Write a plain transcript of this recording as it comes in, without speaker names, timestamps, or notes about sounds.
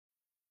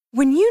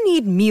When you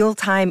need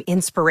mealtime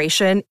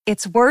inspiration,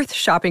 it's worth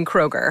shopping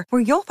Kroger,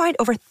 where you'll find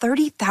over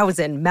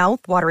 30,000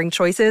 mouth-watering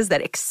choices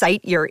that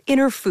excite your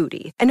inner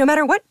foodie. And no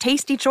matter what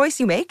tasty choice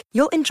you make,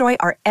 you'll enjoy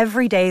our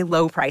everyday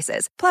low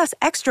prices, plus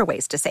extra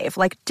ways to save,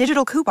 like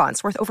digital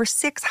coupons worth over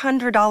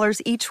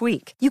 $600 each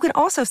week. You can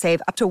also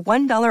save up to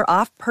 $1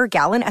 off per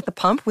gallon at the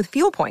pump with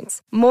fuel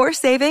points. More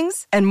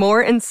savings and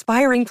more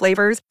inspiring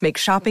flavors make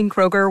shopping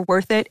Kroger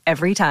worth it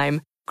every time.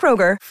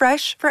 Kroger,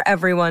 fresh for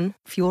everyone.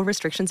 Fuel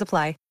restrictions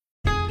apply.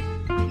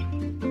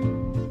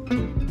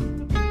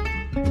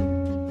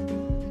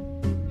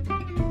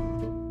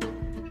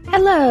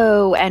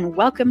 Hello, and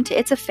welcome to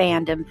It's a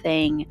Fandom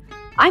Thing.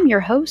 I'm your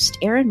host,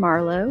 Erin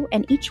Marlowe,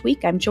 and each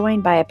week I'm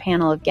joined by a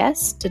panel of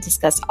guests to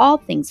discuss all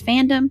things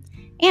fandom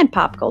and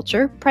pop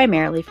culture,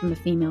 primarily from a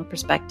female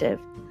perspective.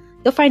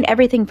 You'll find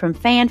everything from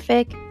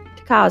fanfic,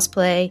 to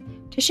cosplay,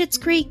 to Schitt's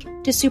Creek,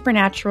 to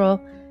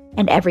Supernatural,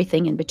 and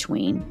everything in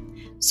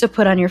between. So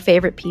put on your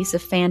favorite piece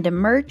of fandom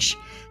merch,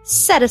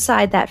 set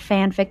aside that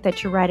fanfic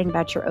that you're writing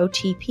about your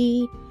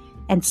OTP,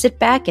 and sit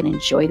back and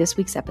enjoy this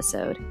week's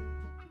episode.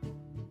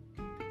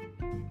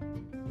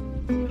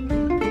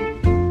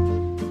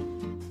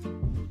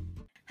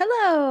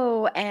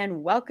 Hello,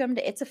 and welcome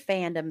to It's a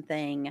Fandom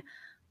Thing.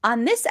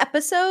 On this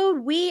episode,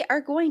 we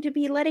are going to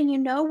be letting you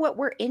know what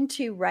we're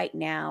into right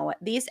now.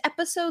 These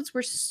episodes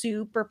were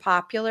super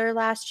popular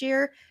last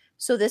year,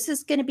 so this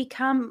is going to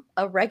become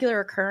a regular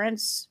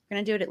occurrence. We're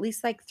going to do it at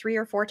least like 3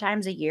 or 4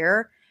 times a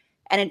year,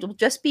 and it'll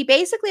just be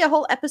basically a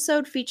whole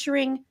episode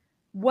featuring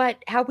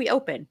how we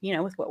open,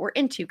 with what we're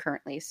into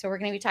currently. So we're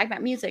going to be talking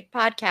about music,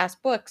 podcasts,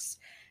 books,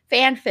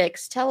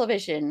 fanfics,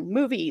 television,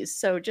 movies.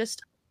 So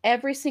just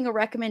every single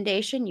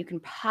recommendation you can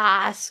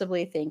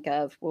possibly think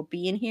of will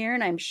be in here.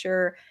 And I'm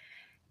sure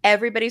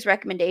everybody's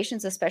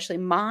recommendations, especially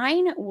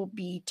mine, will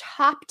be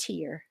top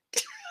tier.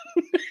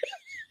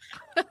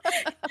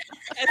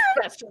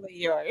 Especially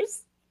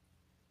yours.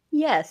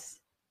 Yes.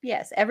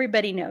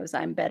 Everybody knows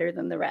I'm better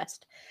than the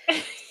rest.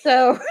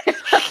 So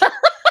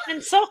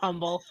I'm so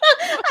humble.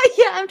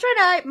 Yeah, I'm trying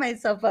to hype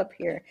myself up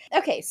here.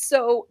 Okay,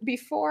 so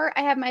before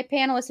I have my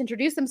panelists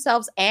introduce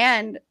themselves,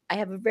 and I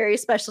have a very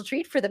special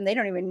treat for them. They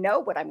don't even know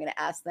what I'm going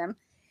to ask them.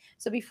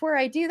 So before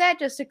I do that,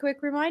 just a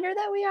quick reminder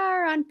that we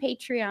are on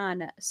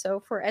Patreon. So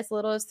for as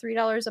little as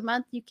 $3 a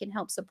month, you can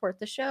help support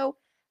the show,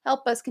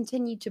 help us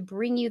continue to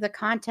bring you the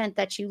content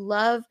that you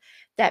love,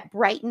 that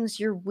brightens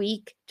your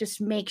week,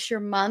 just makes your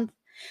month.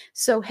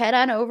 So head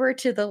on over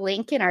to the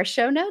link in our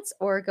show notes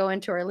or go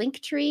into our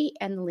link tree,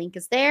 and the link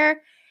is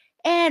there.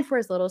 And for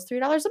as little as $3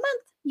 a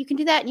month, you can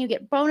do that and you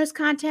get bonus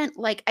content.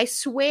 Like, I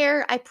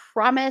swear, I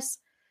promise,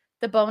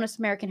 the bonus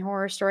American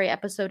Horror Story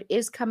episode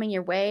is coming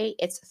your way.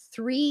 It's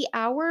 3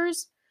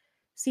 hours,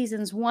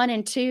 seasons 1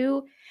 and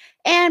 2.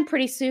 And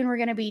pretty soon we're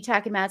going to be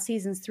talking about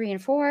seasons 3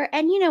 and 4.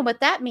 And you know what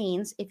that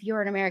means. If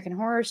you're an American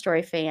Horror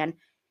Story fan,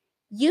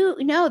 you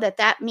know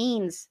that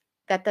means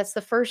that that's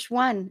the first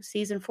one,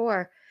 season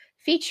 4,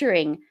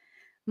 featuring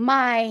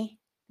my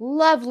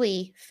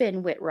lovely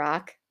Finn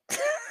Whitrock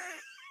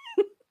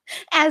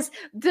as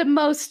the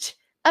most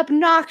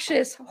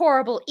obnoxious,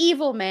 horrible,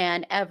 evil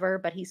man ever,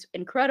 but he's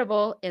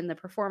incredible in the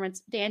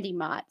performance, Dandy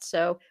Mott.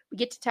 So we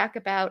get to talk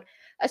about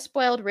a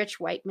spoiled rich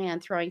white man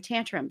throwing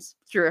tantrums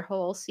through a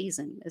whole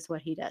season is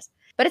what he does.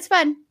 But it's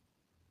fun.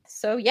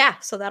 So yeah,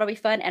 so that'll be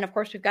fun. And of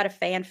course, we've got a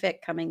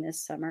fanfic coming this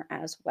summer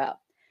as well.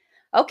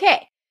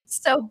 Okay,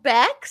 so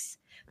Bex,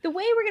 the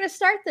way we're going to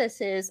start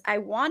this is I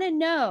want to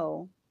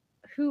know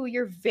who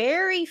your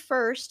very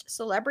first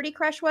celebrity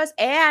crush was,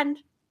 and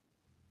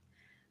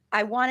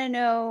I want to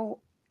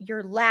know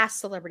your last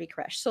celebrity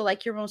crush. So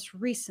like your most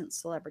recent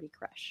celebrity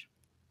crush.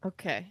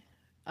 Okay.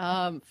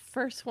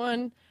 First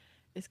one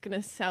is going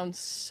to sound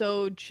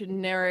so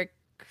generic,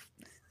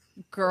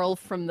 girl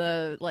from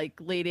the late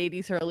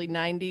 80s, early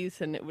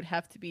 90s, and it would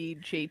have to be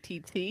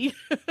JTT.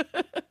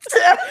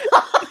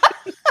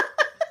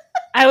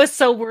 I was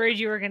so worried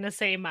you were going to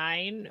say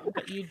mine,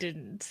 but you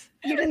didn't.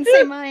 You didn't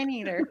say mine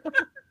either.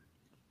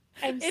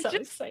 I'm so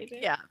excited.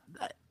 Yeah.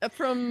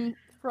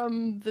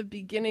 From the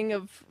beginning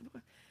of,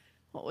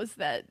 what was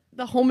that?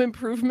 The Home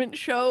Improvement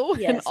show.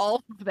 Yes. And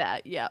all of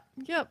that. Yeah.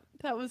 Yep.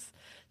 That was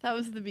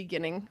the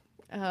beginning.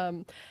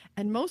 And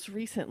most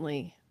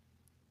recently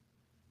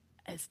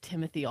as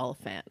Timothy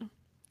Olyphant.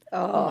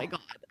 Oh my God.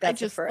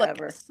 That's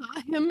forever.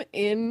 Saw him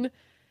in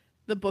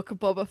the Book of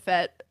Boba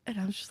Fett, and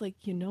I was just like,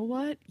 you know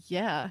what?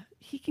 Yeah,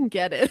 he can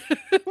get it.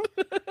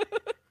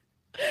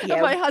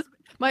 Yeah.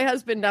 My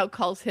husband now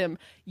calls him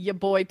your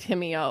boy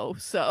Timmy O.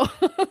 So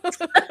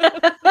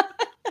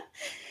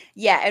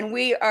yeah, and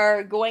we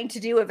are going to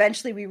do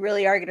eventually. We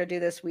really are going to do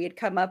this. We had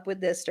come up with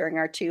this during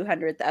our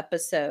 200th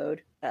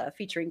episode,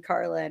 featuring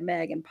Carla and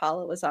Meg, and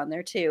Paula was on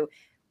there too.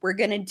 We're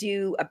going to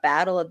do a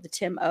battle of the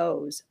Tim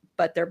O's,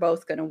 but they're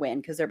both going to win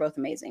because they're both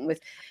amazing with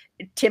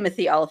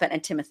Timothy Oliphant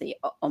and Timothy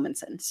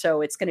Omundson.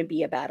 So it's going to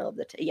be a battle of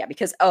the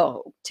because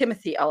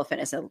Timothy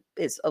Oliphant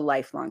is a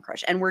lifelong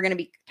crush, and we're going to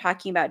be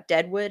talking about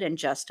Deadwood and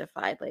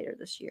Justified later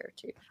this year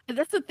too. And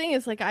that's the thing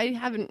is like I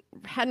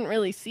hadn't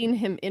really seen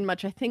him in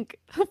much. I think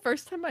the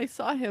first time I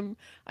saw him,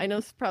 I know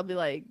it's probably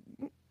like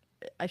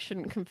I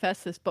shouldn't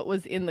confess this, but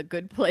was in The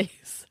Good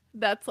Place.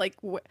 That's like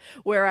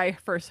where I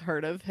first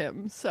heard of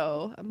him.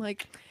 So I'm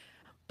like,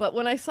 but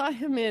when I saw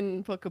him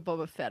in Book of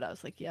Boba Fett, I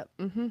was like, yep,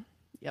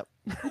 yep.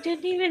 You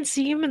didn't even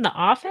see him in The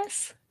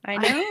Office? I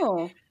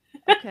know.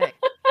 Okay.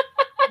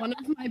 One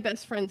of my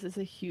best friends is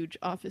a huge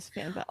Office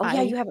fan, but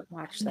you haven't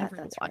watched that. Never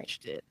That's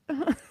watched it.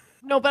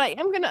 No, but I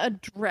am going to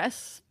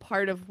address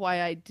part of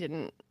why I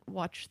didn't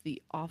watch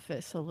The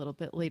Office a little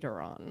bit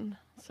later on.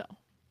 So,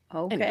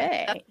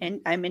 okay. Anyway, and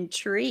I'm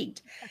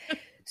intrigued.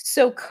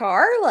 So,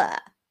 Carla,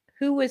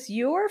 who was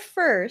your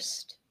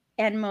first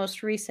and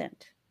most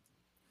recent?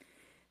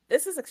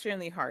 This is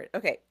extremely hard.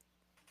 Okay.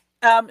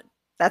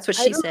 That's what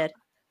she said.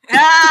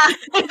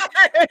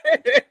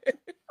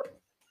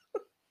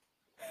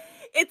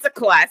 It's a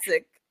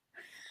classic.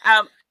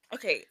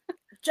 Okay.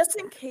 Just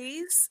in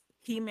case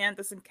He-Man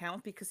doesn't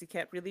count because he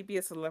can't really be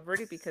a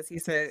celebrity because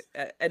he's an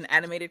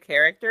animated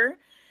character.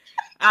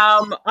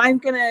 I'm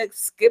gonna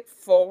skip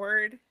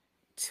forward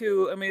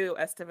to Emilio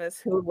Estevez,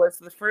 who was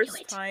the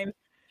first time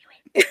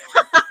that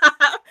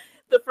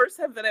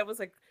I was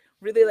like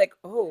really like,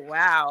 oh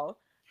wow,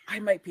 I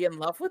might be in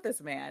love with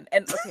this man.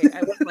 And okay,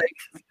 I was like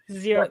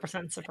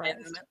 0%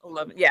 surprised.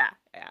 Yeah,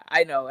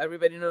 I know.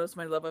 Everybody knows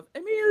my love of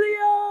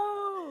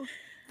Emilio,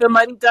 the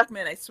Mighty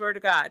Duckman. I swear to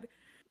God.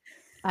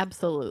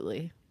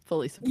 Absolutely.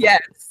 Fully support.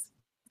 Yes,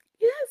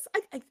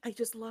 I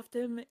just loved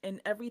him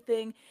in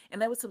everything,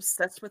 and I was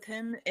obsessed with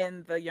him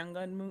in the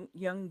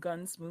Young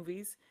Guns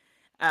movies.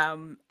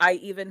 I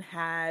even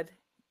had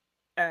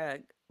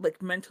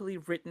like mentally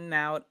written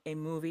out a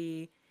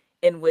movie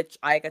in which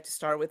I got to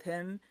star with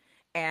him,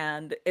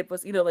 and it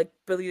was like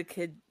Billy the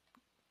Kid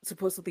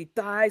supposedly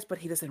dies, but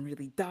he doesn't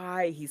really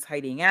die. He's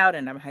hiding out,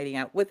 and I'm hiding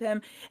out with him,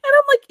 and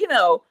I'm like,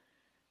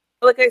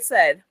 like I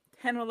said,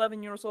 10 or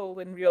 11 years old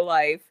in real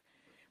life.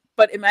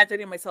 But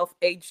imagining myself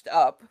aged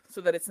up so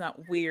that it's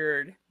not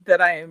weird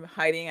that I am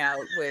hiding out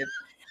with.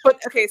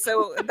 But okay,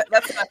 so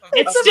that's enough of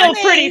it's still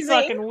pretty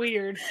fucking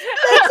weird.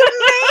 That's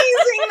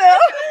amazing, though.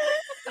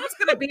 It's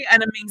going to be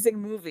an amazing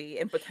movie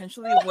and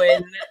potentially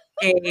win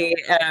a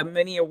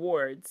many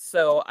awards.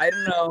 So I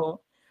don't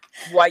know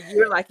why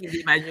you're lacking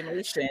the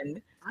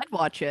imagination. I'd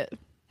watch it.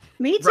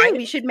 Me too. Right?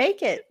 We should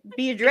make it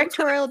be a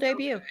directorial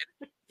debut.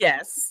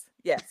 Yes,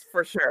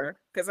 for sure.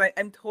 Because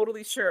I'm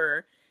totally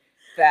sure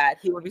that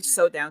he would be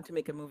so down to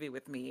make a movie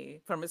with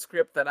me from a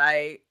script that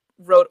I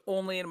wrote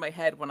only in my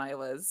head when I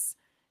was,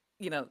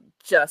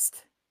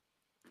 just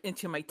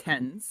into my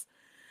 10s.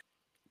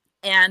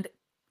 And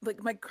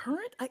like my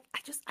current, I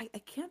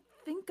can't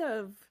think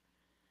of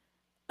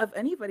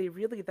anybody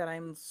really that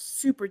I'm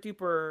super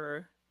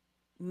duper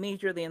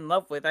majorly in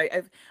love with.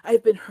 I've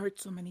been hurt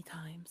so many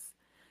times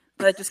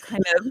that I just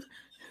kind of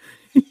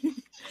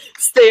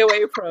stay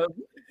away from.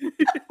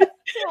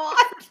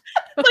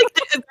 Like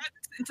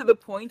to the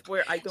point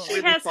where I don't. She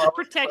really has to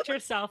protect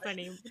herself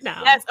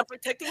now. Yes, I'm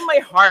protecting my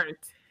heart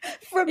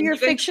from your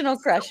fictional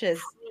crushes.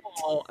 So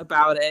cruel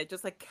about it,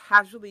 just like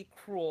casually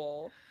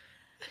cruel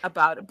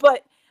about it.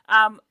 But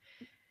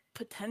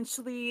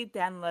potentially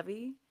Dan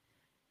Levy,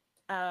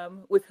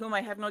 with whom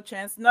I have no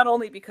chance. Not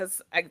only because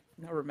I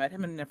never met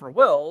him and never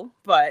will,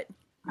 but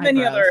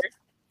many other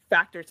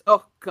factors.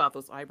 Oh God,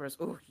 those eyebrows.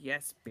 Oh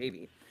yes,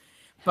 baby.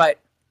 But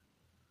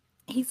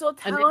he's so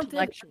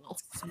talented,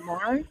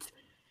 smart.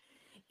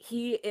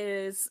 He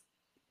is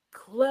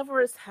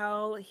clever as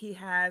hell. He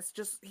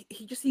just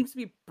seems to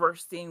be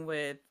bursting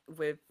with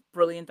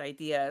brilliant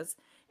ideas,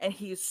 and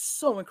he is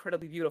so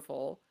incredibly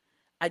beautiful.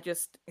 I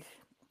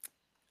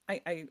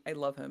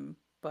love him.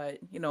 But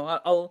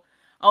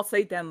I'll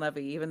say Dan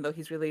Levy, even though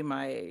he's really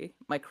my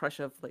crush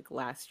of like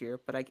last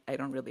year. But I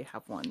don't really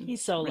have one.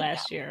 He's so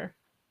last year.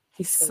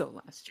 He's so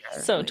last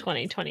year. So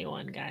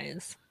 2021,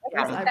 guys.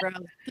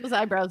 Those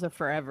eyebrows are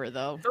forever,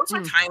 though. Those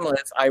are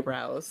timeless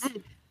eyebrows.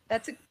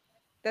 That's a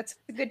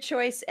good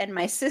choice. And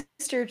my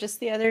sister just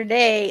the other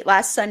day,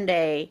 last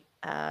Sunday,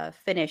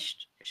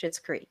 finished Schitt's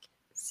Creek.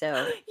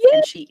 So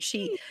and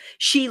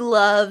she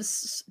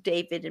loves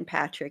David and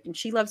Patrick, and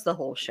she loves the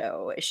whole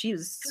show. She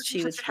was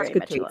very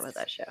much in love with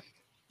that show.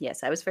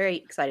 Yes, I was very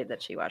excited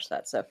that she watched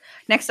that. So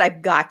next,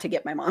 I've got to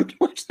get my mom to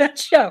watch that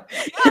show.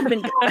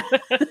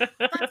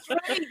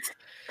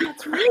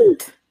 That's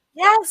right.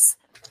 Yes,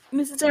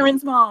 Mrs.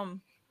 Aaron's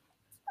mom.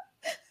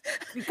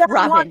 You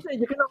gotta watch it.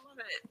 You're gonna love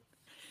it.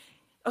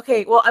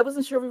 Okay, well, I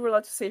wasn't sure we were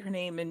allowed to say her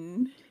name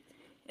in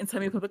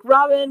semi-public.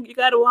 Robin, you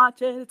gotta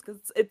watch it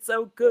because it's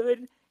so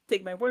good.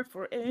 Take my word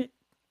for it.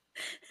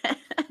 I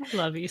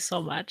love you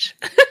so much.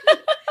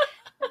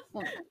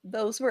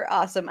 Those were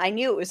awesome. I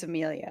knew it was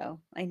Emilio.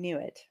 I knew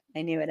it.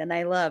 And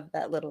I love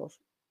that little,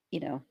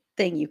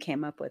 thing you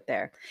came up with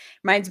there.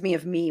 Reminds me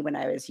of me when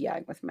I was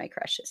young with my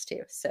crushes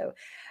too. So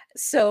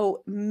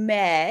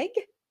Meg,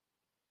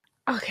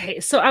 Okay,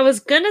 so I was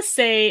gonna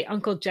say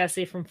Uncle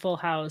Jesse from Full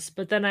House,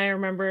 but then I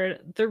remembered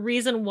the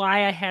reason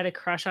why I had a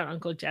crush on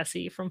Uncle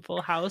Jesse from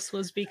Full House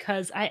was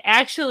because I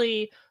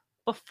actually,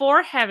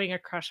 before having a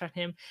crush on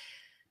him,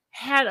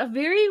 had a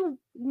very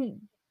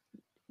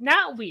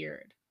not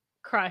weird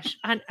crush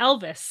on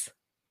Elvis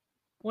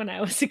when I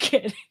was a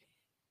kid.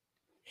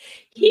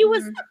 He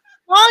was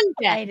long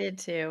I dead did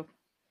too.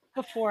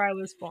 before I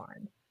was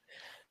born.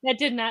 That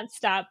did not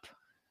stop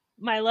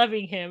my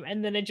loving him,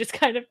 and then it just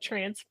kind of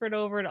transferred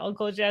over to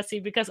Uncle Jesse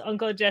because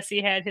Uncle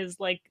Jesse had his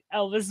like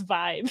Elvis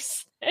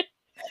vibes.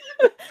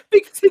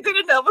 Because he did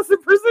an Elvis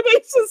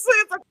impersonation.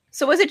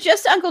 So was it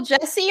just Uncle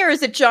Jesse or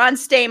is it John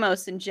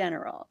Stamos in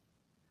general?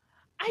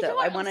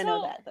 I want to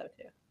know that though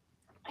too.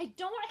 I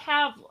don't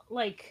have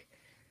like.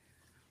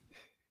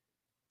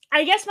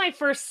 I guess my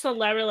first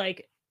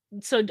celebrity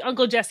so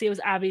Uncle Jesse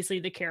was obviously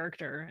the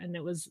character, and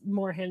it was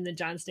more him than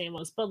John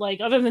Stamos. But like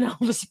other than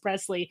Elvis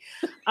Presley,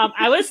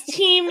 I was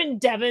team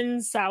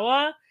Devon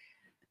Sawa,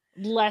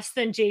 less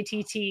than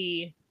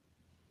JTT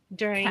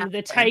during Casper.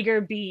 the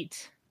Tiger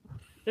Beat.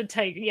 The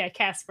Tiger, yeah,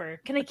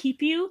 Casper. Can I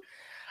keep you?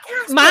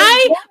 Casper,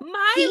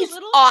 My He's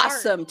little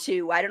awesome heart.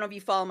 too. I don't know if you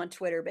follow him on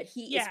Twitter, but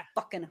he is Yeah.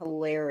 fucking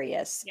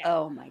hilarious. Yeah.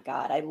 Oh my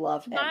god, I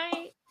love him.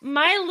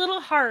 My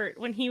little heart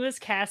when he was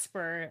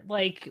Casper,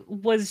 like,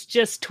 was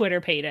just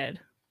Twitter pated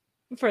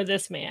for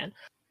this man.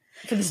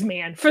 For this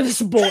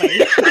boy.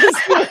 This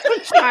little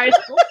child.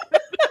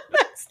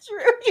 That's true.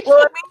 Well,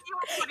 I mean, you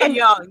were pretty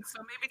young,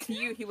 so maybe to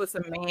you he was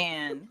a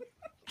man.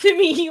 To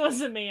me, he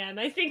was a man.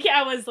 I think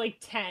I was like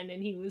 10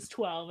 and he was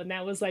 12, and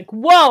that was like,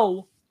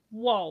 whoa.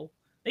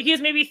 Like he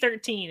was maybe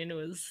 13, and it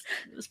was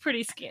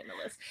pretty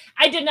scandalous.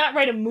 I did not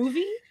write a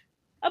movie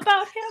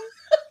about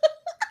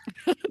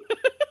him.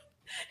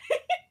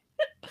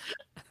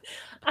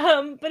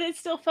 But it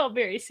still felt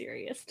very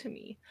serious to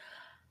me.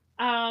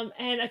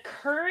 And a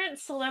current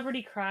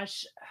celebrity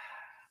crush,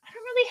 I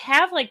don't really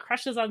have like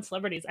crushes on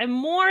celebrities. I'm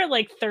more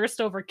like thirst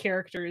over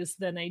characters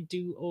than I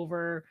do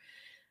over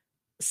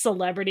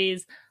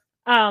celebrities.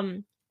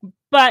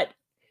 But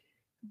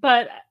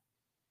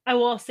I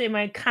will say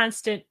my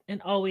constant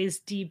and always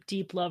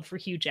deep love for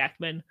Hugh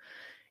Jackman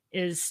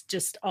is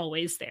just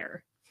always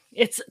there.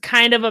 It's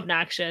kind of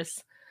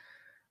obnoxious.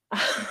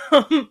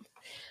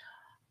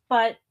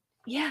 But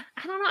yeah,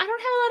 I don't know. I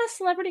don't have a lot of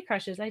celebrity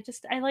crushes.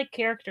 I like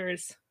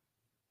characters.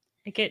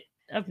 I get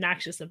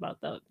obnoxious about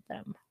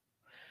them.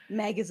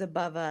 Meg is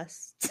above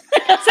us.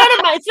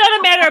 It's not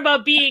a matter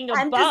about being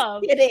I'm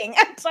above. just kidding.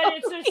 But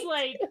it's just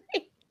like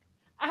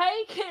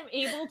I am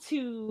able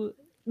to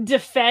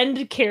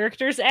defend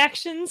characters'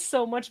 actions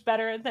so much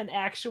better than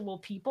actual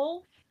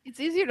people. It's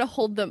easier to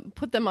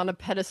put them on a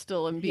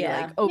pedestal and be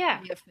like, "Oh,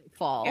 Yeah. if they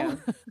fall." Yeah.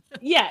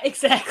 Yeah,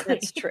 exactly.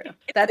 That's true.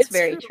 That's It's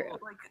very true.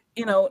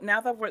 Like,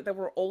 now that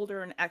we're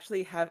older and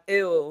actually have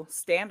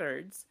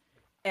standards,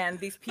 and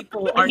these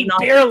people are not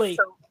barely.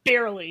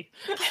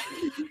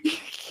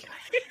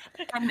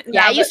 And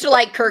Yeah, now I used that- to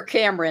like Kirk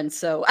Cameron,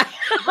 so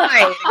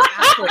Right,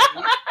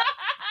 exactly.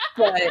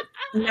 But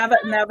now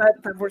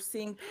that we're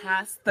seeing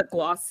past the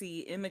glossy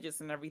images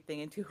and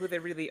everything into who they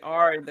really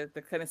are and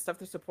the kind of stuff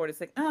they support,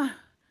 it's like,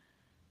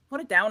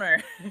 what a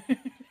downer.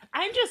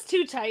 I'm just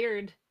too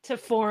tired to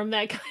form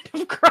that kind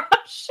of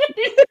crush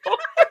anymore.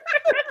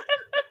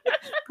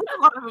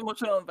 A lot of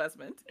emotional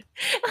investment.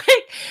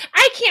 Like,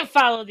 I can't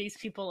follow these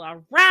people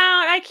around.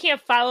 I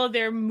can't follow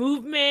their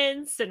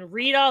movements and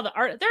read all the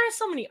art. There are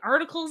so many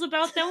articles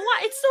about them.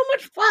 Why? It's so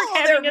much work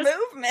follow having their a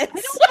movements.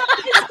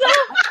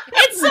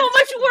 it's so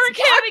much work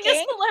having a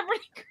Stalking.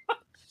 celebrity crush.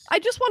 I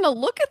just want to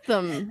look at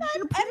them.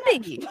 I'm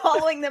pretty. not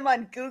following them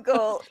on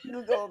Google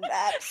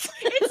Maps.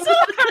 It's so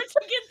hard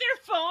to get their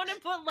phone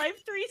and put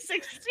Life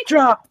 360.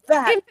 Drop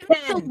that The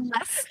pin.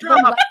 less, the,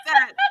 Drop less,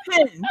 that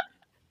pin.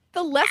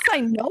 the less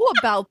I know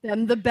about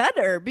them, the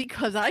better,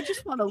 because I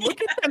just want to look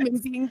at them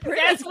and being pretty.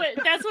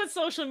 That's what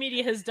social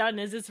media has done,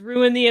 is it's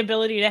ruined the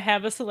ability to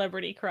have a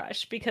celebrity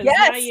crush because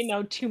Yes. now you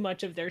know too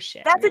much of their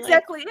shit. That's You're like,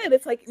 exactly it.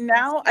 It's like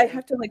now I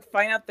have to like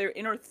find out their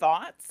inner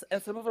thoughts,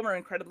 and some of them are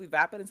incredibly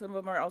vapid, and some of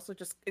them are also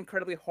just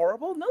incredibly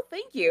horrible. No,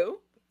 thank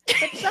you.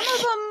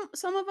 But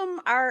some of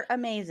them are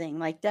amazing.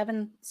 Like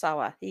Devon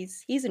Sawa,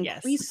 he's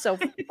Yes. he's so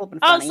flippin' funny.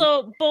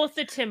 Also, both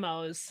the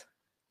Timmos,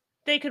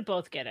 they could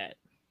both get it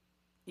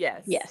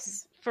Yes.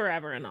 Yes.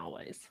 forever and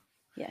always.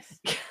 Yes.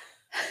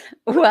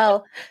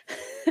 Well,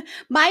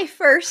 my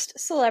first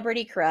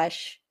celebrity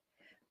crush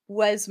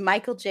was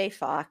Michael J.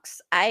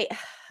 Fox.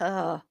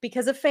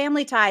 Because of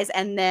family ties,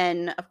 and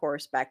then of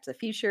course Back to the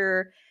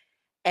Future,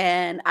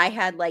 and I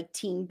had like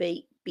Teen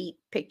Beat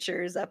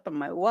pictures up on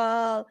my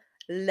wall.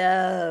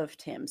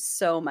 Loved him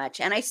so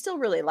much, and I still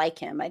really like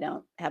him. I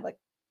don't have a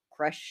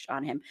crush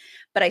on him,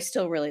 but I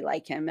still really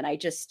like him,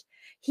 and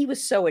he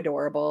was so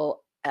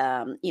adorable.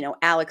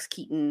 Alex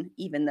Keaton,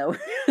 even though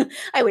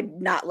I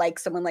would not like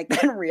someone like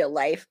that in real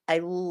life, I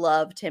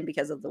loved him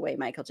because of the way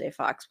Michael J.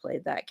 Fox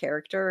played that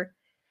character.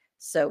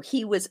 So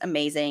he was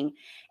amazing.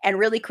 And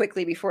really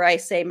quickly, before I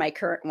say my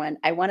current one,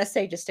 I want to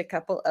say just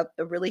a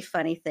really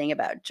funny thing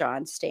about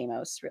John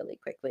Stamos really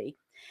quickly.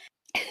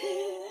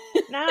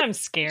 Now I'm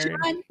scared.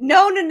 John,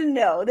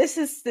 no. This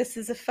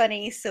is a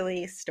funny,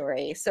 silly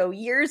story. So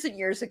years and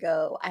years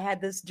ago, I had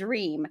this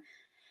dream.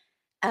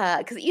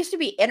 Because it used to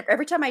be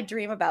every time I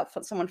dream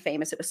about someone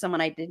famous, it was someone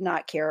I did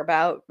not care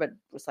about, but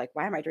was like,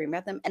 why am I dreaming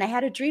about them? And I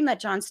had a dream that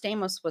John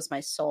Stamos was my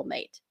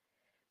soulmate.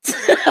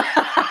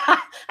 I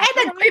had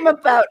that dream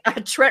about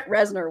Trent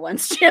Reznor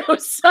once too.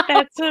 So.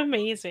 That's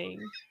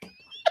amazing.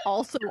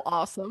 Also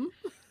awesome.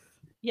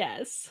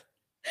 Yes.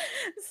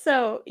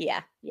 So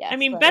yeah. I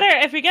mean, better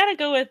if we gotta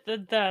go with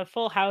the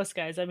Full House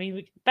guys. I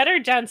mean, better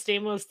John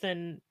Stamos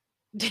than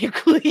Dave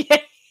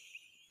Coulier.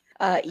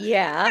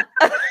 Yeah.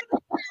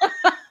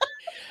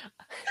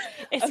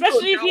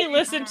 Especially if you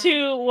listen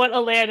to what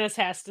Alanis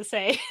has to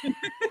say.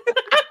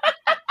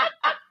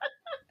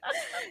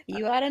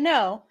 You ought to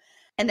know.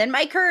 And then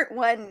my current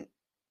one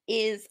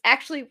is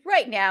actually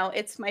right now,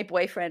 it's my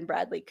boyfriend,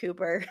 Bradley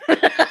Cooper.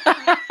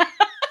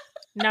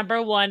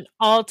 Number one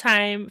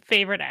all-time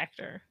favorite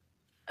actor.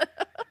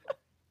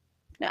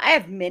 Now, I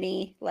have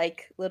many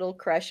like little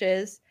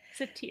crushes.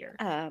 It's a tier.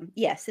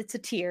 Yes, it's a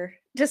tier.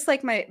 Just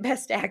like my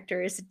best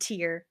actor is a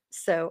tier.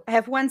 So I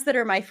have ones that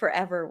are my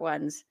forever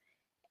ones.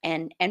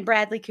 And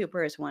Bradley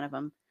Cooper is one of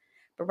them.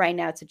 But right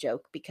now it's a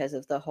joke because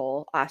of the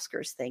whole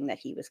Oscars thing that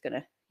he was going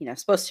to,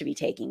 supposed to be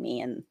taking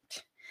me. And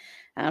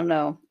I don't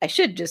know. I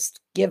should just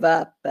give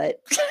up,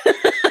 but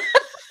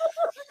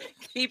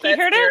Keep that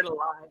spirit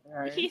alive.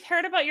 Right? He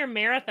heard about your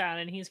marathon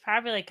and he's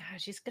probably like,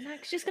 God, she's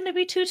gonna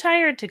be too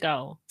tired to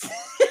go.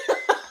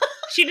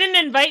 She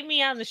didn't invite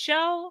me on the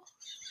show.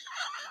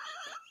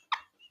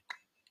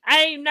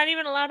 I'm not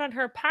even allowed on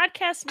her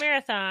podcast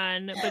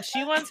marathon, but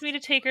she wants me to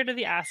take her to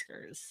the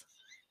Oscars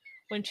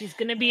when she's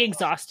going to be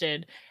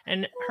exhausted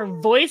and her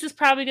voice is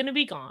probably going to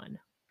be gone.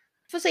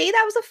 So see,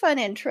 that was a fun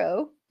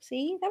intro.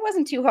 See, that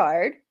wasn't too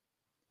hard.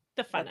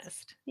 The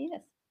funnest.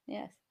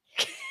 Yes.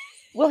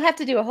 We'll have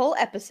to do a whole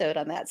episode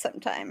on that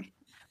sometime.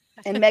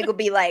 And Meg will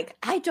be like,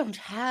 I don't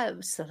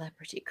have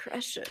celebrity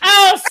crushes.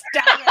 Oh,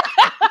 stop it.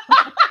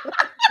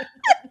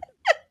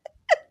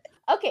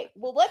 Okay,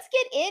 well, let's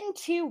get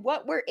into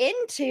what we're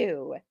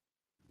into.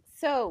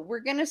 So we're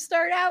going to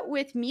start out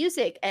with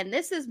music, and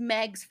this is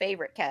Meg's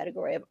favorite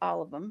category of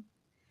all of them.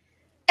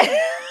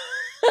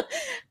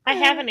 I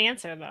have an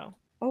answer, though.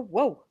 Oh,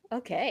 whoa.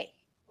 Okay.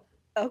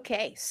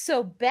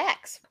 So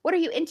Bex, what are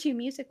you into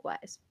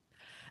music-wise?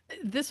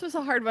 This was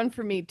a hard one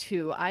for me,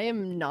 too. I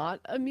am not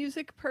a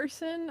music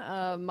person.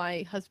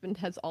 My husband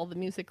has all the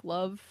music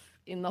love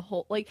in the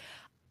whole... Like,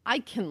 I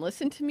can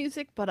listen to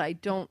music, but I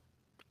don't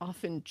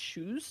often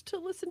choose to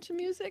listen to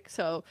music,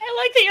 so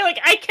I like that you're like,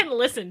 I can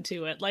listen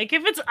to it. Like,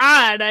 if it's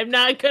on, I'm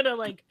not gonna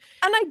like...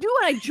 And I do,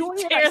 and I enjoy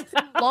it. I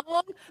sing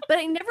along, but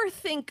I never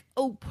think,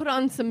 oh, put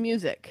on some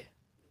music.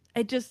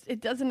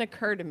 It doesn't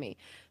occur to me.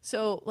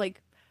 So,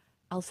 like,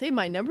 I'll say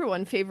my number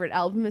one favorite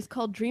album is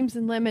called Dreams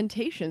and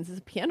Lamentations. It's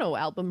a piano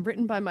album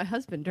written by my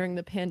husband during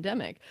the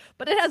pandemic.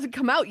 But it hasn't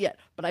come out yet.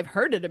 But I've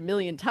heard it a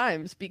million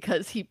times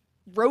because he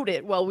wrote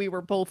it while we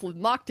were both in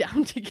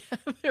lockdown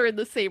together in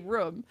the same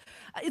room.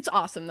 It's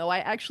awesome, though. I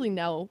actually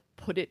now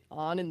put it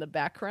on in the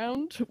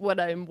background when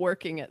I'm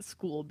working at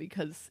school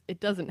because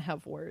it doesn't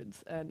have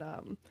words. And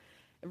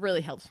it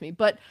really helps me.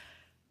 But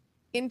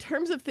in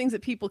terms of things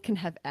that people can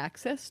have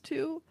access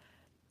to,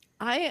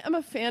 I am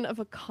a fan of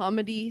a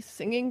comedy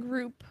singing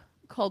group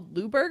called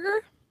Lou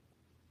Burger,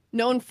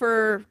 known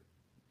for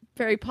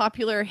very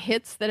popular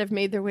hits that have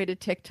made their way to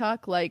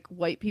TikTok, like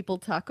White People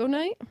Taco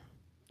Night.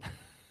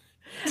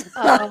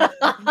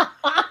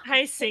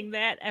 I sing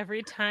that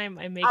every time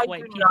I make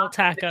white people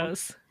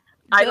tacos.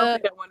 I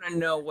don't think I want to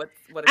know what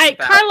it's about.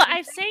 Carla,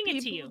 I've sang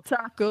it to you.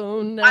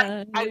 Taco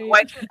night. I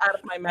wiped it out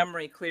of my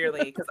memory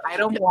clearly because I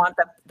don't want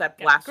that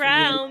blasphemy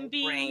ground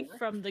in my brain. beef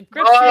from the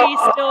grocery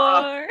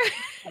store.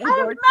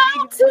 I'm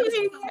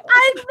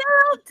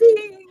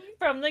melting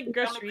from the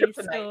grocery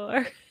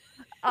store.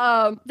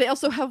 They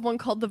also have one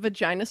called the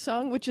Vagina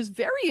Song, which is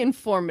very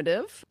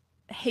informative.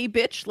 Hey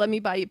Bitch, Let Me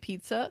Buy You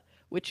Pizza,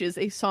 which is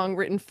a song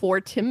written for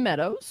Tim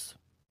Meadows.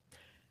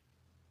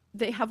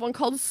 They have one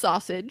called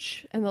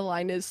Sausage, and the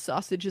line is,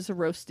 sausage is a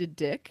roasted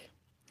dick.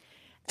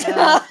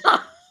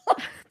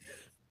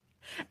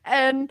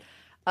 And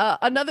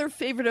another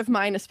favorite of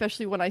mine,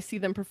 especially when I see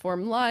them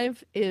perform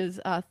live, is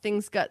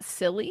Things Got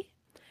Silly.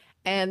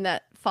 And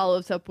that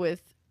follows up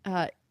with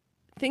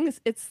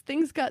Things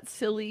Got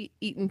Silly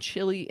eating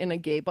chili in a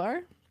gay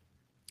bar.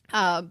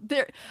 I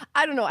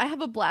don't know, I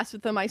have a blast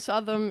with them. I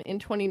saw them in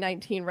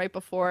 2019 right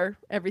before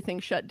everything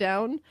shut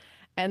down.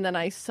 And then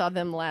I saw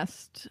them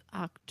last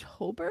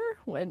October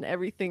when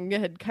everything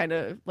had kind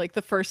of, like,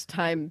 the first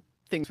time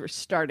things were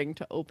starting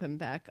to open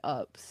back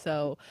up.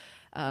 So,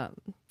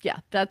 yeah,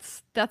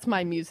 that's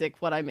my music,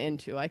 what I'm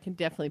into. I can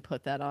definitely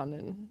put that on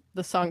in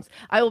the songs.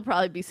 I will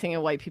probably be singing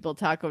White People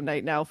Taco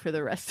Night now for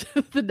the rest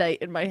of the night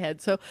in my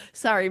head. So,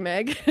 sorry,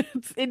 Meg.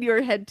 It's in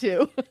your head,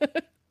 too.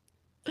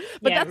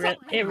 But yeah,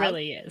 it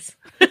really is.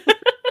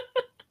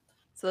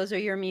 So those are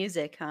your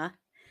music, huh?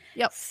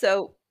 Yep.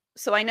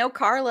 So I know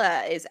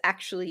Carla is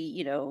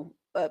actually,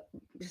 a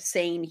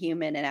sane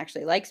human and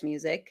actually likes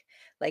music,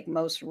 like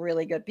most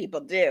really good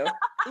people do.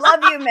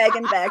 Love you,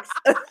 Megan Bex.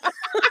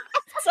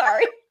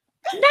 Sorry.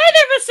 Neither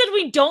of us said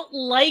we don't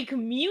like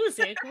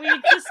music. We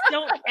just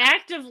don't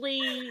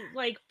actively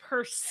like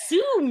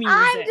pursue music.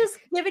 I'm just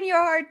giving you a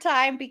hard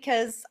time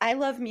because I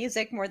love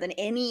music more than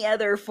any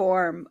other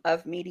form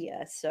of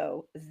media.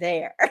 So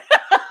there.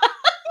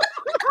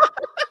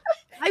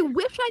 I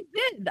wish I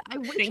did. I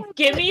wish. Then I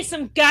give did. me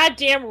some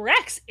goddamn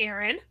Rex,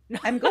 Aaron.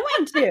 I'm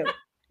going to,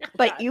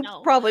 but God, you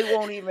no. probably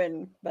won't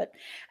even. But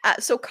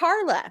so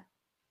Carla,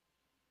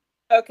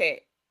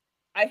 Okay.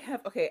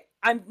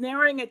 I'm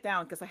narrowing it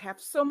down because I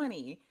have so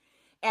many.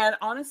 And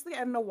honestly, I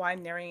don't know why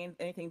I'm narrowing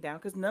anything down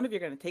because none of you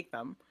are going to take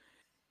them.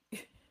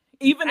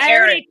 Even I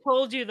Aaron. already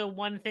told you the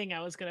one thing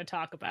I was going to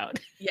talk about.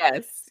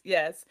 Yes.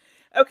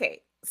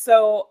 Okay,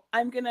 so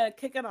I'm going to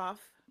kick it off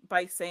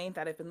by saying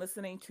that I've been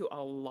listening to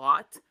a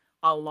lot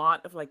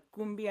of like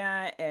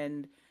cumbia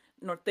and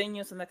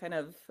norteños and that kind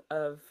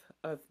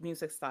of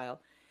music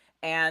style.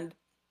 And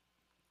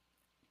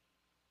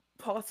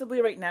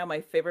possibly right now my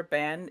favorite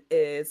band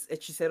is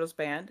Hechiceros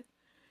Band.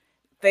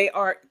 They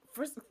are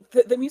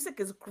the music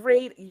is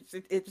great.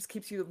 It just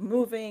keeps you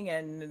moving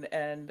and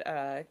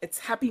it's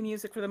happy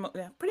music for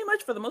pretty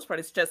much for the most part.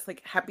 It's just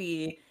like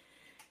happy,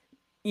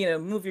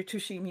 move your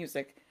tushy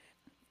music.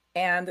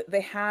 And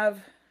they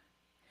have,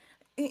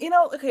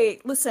 okay,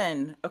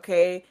 listen,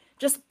 okay,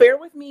 just bear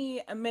with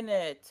me a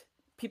minute.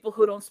 People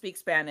who don't speak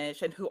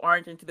Spanish and who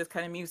aren't into this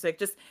kind of music,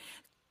 just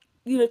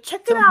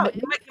check it out.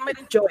 You might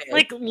enjoy it.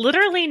 Like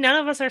literally none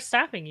of us are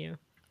stopping you.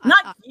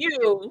 Not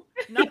you,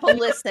 not people you,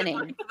 listening.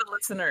 the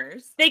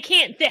listeners. They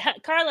can't,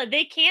 Carla,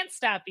 they can't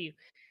stop you.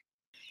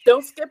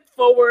 Don't skip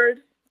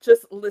forward.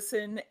 Just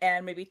listen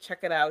and maybe check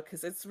it out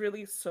because it's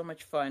really so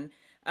much fun.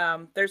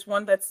 There's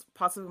one that's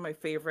possibly my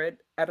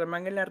favorite,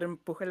 Arremángala,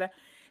 Rempújala,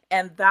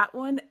 and that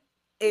one,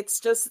 it's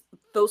just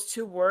those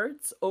two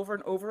words over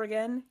and over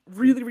again,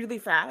 really, really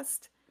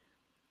fast.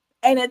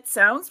 And it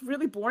sounds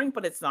really boring,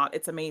 but it's not.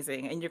 It's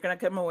amazing. And you're going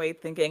to come away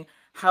thinking,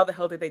 how the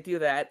hell did they do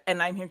that?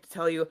 And I'm here to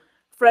tell you,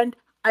 friend,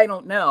 I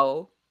don't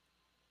know,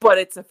 but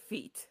it's a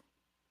feat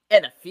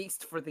and a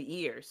feast for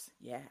the ears.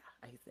 Yeah,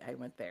 I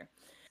went there.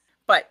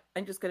 But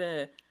I'm just going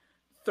to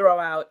throw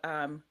out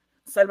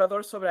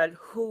Salvador Sobral,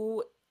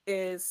 who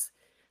is,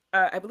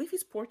 I believe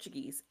he's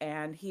Portuguese,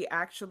 and he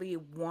actually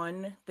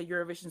won the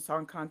Eurovision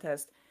Song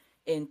Contest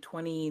in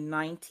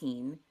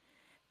 2019.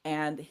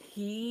 And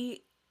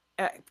he,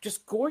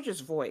 just gorgeous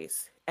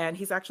voice. And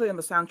he's actually on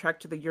the soundtrack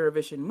to the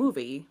Eurovision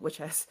movie,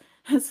 which as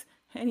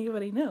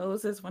anybody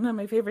knows, is one of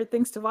my favorite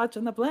things to watch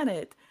on the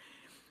planet.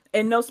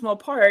 In no small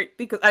part,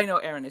 because I know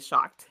Aaron is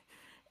shocked.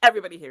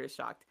 Everybody here is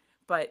shocked.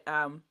 But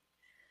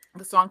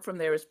the song from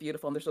there is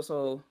beautiful. And there's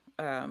also,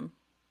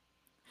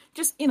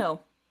 just,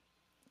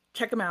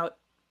 check him out.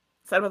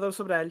 Salvador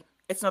Sobral.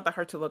 It's not that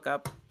hard to look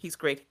up. He's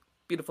great.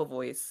 Beautiful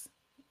voice.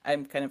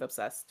 I'm kind of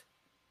obsessed.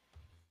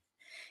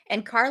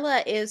 And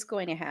Carla is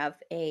going to have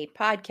a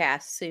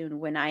podcast soon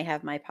when I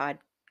have my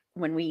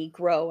when we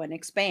grow and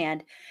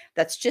expand,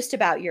 that's just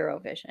about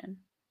Eurovision.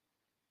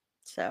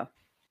 So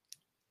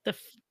the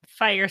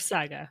Fire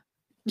Saga.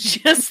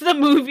 Just the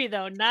movie,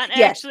 though, not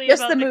yes, actually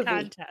just about the the movie.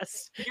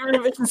 contest.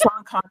 Eurovision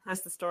Song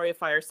Contest, The Story of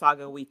Fire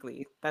Saga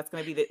Weekly. That's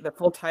going to be the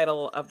full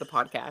title of the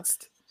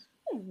podcast.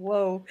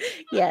 Whoa.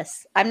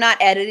 Yes. I'm not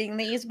editing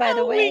these, by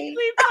the way.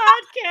 Weekly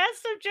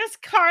podcast of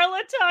just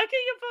Carla talking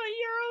about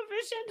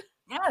Eurovision.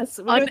 Yes.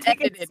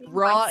 Unedited,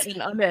 raw and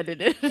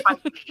unedited.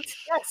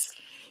 Yes.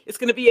 It's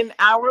going to be an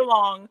hour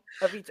long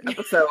of each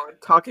episode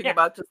talking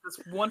about just this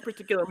one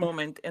particular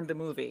moment in the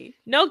movie.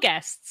 No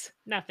guests.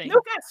 Nothing.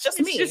 No guests, just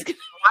me. Just and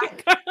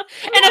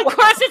of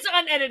course it's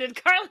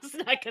unedited. Carla's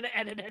not going to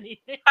edit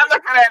anything. I'm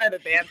not going to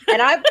edit it, Dan.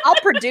 And I'll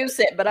produce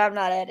it, but I'm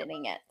not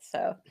editing it.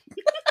 So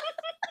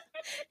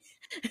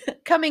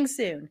coming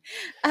soon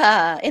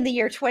in the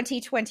year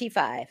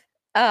 2025.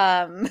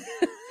 I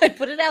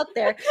put it out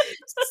there.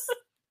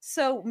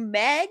 So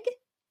Meg,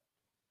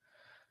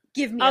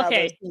 give me all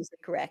those music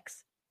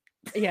recs.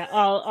 Yeah,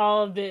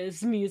 all of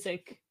this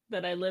music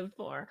that I live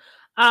for.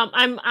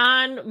 I'm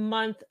on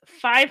month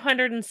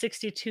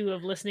 562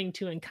 of listening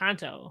to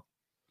Encanto.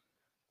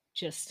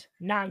 Just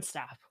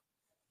nonstop.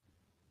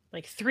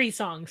 Like 3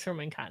 songs from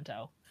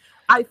Encanto.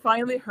 I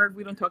finally heard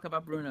We Don't Talk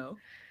About Bruno.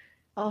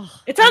 Oh,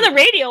 it's on the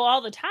radio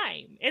all the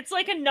time. It's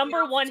like a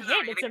number 1 hit.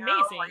 It's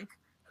amazing. Like,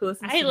 who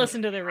listens I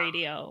listen to the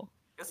radio.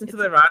 Listen to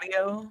the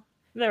radio?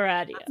 The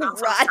radio.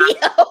 The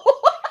radio.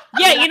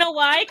 Yeah, you know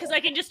why? Because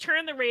I can just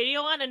turn the radio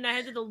on and I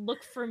have to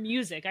look for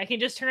music. I can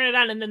just turn it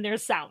on and then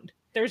there's sound.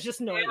 There's just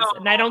noise,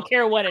 and I don't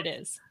care what it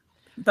is.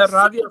 The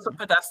radio is a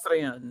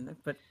pedestrian,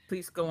 but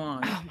please go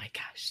on. Oh my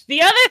gosh.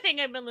 The other thing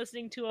I've been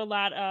listening to a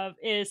lot of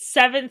is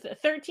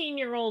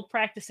 13-year-old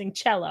practicing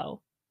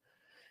cello.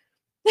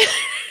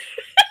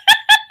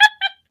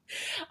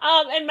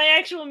 And my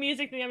actual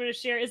music thing I'm going to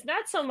share is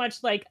not so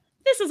much like,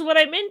 this is what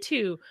I'm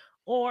into,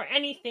 or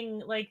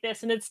anything like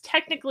this. And it's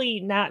technically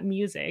not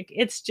music.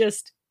 It's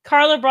just,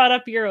 Carla brought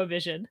up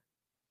Eurovision.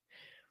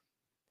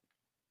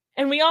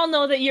 And we all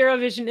know that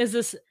Eurovision is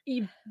this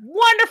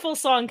wonderful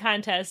song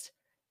contest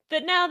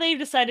that now they've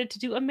decided to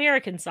do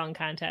American Song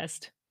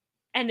Contest.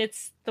 and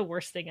it's the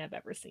worst thing I've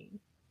ever seen.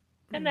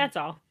 And that's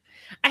all.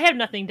 I have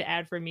nothing to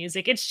add for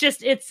music. It's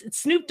just it's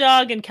Snoop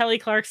Dogg and Kelly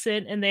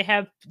Clarkson, and they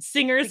have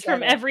singers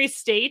from every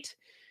state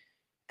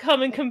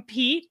come and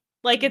compete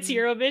like it's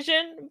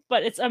Eurovision,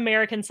 but it's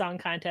American Song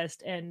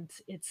Contest, and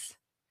it's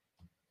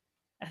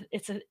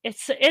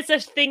a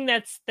thing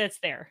that's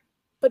there.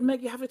 But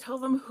Meg, you have to tell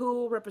them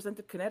who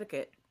represented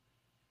Connecticut.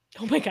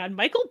 Oh my God,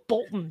 Michael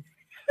Bolton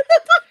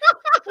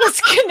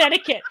was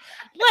Connecticut.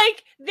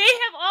 Like, they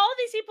have all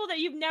these people that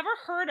you've never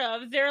heard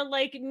of. They're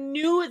like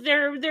new,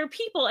 they're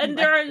people, and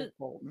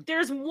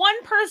there's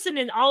one person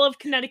in all of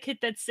Connecticut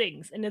that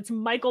sings, and it's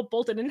Michael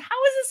Bolton. And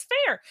how is this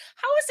fair?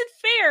 How is it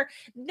fair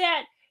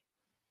that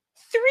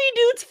 3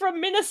 dudes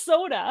from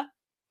Minnesota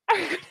are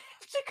gonna have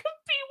to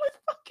compete with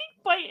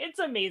fucking Bite? It's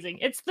amazing.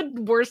 It's the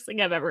worst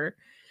thing I've ever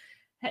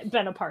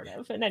been a part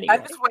of. And anyway,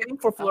 I'm just waiting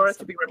for Flora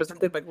to be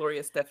represented by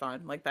Gloria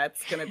Stefan. Like,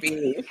 that's gonna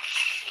be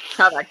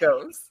how that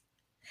goes.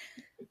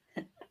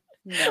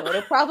 No,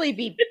 it'll probably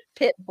be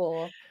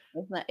Pitbull.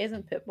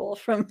 Isn't Pitbull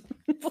from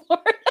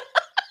Florida?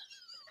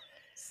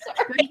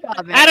 Sorry.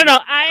 I don't know.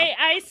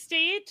 I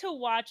stayed to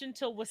watch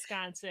until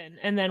Wisconsin,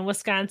 and then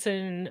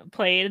Wisconsin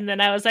played, and then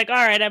I was like, all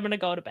right, I'm gonna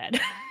go to bed.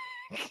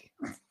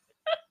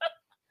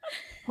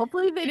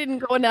 Hopefully they didn't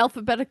go in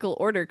alphabetical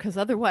order, because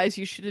otherwise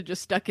you should have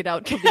just stuck it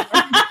out till the end.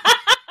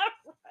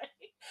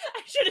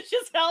 I should have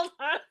just held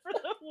on for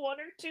the 1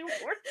 or 2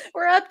 more.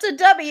 We're up to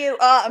W.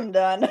 Oh, I'm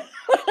done.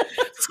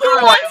 Who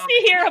wants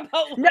to hear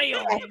about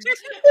Wyoming?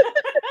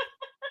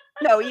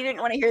 No, you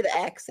didn't want to hear the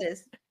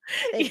X's.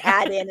 They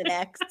add in an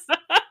X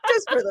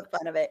just for the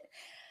fun of it.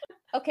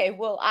 Okay,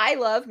 well, I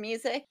love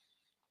music.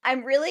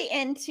 I'm really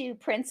into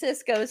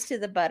Princess Goes to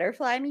the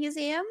Butterfly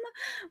Museum,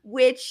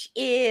 which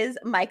is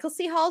Michael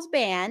C. Hall's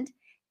band,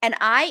 and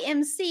I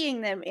am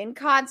seeing them in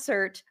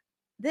concert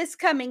this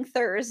coming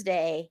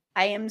Thursday.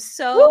 I am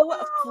so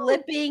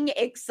flipping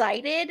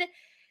excited.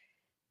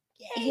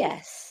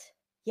 Yay.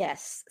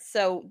 Yes.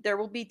 So there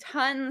will be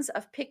tons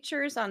of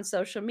pictures on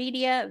social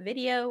media,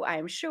 video,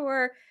 I'm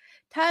sure.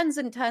 Tons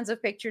and tons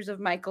of pictures of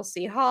Michael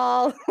C.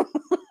 Hall.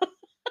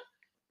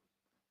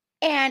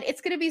 And it's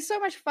going to be so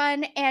much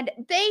fun. And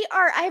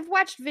I've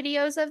watched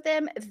videos of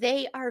them.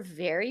 They are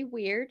very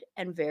weird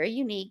and very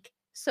unique.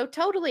 So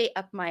totally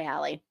up my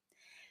alley.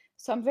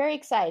 So I'm very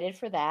excited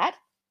for that.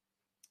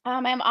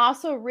 I'm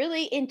also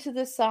really into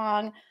the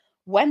song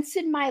Once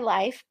in My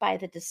Life by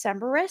the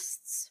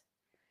Decemberists.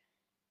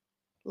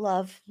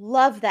 Love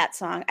that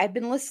song. I've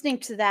been listening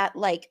to that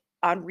like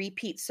on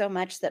repeat so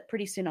much that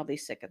pretty soon I'll be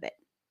sick of it.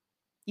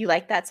 You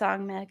like that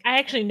song, Meg? I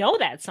actually know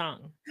that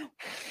song.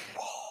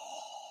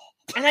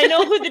 And I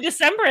know who the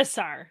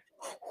Decemberists are.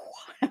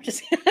 I'm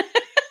just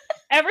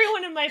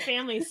Everyone in my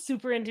family is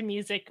super into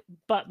music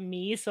but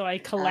me, so I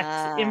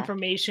collect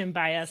information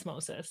by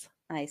osmosis.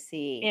 I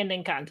see. And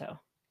Encanto.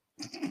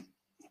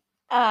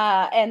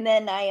 And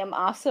then I am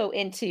also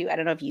into, I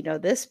don't know if you know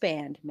this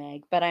band,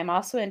 Meg, but I'm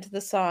also into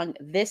the song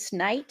This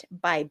Night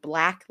by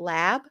Black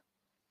Lab.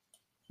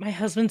 My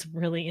husband's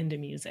really into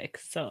music,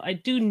 so I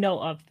do know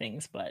of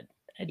things, but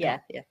I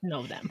don't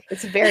know them.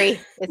 It's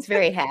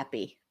very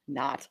happy.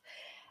 Not.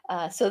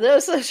 So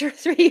those are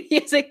 3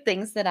 music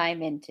things that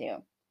I'm into.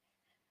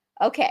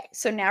 Okay,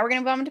 so now we're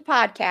going to move on to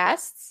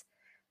podcasts.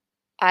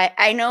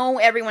 I know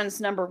everyone's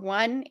number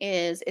 1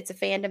 is it's a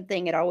fandom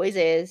thing. It always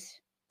is.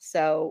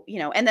 So,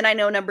 and then I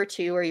know number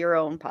 2 are your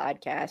own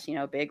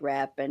podcasts, Big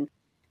Rep and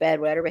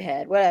Bedwetter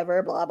Behead,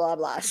 whatever, blah, blah,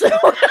 blah. So,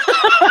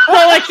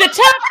 well, like the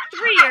top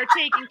 3 are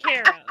taken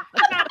care of.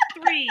 The top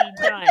 3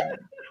 done.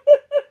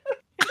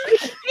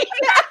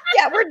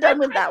 Yeah, we're done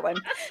with that one.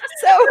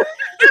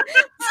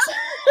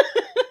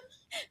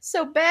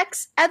 So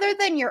Bex, other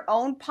than your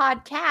own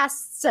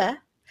podcasts,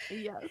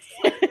 yes.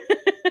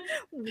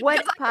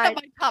 What my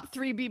top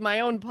 3 be my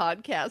own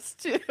podcast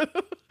too?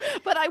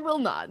 But I will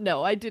not.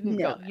 No, I didn't.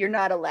 No, you're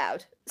not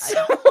allowed.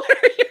 So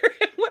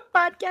what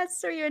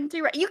podcasts are you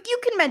into? You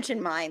can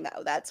mention mine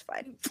though. That's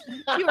fine.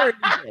 You already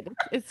did.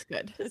 It's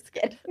good. It's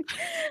good.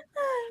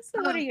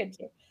 So what are you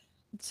into?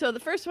 So the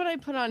first one I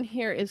put on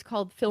here is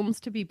called Films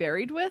to Be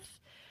Buried With.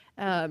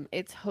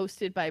 It's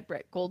hosted by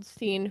Brett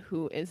Goldstein,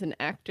 who is an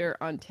actor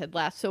on Ted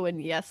Lasso.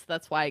 And yes,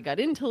 that's why I got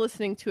into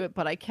listening to it,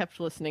 but I kept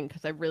listening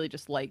because I really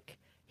just like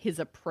his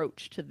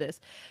approach to this.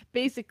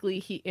 Basically,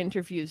 he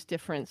interviews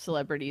different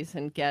celebrities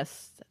and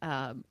guests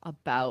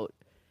about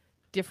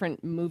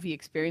different movie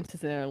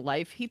experiences in their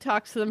life. He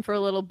talks to them for a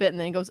little bit and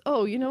then he goes,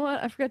 oh, you know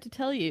what? I forgot to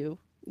tell you.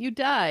 You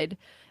died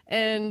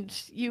and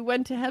you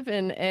went to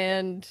heaven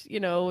and,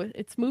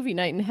 it's movie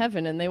night in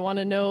heaven and they want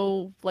to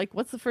know, like,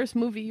 what's the first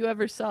movie you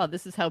ever saw?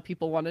 This is how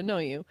people want to know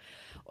you.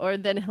 Or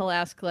then he'll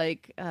ask,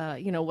 like,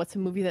 what's a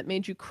movie that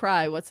made you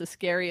cry? What's the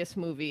scariest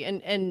movie?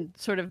 And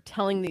sort of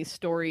telling these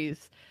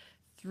stories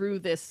through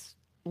this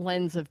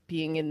lens of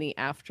being in the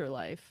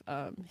afterlife.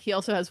 He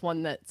also has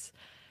one that's,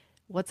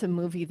 what's a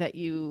movie that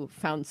you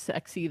found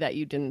sexy that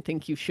you didn't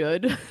think you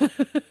should?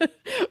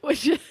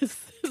 Which is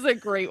is a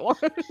great one.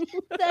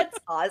 That's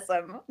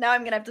awesome. Now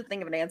I'm gonna have to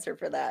think of an answer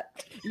for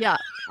that. Yeah,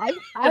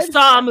 The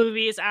Saw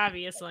movies,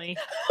 obviously.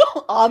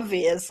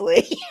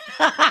 Obviously.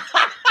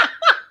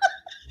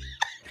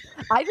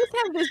 I just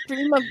have this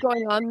dream of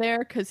going on there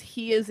because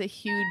he is a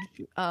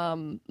huge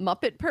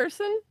Muppet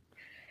person.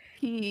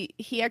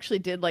 He actually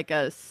did like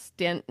a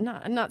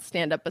not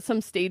stand up, but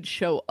some stage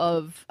show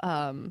of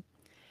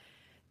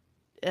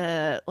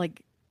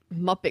like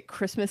Muppet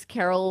Christmas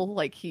Carol.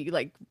 Like he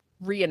like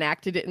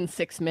reenacted it in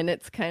 6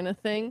 minutes kind of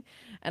thing.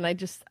 And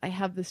I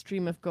have this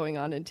dream of going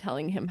on and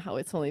telling him how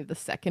it's only the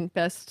second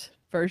best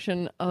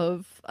version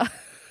of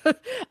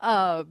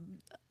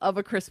of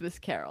A Christmas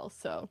Carol.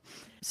 So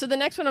the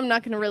next one I'm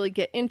not going to really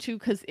get into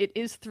because it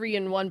is 3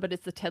 in 1, but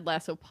it's the Ted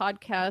Lasso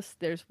podcast.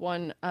 There's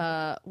one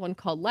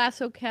called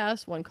Lasso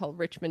Cast, one called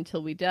Richmond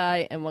Till We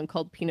Die, and one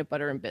called Peanut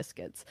Butter and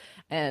Biscuits.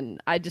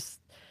 And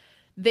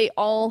they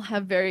all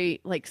have very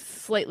like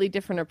slightly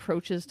different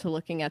approaches to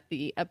looking at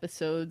the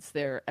episodes.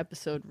 They're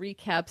episode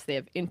recaps. They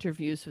have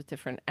interviews with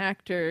different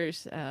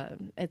actors.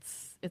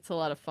 It's a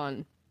lot of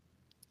fun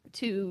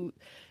to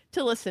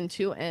listen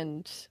to,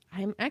 and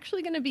I'm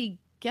actually going to be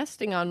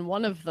guesting on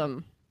one of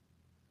them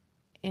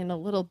in a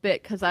little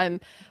bit because I'm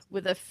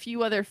with a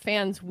few other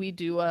fans. We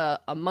do a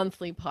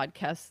monthly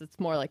podcast that's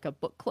more like a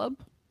book club,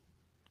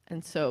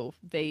 and so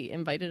they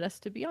invited us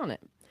to be on it.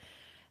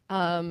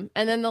 And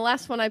then the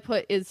last one I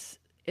put is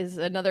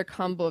another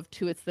combo of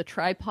two. It's the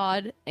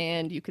Tripod,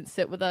 and you can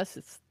sit with us.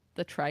 It's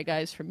the Try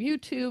Guys from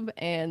YouTube,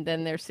 and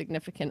then their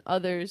significant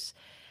others.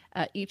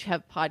 Each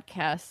have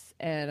podcasts,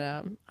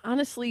 and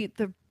honestly,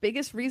 the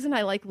biggest reason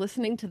I like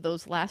listening to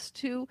those last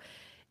two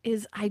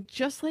is I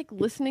just like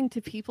listening to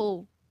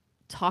people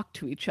talk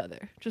to each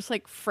other, just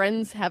like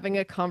friends having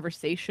a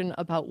conversation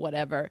about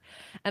whatever.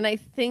 And I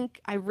think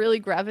I really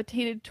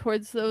gravitated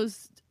towards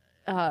those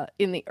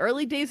in the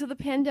early days of the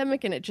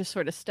pandemic, and it just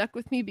sort of stuck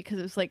with me because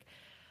it was like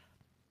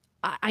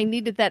I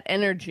needed that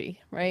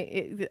energy,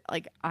 right?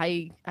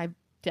 I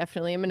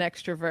definitely am an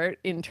extrovert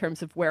in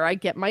terms of where I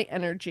get my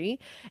energy,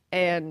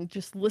 and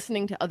just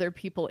listening to other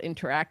people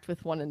interact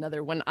with one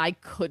another when I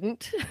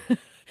couldn't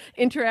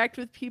interact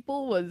with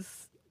people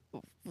was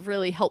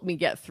really helped me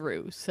get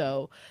through.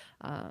 So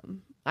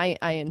I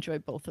enjoy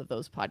both of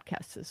those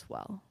podcasts as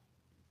well.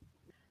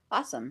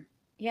 Awesome.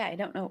 Yeah,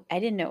 I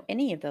didn't know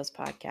any of those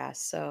podcasts,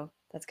 so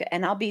that's good.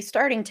 And I'll be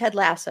starting Ted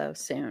Lasso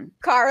soon.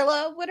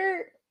 Carla, what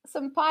are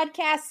some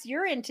podcasts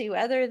you're into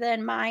other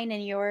than mine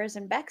and yours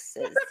and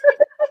Bex's?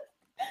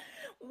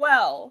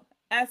 Well,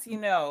 as you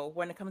know,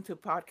 when it comes to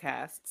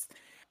podcasts,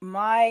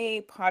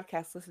 my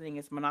podcast listening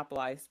is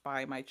monopolized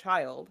by my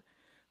child,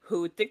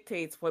 who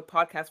dictates what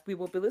podcast we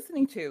will be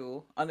listening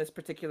to on this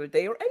particular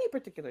day or any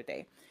particular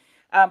day.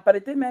 But I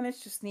did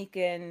manage to sneak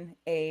in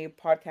a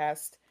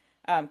podcast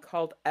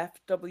called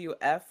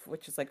FWF,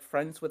 which is like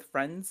Friends with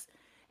Friends.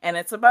 And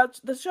it's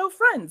about the show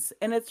Friends,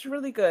 and it's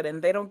really good.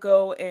 And they don't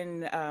go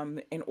in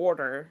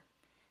order,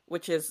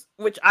 which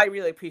I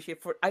really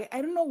appreciate. I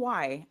don't know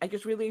why. I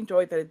just really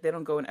enjoy that they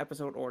don't go in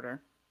episode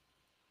order.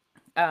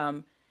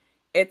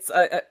 It's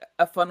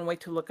a fun way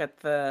to look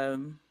at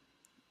the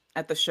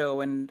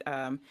show, and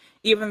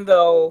even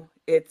though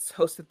it's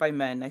hosted by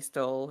men, I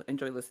still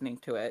enjoy listening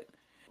to it.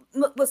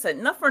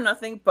 Listen, not for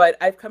nothing, but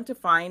I've come to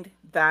find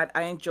that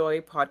I enjoy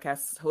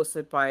podcasts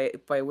hosted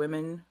by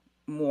women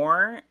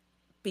more,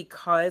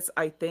 because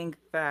I think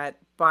that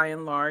by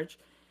and large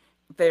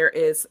there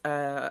is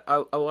there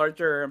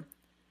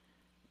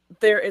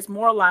is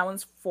more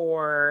allowance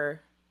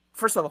for,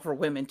 first of all, for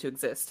women to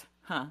exist.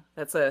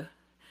 That's a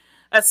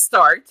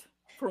start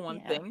for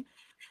one thing.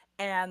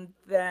 And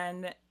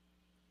then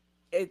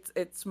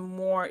it's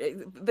more,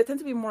 they tend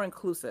to be more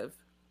inclusive,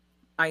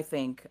 I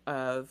think,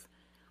 of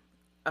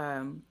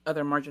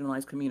other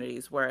marginalized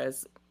communities,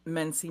 whereas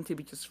men seem to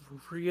be just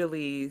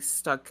really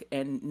stuck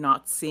and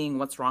not seeing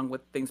what's wrong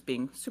with things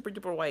being super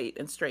duper white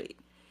and straight.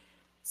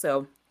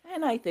 So,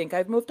 and I think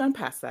I've moved on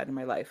past that in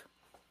my life.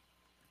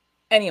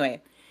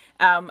 Anyway,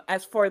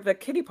 as for the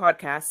kitty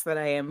podcasts that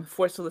I am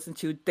forced to listen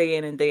to day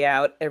in and day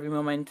out, every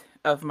moment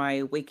of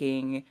my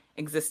waking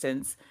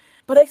existence,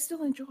 but I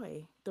still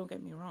enjoy, don't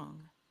get me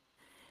wrong.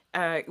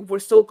 We're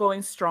still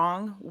going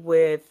strong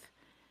with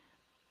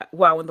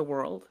Wow in the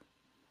World.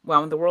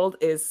 Wow in the World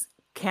is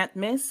can't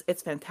miss.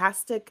 It's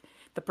fantastic.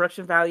 The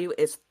production value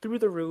is through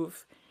the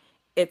roof.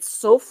 It's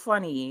so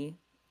funny.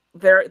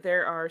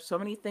 There are so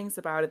many things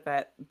about it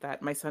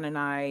that my son and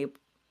I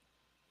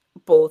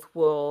both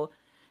will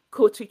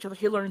quote to each other.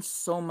 He learns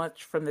so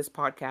much from this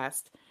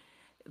podcast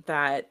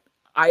that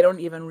I don't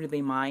even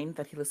really mind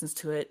that he listens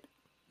to it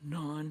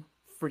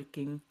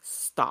non-freaking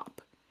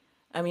stop.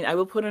 I mean, I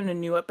will put in a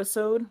new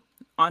episode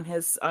on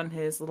his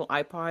little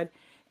iPod,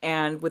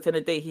 and within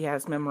a day he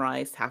has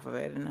memorized half of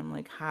it, and I'm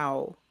like,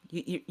 how?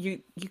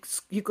 You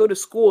go to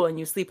school and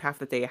you sleep half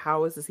the day.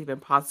 How is this even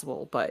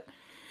possible? But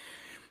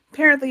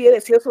apparently it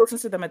is. He also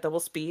listens to them at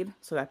double speed,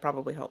 so that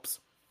probably helps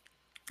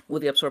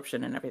with the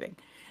absorption and everything.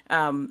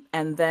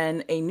 And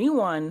then a new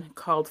one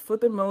called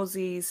Flippin'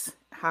 Mosey's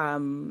How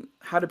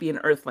to Be an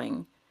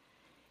Earthling.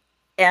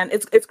 And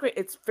it's great.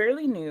 It's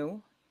fairly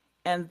new.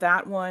 and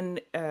that one,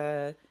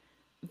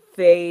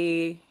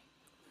 they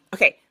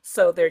okay,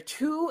 so there are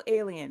two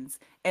aliens,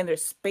 and their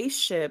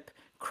spaceship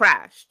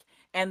crashed,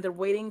 and they're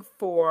waiting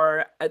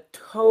for a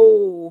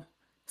tow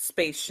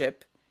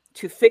spaceship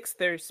to fix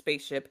their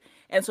spaceship,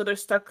 and so they're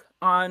stuck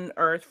on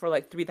Earth for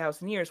like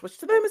 3,000 years, which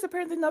to them is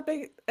apparently not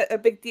a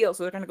big deal.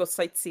 So they're going to go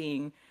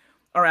sightseeing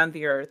around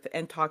the Earth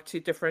and talk to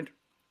different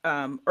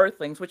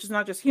Earthlings, which is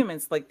not just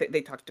humans. Like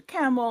they talk to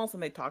camels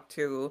and they talk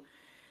to,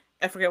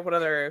 I forget what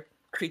other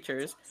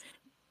creatures.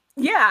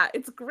 Yeah,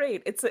 it's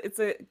great. It's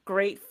a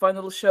great fun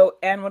little show,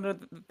 and one of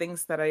the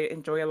things that I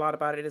enjoy a lot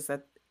about it is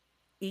that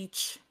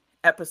each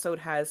episode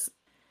has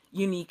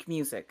unique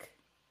music.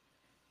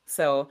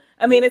 So,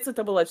 I mean, it's a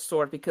double-edged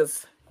sword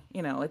because,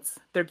 it's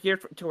they're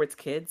geared towards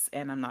kids,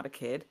 and I'm not a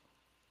kid.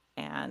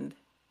 And,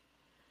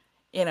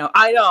 I know.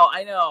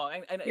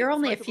 You're It's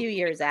only hard a to few believe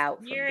years out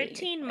from You're a being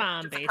teen a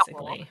mom, just a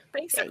couple. basically. yeah,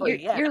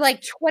 Basically, yes. you're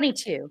like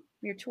 22.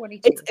 You're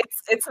 22.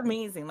 It's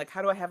amazing. Like,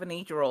 how do I have an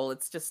 8-year-old?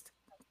 It's just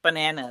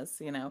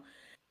bananas.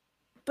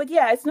 But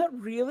yeah, it's not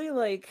really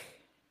like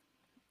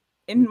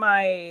in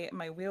my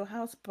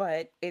wheelhouse,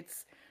 but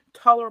it's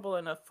tolerable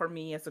enough for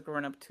me as a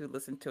grown up to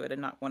listen to it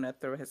and not want to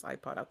throw his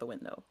iPod out the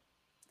window.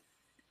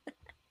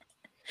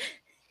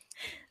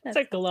 It's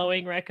a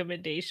glowing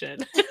recommendation.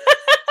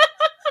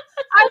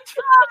 I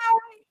try.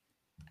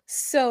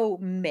 So,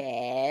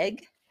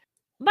 Meg.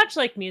 Much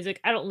like music,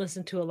 I don't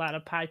listen to a lot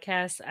of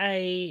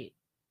podcasts.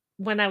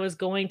 When I was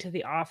going to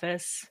the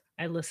office,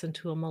 I listened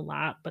to them a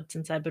lot, but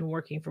since I've been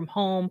working from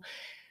home,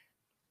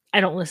 I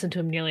don't listen to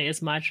them nearly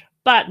as much.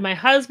 But my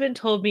husband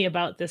told me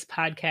about this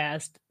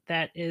podcast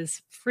that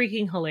is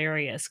freaking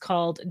hilarious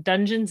called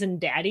Dungeons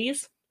and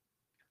Daddies.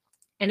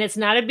 And it's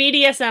not a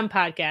BDSM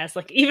podcast.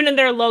 Like, even in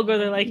their logo,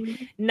 they're like,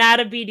 not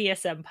a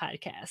BDSM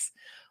podcast.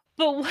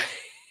 But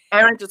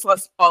Aaron just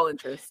lost all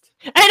interest.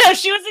 I know,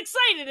 she was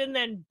excited, and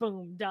then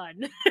boom,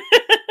 done.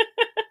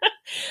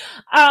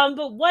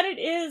 But what it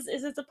is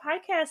it's a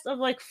podcast of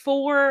like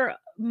 4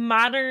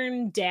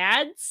 modern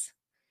dads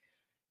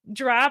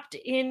dropped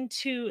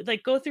into,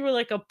 like, go through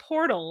like a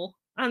portal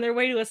on their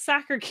way to a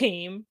soccer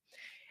game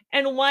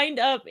and wind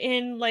up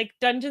in like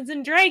Dungeons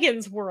and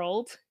Dragons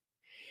world,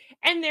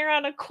 and they're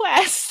on a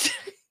quest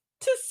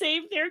to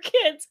save their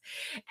kids.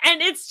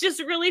 And it's just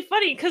really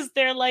funny because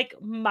they're like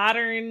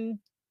modern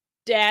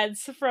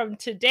dads from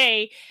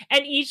today,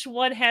 and each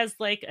one has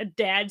like a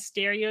dad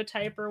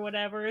stereotype or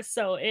whatever.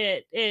 So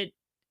it's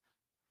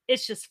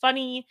just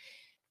funny.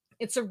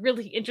 It's a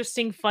really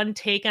interesting, fun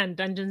take on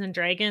Dungeons and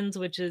Dragons,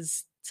 which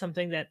is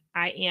something that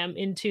I am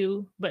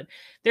into. But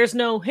there's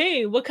no,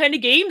 hey, what kind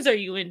of games are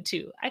you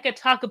into? I could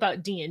talk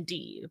about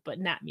D&D, but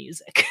not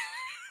music.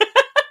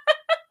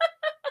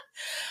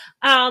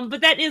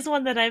 But that is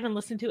one that I haven't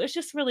listened to. It's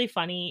just really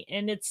funny,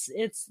 and it's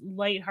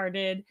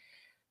lighthearted.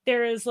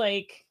 There is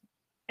like,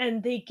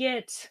 and they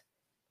get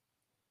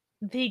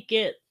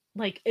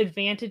like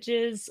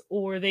advantages,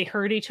 or they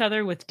hurt each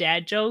other with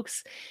dad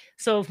jokes.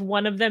 So if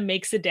one of them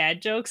makes a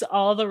dad jokes,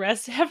 all the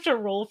rest have to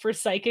roll for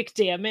psychic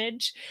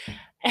damage.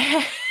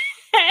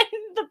 And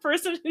the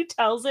person who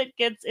tells it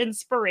gets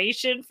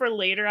inspiration for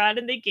later on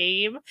in the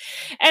game.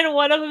 And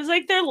one of them is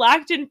like, they're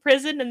locked in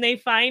prison and they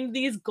find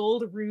these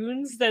gold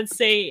runes that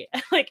say,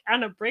 like,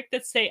 on a brick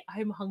that say,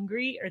 I'm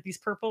hungry, or these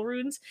purple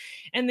runes.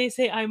 And they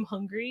say, I'm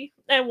hungry.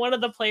 And one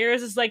of the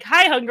players is like,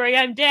 hi, hungry,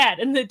 I'm dad.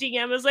 And the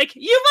DM is like,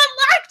 you've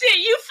unlocked it.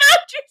 You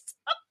found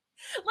yourself.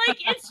 Like,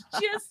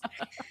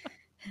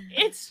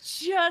 it's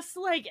just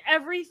like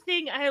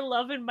everything I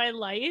love in my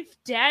life.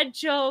 Dad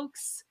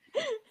jokes,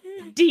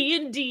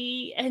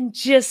 D&D, and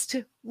just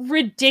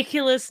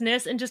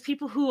ridiculousness, and just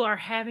people who are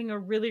having a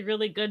really,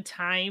 really good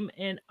time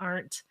and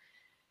aren't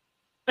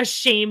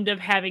ashamed of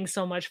having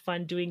so much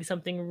fun doing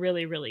something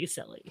really, really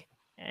silly.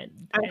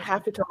 And I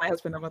have to tell my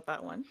husband about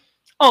that one.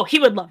 Oh, he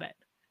would love it.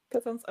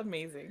 That sounds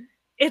amazing.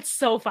 It's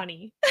so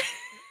funny.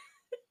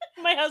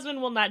 My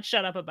husband will not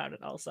shut up about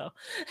it also.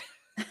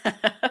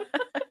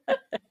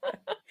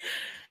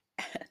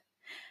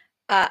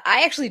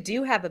 I actually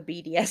do have a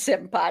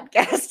BDSM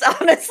podcast,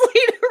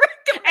 honestly.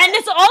 And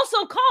it's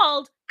also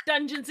called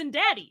Dungeons and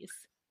Daddies.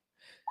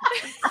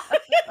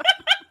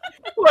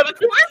 What a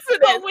coincidence!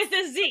 But with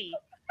a Z.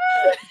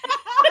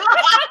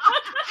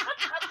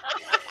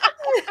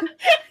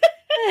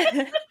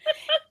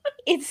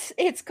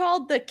 It's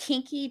called the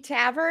Kinky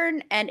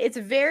Tavern, and it's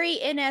very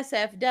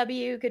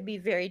NSFW, could be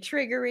very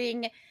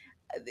triggering.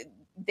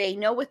 They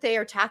know what they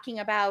are talking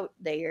about.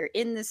 They are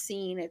in the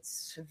scene.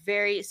 It's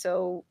very,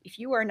 so if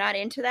you are not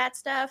into that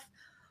stuff,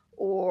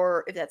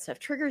 or if that stuff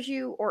triggers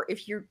you, or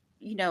if you're,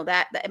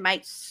 that it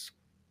might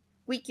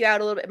squeak you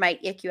out a little bit, it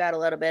might ick you out a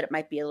little bit, it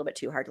might be a little bit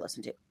too hard to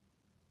listen to.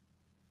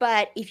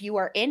 But if you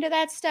are into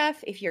that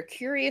stuff, if you're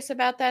curious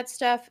about that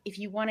stuff, if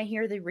you want to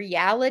hear the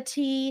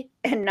reality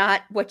and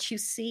not what you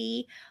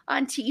see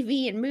on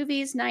TV and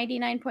movies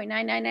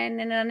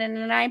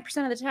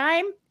 99.99999% of the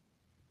time,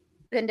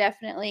 then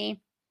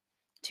definitely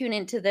tune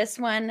into this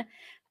one.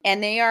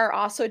 And they are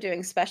also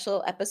doing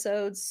special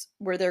episodes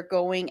where they're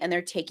going and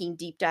they're taking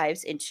deep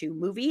dives into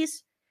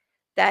movies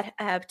that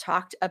have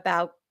talked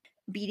about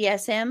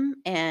BDSM,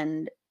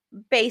 and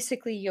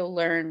basically you'll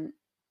learn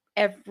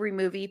every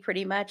movie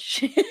pretty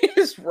much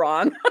is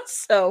wrong.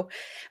 So,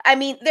 I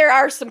mean, there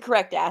are some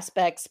correct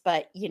aspects,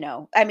 but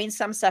I mean,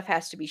 some stuff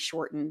has to be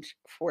shortened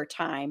for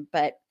time.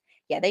 But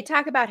yeah, they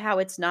talk about how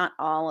it's not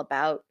all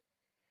about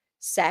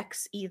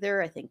sex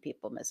either. I think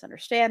people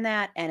misunderstand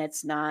that. And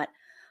it's not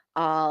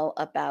all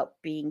about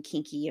being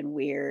kinky and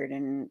weird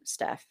and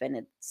stuff. And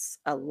it's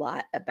a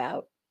lot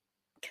about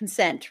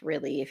consent,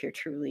 really. If you're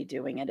truly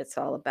doing it, it's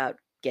all about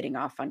getting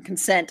off on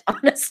consent,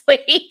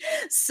 honestly.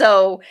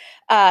 So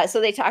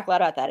they talk a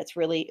lot about that. It's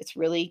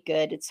really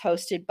good. It's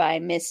hosted by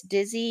Miss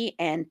Dizzy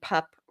and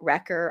Pup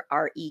Recker,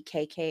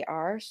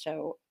 Rekkr.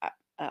 So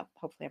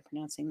hopefully I'm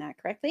pronouncing that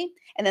correctly.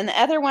 And then the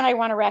other one I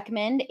want to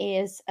recommend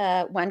is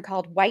one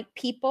called White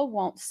People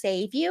Won't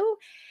Save You.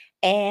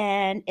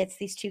 And it's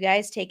these two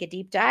guys take a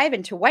deep dive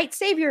into white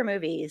savior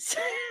movies.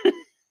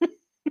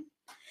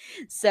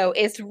 So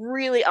it's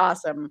really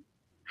awesome.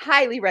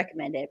 Highly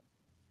recommend it.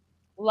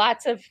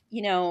 Lots of,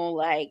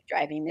 like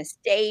Driving Miss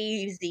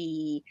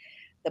Daisy,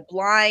 The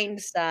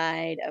Blind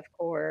Side, of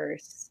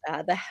course,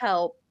 The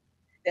Help.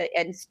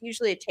 And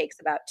usually it takes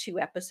about 2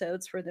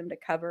 episodes for them to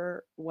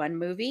cover one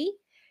movie,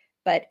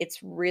 but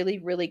it's really,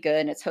 really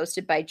good. And it's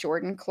hosted by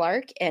Jordan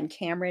Clark and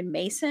Cameron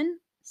Mason.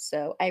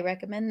 So I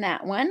recommend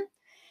that one.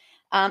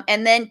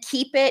 And then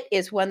Keep It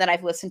is one that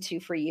I've listened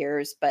to for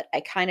years, but I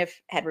kind of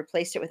had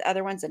replaced it with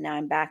other ones, and now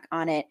I'm back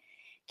on it.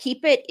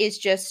 Keep It is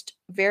just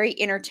very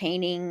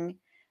entertaining.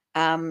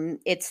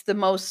 It's the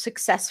most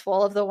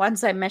successful of the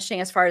ones I'm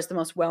mentioning as far as the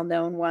most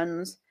well-known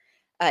ones.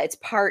 It's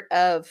part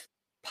of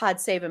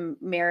Pod Save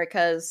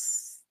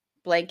America's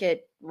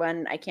blanket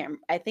one.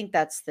 I think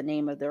that's the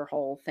name of their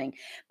whole thing,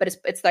 but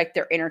it's like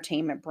their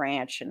entertainment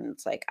branch, and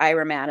it's like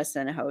Ira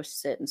Madison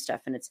hosts it and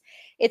stuff. And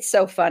it's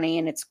so funny,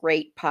 and it's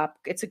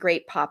a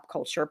great pop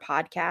culture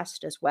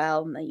podcast as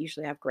well. And they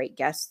usually have great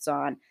guests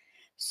on.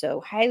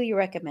 So highly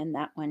recommend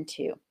that one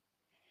too.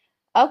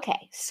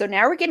 Okay, so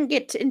now we're going to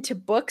get into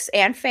books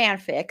and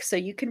fanfic. So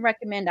you can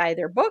recommend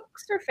either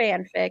books or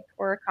fanfic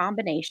or a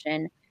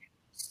combination.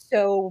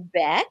 So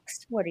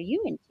Bex, what are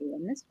you into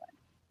in this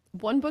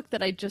one? One book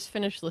that I just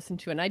finished listening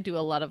to, and I do a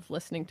lot of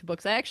listening to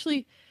books. I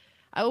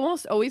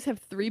almost always have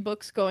 3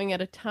 books going at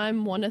a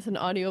time. One is an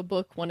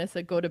audiobook, one is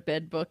a go to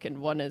bed book, and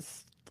one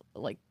is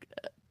like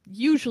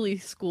usually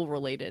school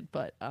related.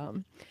 But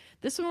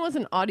this one was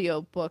an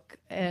audiobook,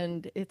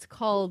 and it's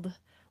called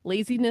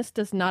Laziness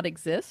Does Not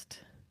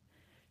Exist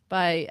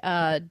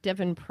by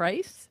Devin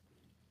Price.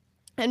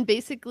 And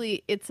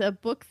basically it's a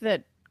book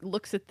that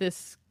looks at the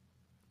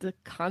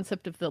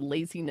concept of the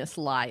laziness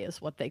lie is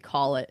what they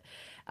call it.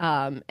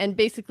 And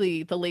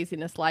basically the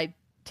laziness lie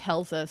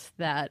tells us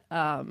that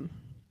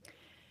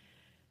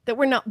that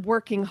we're not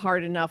working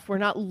hard enough, we're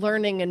not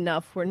learning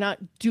enough, we're not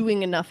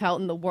doing enough out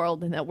in the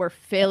world, and that we're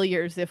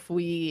failures if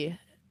we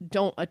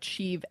don't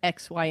achieve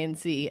X, Y, and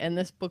Z. And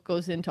this book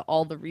goes into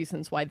all the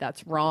reasons why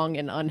that's wrong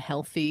and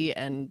unhealthy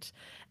and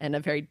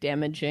a very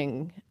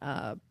damaging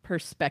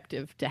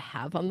perspective to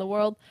have on the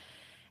world.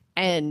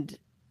 And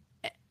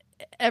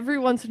every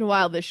once in a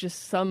while, there's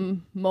just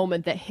some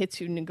moment that hits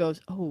you and goes,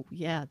 "Oh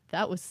yeah,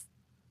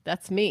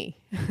 that's me."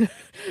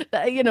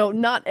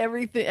 Not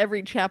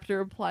every chapter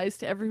applies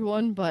to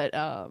everyone, but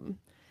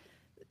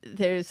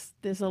there's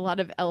a lot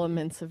of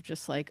elements of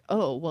just like,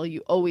 oh, well,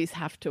 you always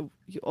have to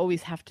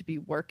be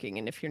working,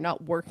 and if you're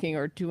not working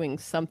or doing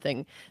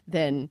something,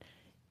 then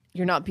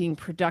you're not being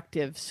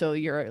productive, so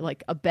you're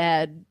like a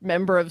bad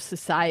member of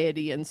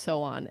society and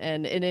so on,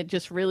 and it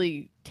just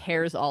really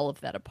tears all of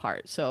that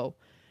apart. So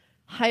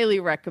highly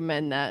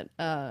recommend that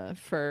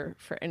for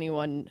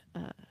anyone.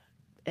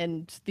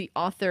 And the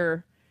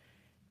author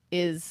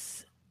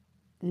is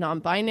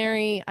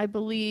non-binary, I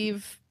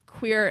believe,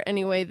 queer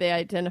anyway they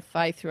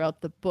identify throughout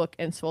the book,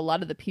 and so a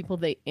lot of the people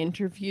they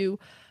interview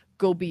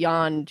go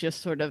beyond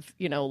just sort of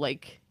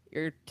like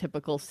your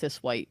typical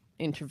cis white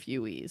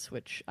interviewees,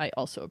 which I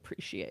also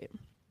appreciate.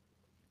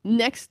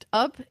 Next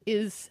up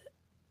is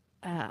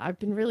I've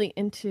been really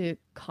into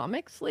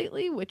comics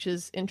lately, which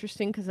is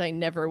interesting because I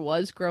never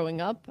was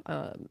growing up.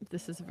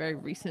 This is a very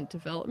recent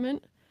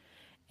development,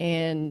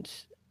 and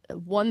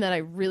one that I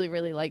really,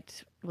 really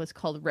liked was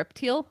called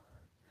Reptile.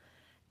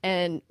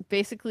 And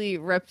basically,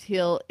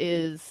 Reptile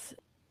is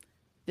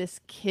this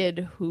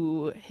kid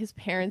who his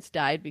parents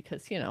died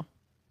because,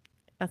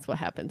 that's what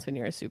happens when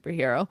you're a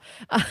superhero.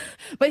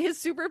 But his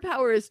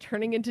superpower is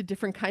turning into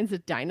different kinds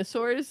of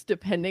dinosaurs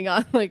depending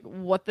on like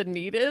what the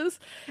need is.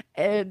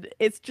 And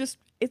it's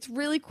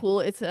really cool.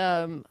 It's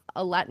a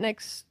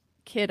Latinx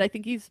kid. I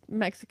think he's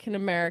Mexican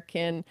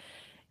American.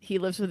 He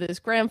lives with his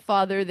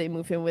grandfather. They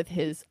move in with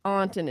his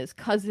aunt and his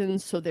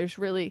cousins. So there's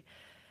really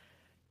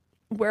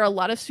where a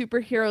lot of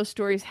superhero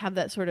stories have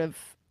that sort of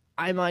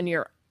I'm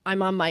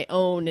on my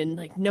own and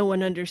like no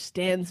one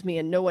understands me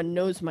and no one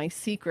knows my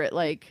secret.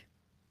 Like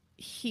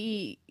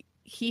he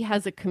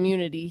has a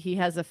community, he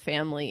has a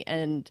family,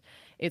 and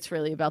it's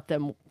really about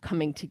them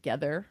coming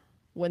together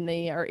when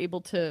they are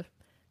able to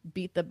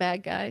beat the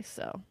bad guy.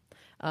 So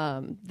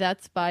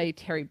that's by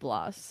Terry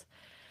Bloss.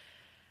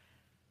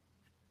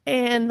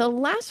 And the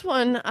last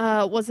one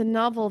was a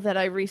novel that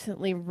I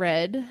recently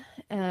read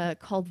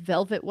called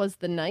Velvet Was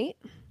the Night.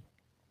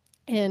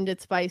 And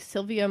it's by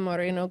Silvia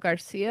Moreno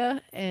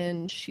Garcia.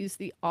 And she's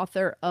the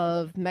author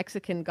of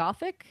Mexican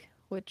Gothic,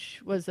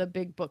 which was a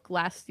big book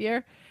last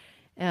year.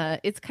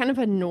 It's kind of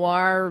a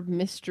noir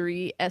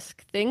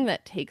mystery-esque thing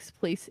that takes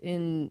place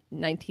in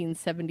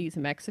 1970s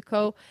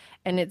Mexico,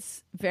 and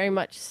it's very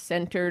much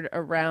centered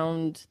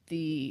around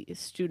the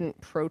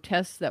student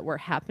protests that were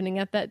happening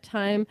at that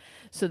time.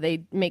 So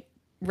they make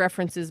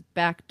references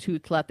back to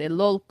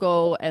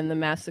Tlatelolco and the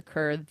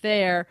massacre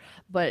there,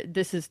 but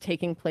this is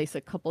taking place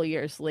a couple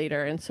years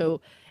later. And so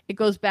it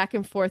goes back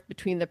and forth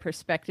between the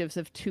perspectives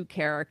of two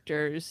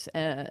characters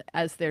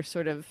as they're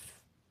sort of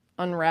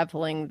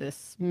unraveling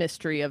this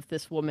mystery of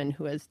this woman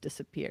who has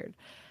disappeared.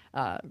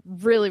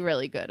 Really,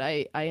 really good.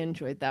 I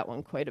enjoyed that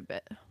one quite a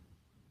bit.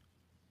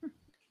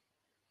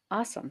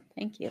 Awesome.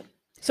 Thank you.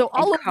 So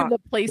all over the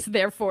place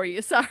there for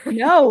you. Sorry.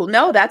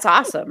 No, that's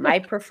awesome. I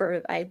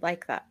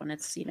like that one.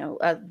 It's,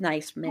 a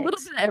nice mix. A little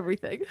bit of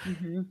everything.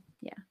 Mm-hmm.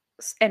 Yeah.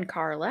 And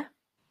Carla?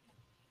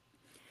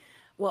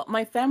 Well,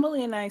 my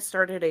family and I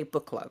started a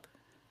book club.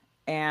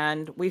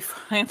 And we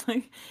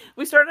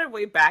started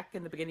way back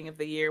in the beginning of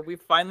the year. We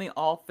finally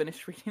all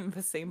finished reading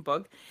the same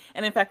book.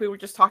 And in fact, we were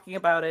just talking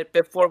about it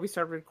before we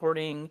started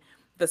recording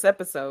this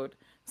episode.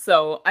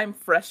 So I'm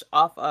fresh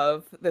off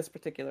of this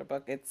particular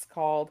book. It's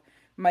called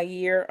My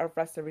Year of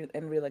Rest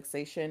and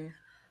Relaxation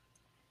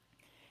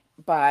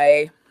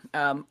by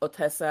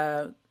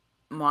Ottessa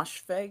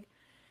Moshfegh.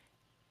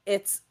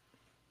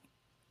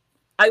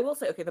 I will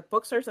say, okay, the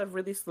book starts out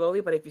really slowly,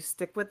 but if you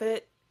stick with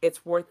it,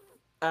 it's worth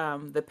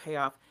the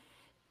payoff.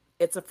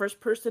 It's a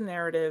first-person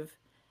narrative,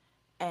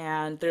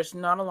 and there's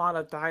not a lot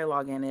of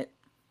dialogue in it,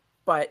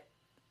 but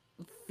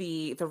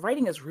the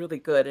writing is really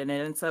good, and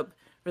it ends up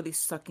really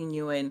sucking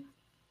you in.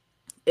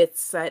 It's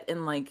set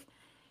in like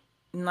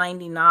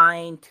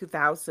 99,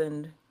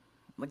 2000,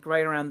 like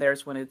right around there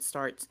is when it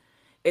starts.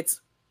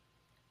 It's,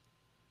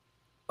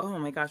 oh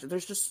my gosh,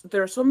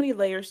 there are so many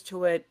layers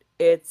to it.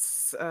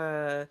 It's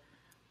like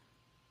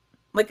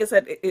I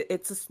said,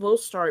 it's a slow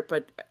start,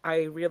 but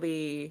I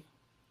really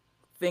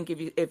think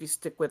if you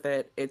stick with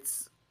it,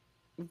 it's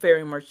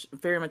very much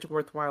a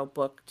worthwhile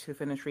book to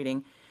finish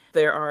reading.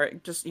 There are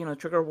just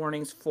trigger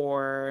warnings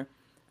for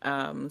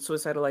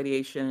suicidal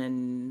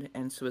ideation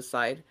and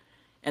suicide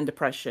and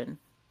depression.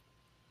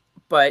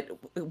 But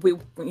we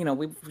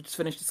just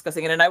finished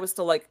discussing it, and I was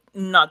still like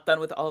not done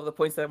with all of the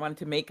points that I wanted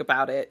to make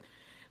about it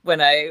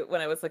when I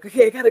was like,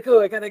 okay, I gotta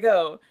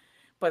go.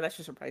 But that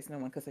should surprise no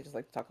one because I just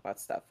like to talk about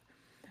stuff.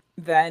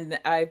 Then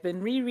I've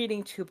been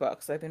rereading two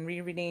books. I've been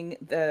rereading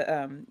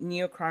the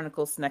Neo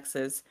Chronicles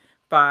Nexus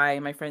by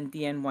my friend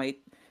Deanne White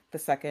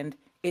II.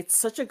 It's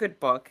such a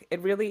good book.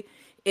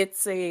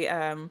 It's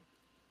a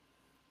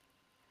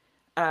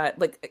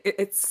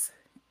it's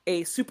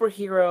a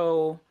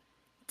superhero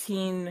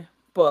teen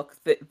book.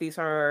 That these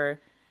are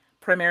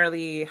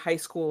primarily high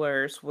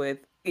schoolers with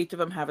each of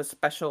them have a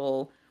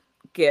special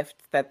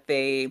gift that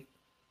they're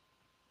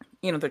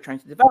trying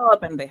to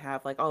develop, and they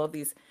have like all of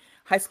these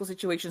high school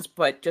situations,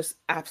 but just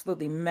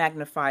absolutely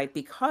magnified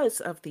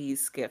because of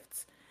these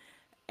gifts.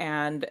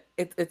 And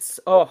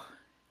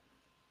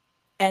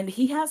and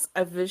he has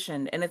a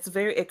vision, and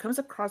it comes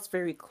across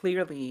very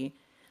clearly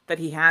that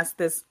he has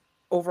this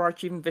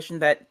overarching vision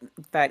that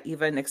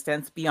even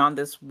extends beyond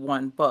this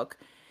one book.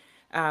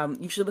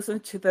 You should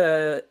listen to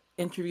the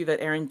interview that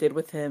Aaron did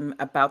with him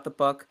about the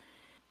book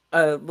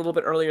a little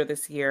bit earlier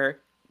this year,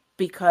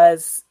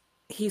 because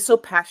he's so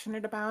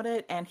passionate about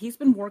it, and he's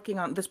been working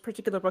on this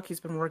particular book. He's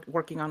been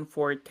working on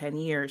for 10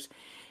 years,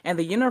 and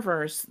the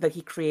universe that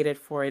he created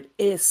for it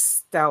is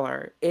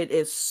stellar. It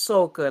is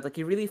so good. Like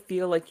you really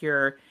feel like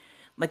you're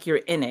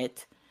in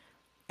it,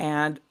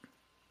 and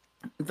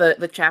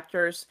the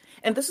chapters.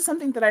 And this is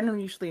something that I don't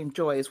usually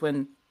enjoy, is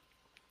when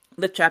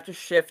the chapters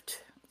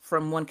shift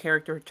from one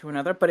character to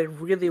another, but it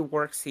really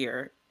works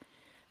here,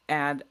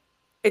 and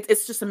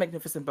it's just a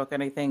magnificent book.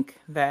 And I think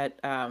that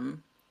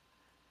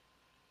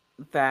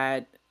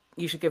that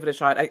you should give it a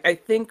shot. I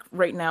think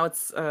right now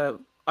it's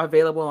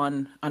available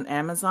on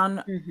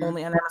Amazon,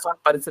 only on Amazon,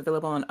 but it's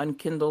available on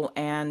Kindle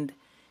and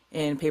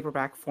in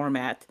paperback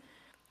format.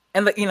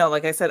 And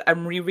like I said,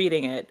 I'm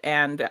rereading it,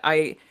 and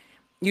I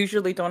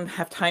usually don't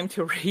have time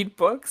to read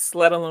books,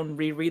 let alone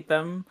reread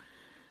them.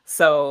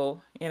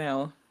 So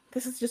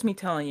this is just me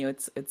telling you,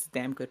 it's a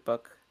damn good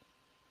book.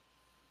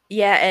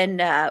 Yeah,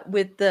 and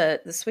with the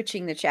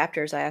switching the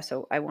chapters,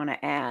 I want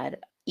to add,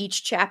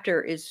 each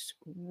chapter is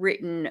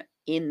written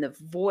in the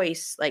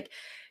voice, like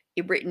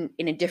written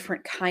in a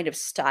different kind of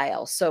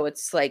style. So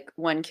it's like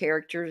one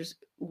character's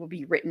will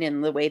be written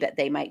in the way that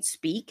they might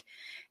speak,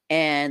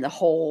 and the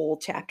whole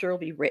chapter will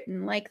be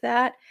written like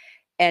that.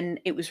 And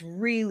it was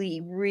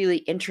really, really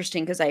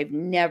interesting because I've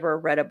never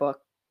read a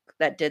book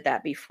that did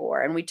that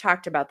before. And we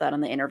talked about that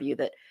on the interview,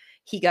 that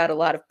he got a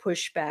lot of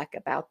pushback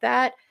about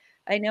that.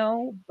 I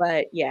know,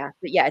 but yeah,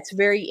 it's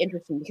very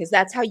interesting because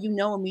that's how you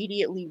know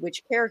immediately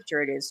which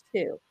character it is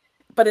too.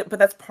 but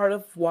that's part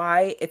of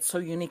why it's so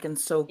unique and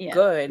so Yeah.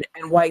 good,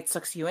 and why it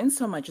sucks you in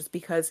so much, is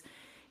because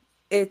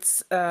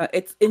it's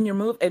in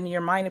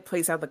your mind. It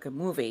plays out like a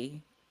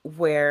movie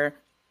where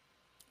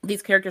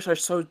these characters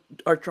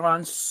are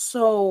drawn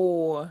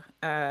so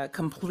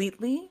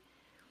completely,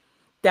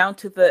 down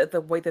to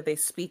the way that they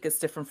speak is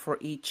different for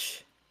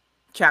each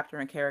chapter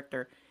and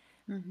character.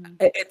 Mhm.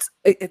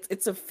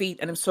 It's a feat,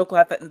 and I'm so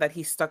glad that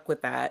he stuck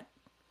with that,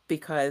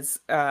 because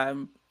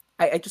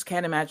I just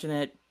can't imagine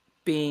it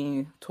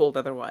being told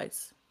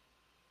otherwise.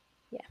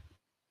 Yeah.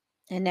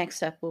 And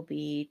next up will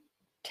be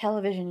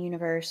television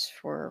universe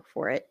for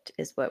it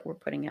is what we're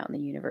putting out in the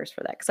universe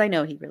for that, because I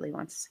know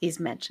he's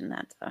mentioned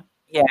that. So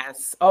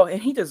Yes. Oh,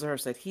 and he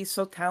deserves it. He's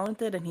so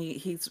talented, and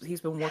he's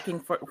been working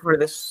for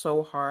this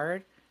so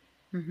hard.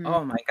 Mhm.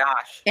 Oh my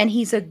gosh. And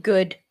he's a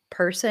good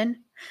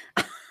person.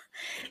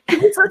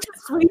 He's such a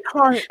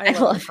sweetheart. I I love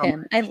him love so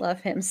him. I much.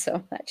 love him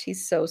so much.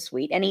 He's so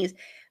sweet. And he's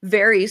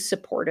very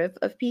supportive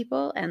of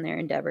people and their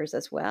endeavors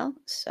as well.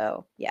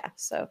 So yeah.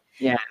 So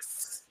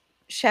Yes.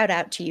 shout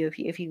out to you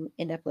if you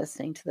end up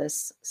listening to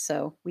this.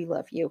 So we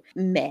love you.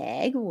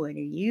 Meg, what are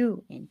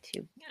you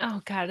into?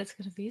 Oh God, it's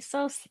gonna be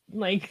so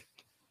like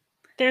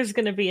there's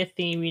gonna be a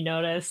theme, you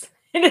notice.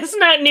 And it's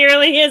not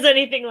nearly as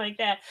anything like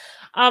that.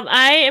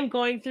 I am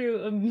going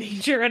through a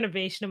major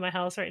renovation of my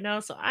house right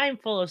now, so I'm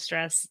full of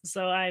stress.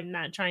 So I'm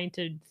not trying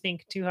to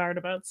think too hard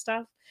about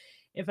stuff,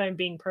 if I'm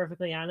being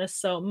perfectly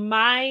honest. So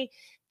my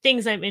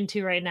things I'm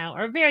into right now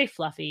are very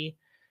fluffy.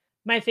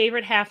 My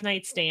favorite half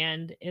night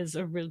stand is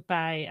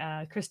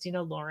by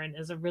Christina Lauren,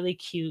 is a really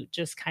cute,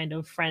 just kind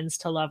of friends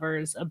to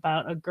lovers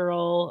about a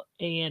girl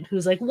and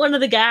who's like one of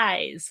the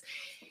guys,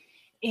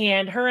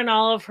 and her and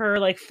all of her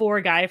like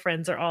four guy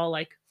friends are all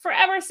like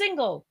forever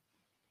single,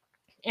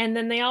 and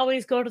then they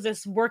always go to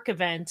this work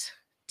event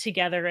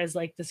together as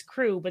like this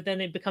crew, but then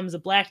it becomes a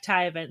black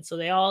tie event, so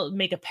they all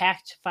make a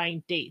pact to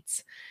find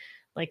dates,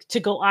 like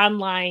to go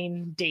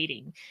online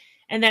dating.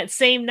 And that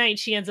same night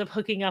she ends up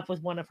hooking up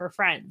with one of her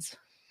friends,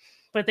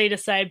 but they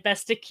decide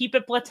best to keep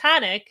it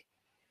platonic.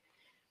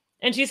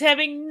 And she's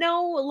having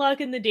no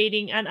luck in the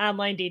dating on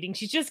online dating.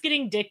 She's just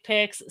getting dick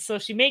pics, so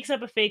she makes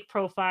up a fake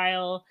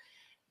profile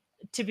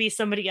to be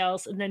somebody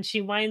else, and then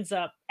she winds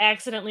up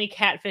accidentally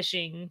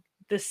catfishing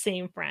the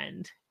same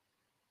friend.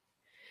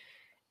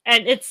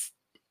 And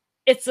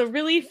it's a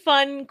really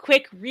fun,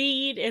 quick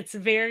read. It's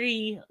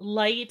very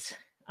light,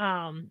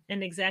 and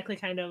exactly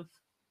kind of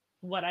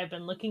what I've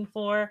been looking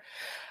for.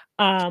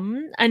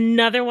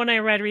 Another one I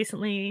read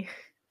recently.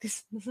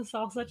 This is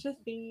all such a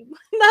theme.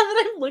 Now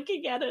that I'm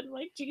looking at it, I'm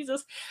like,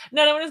 Jesus.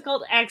 Another one is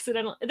called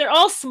Accidental. They're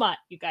all smut,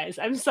 you guys.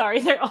 I'm sorry,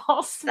 they're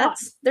all smut.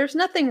 There's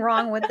nothing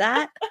wrong with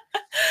that.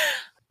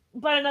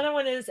 But another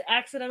one is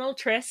Accidental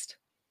Tryst,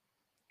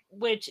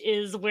 which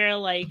is where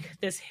like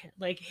this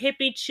like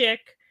hippie chick,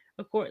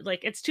 of course,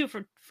 like it's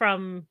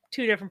from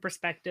two different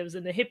perspectives,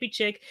 and the hippie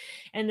chick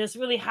and this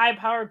really high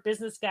powered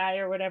business guy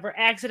or whatever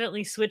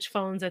accidentally switch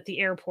phones at the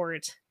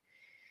airport.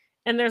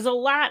 And there's a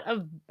lot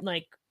of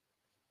like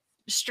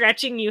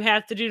stretching you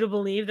have to do to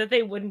believe that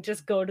they wouldn't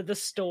just go to the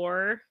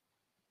store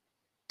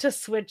to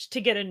switch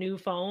to get a new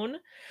phone.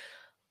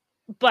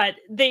 But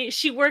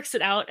she works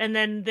it out, and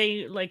then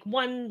they like,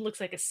 one looks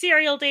like a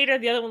serial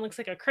dater, the other one looks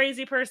like a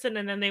crazy person,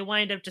 and then they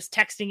wind up just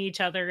texting each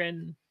other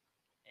and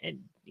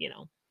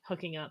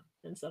hooking up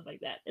and stuff like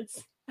that.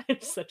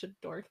 I'm such a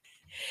dork.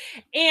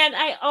 And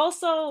I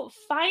also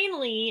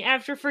finally,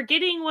 after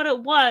forgetting what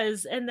it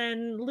was and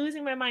then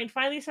losing my mind,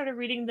 finally started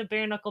reading the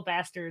Bare Knuckle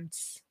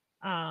Bastards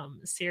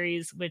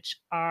series, which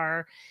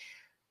were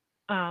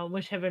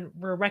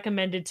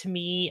recommended to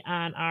me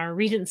on our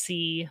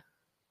Regency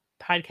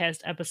podcast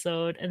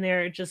episode. And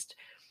they're just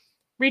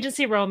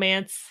Regency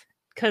romance,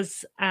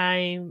 because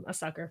I'm a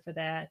sucker for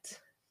that.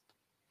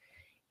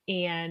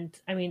 And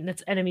I mean,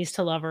 that's enemies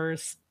to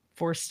lovers,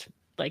 forced,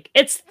 like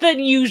it's the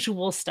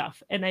usual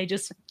stuff, and I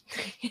just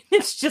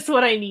it's just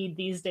what I need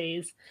these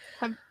days.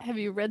 Have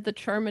you read the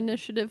Charm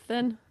Initiative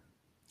then?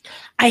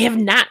 I have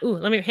not. Ooh,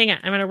 let me hang on.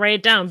 I'm gonna write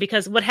it down,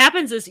 because what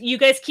happens is you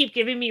guys keep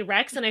giving me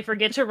recs and I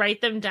forget to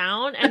write them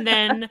down, and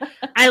then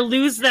I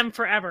lose them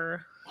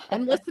forever.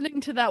 I'm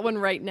listening to that one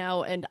right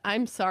now, and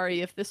I'm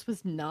sorry if this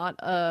was not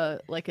a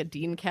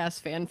Dean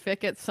Cass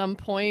fanfic at some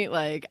point.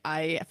 Like,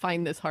 I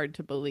find this hard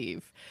to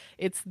believe.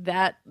 It's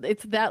that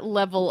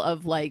level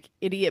of like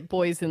idiot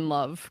boys in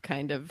love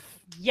kind of.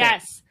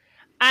 Yes. Thing.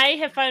 I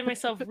have found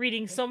myself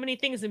reading so many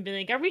things and being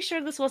like, are we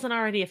sure this wasn't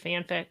already a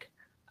fanfic?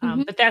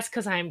 But that's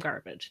because I'm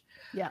garbage.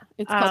 Yeah,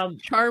 it's called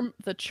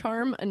the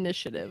Charm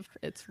Initiative.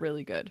 It's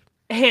really good.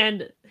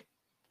 And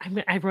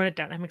I wrote it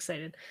down. I'm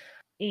excited.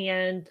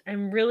 And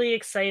I'm really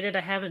excited.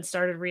 I haven't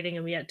started reading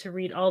them yet, to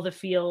read All the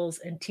Feels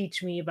and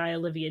Teach Me by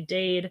Olivia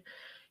Dade.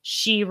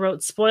 She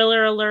wrote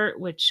Spoiler Alert,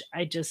 which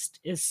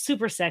is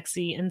super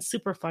sexy and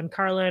super fun.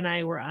 Carla and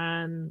I were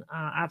on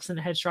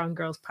Obstinate Headstrong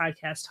Girls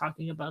podcast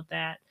talking about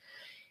that.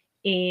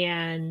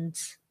 And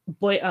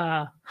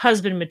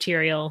Husband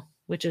Material,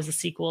 which is a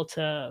sequel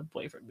to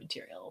Boyfriend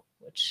Material,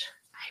 which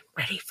I'm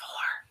ready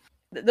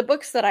for. The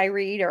books that I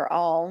read are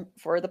all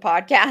for the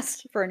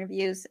podcast for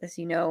interviews. As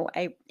you know,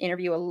 I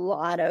interview a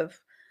lot of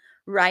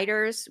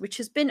writers, which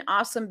has been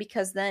awesome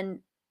because then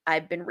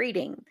I've been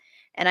reading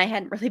and I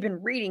hadn't really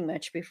been reading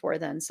much before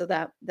then. So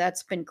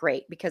that's been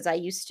great because I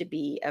used to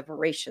be a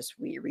voracious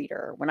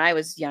reader. When I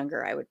was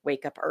younger, I would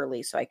wake up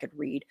early so I could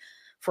read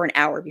for an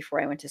hour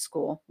before I went to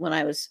school when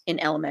I was in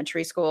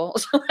elementary school.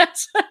 So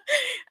that's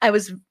I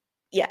was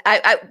yeah,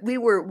 we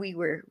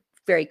were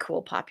very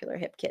cool, popular,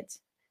 hip kids.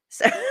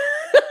 So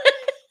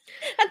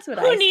that's what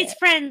Who I needs say.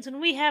 friends when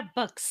we have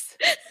books?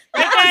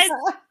 Right, guys?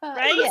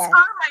 Right? Those Yeah. are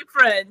my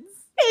friends.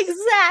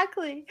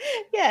 Exactly.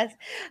 Yes.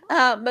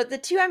 But the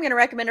two I'm going to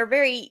recommend are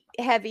very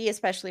heavy,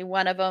 especially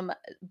one of them.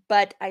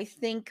 But I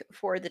think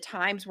for the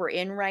times we're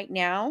in right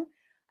now,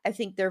 I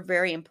think they're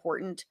very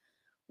important.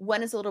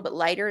 One is a little bit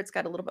lighter. It's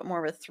got a little bit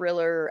more of a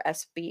thriller,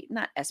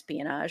 not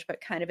espionage,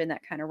 but kind of in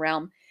that kind of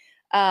realm.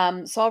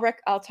 So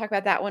I'll talk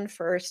about that one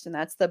first, and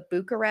that's the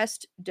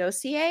Bucharest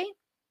Dossier,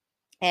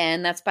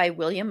 and that's by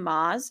William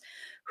Moss,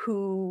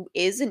 who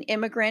is an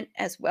immigrant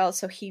as well.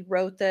 So he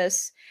wrote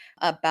this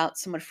about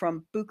someone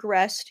from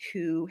Bucharest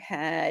who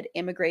had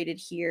immigrated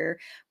here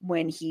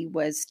when he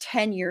was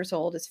 10 years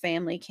old. His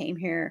family came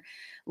here,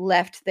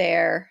 left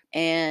there,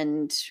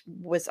 and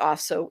was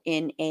also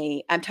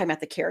I'm talking about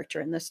the character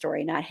in the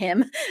story, not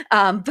him,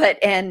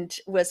 and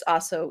was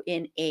also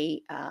in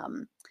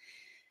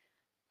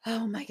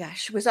oh my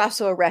gosh, was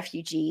also a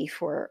refugee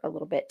for a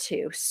little bit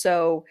too.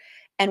 So,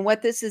 and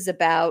what this is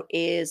about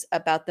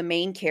the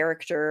main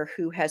character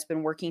who has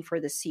been working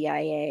for the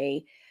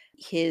CIA.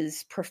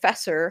 His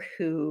professor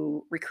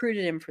who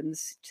recruited him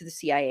to the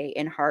CIA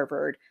in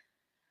Harvard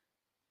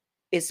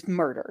is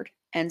murdered.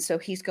 And so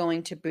he's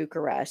going to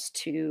Bucharest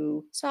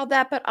to solve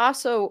that, but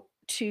also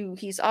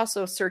he's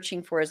also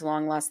searching for his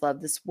long lost love,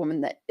 this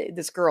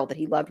girl that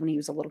he loved when he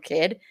was a little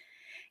kid,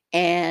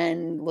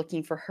 and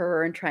looking for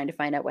her and trying to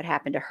find out what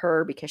happened to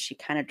her because she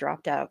kind of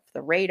dropped off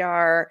the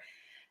radar.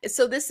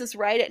 So this is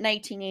right at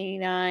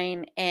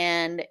 1989,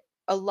 and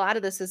a lot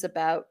of this is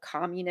about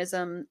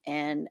communism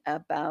and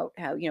about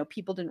how,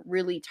 people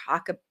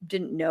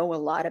didn't know a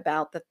lot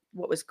about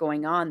what was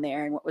going on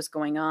there and what was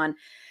going on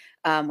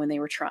when they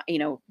were trying,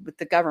 with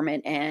the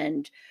government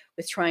and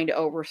with trying to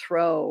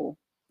overthrow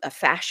a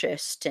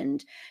fascist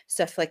and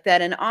stuff like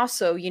that. And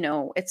also,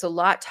 it's a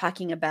lot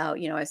talking about,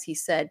 as he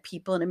said,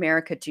 people in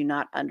America do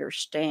not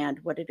understand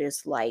what it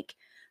is like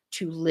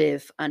to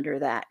live under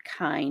that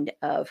kind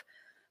of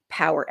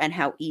power and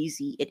how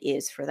easy it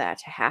is for that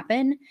to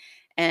happen.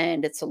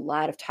 And it's a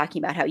lot of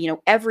talking about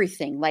how,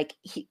 everything, like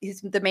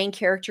the main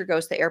character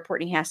goes to the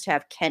airport and he has to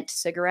have Kent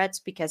cigarettes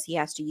because he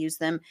has to use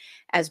them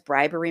as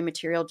bribery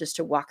material just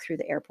to walk through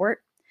the airport.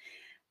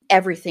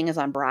 Everything is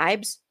on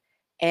bribes.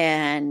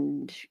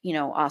 And,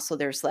 also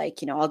there's like,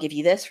 I'll give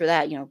you this for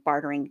that,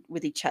 bartering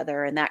with each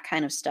other and that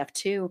kind of stuff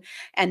too.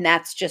 And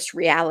that's just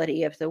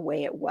reality of the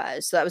way it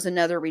was. So that was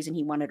another reason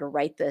he wanted to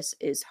write this,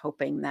 is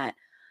hoping that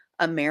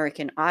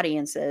American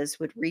audiences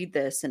would read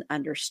this and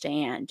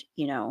understand,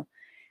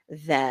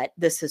 that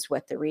this is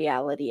what the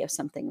reality of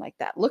something like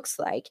that looks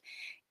like,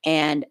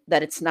 and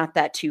that it's not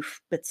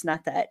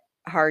that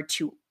hard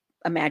to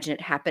imagine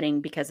it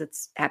happening because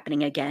it's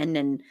happening again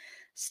and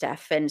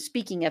stuff. And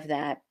speaking of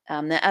that,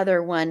 the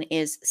other one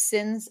is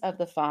Sins of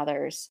the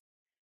Fathers,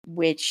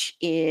 which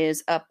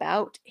is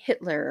about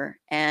Hitler,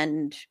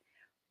 and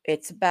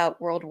it's about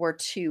World War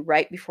II,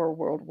 right before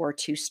World War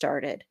II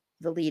started,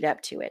 the lead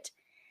up to it.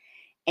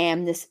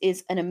 And this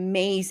is an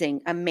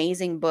amazing,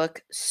 amazing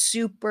book,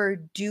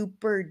 super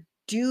duper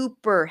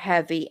duper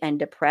heavy and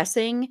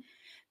depressing,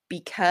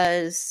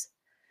 because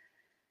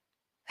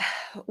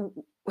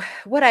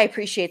what I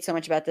appreciate so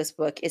much about this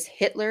book is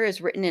Hitler is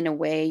written in a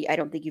way I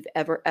don't think you've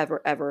ever,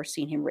 ever, ever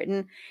seen him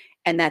written.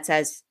 And that's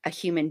as a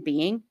human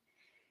being.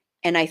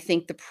 And I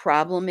think the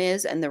problem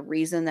is, and the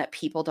reason that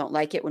people don't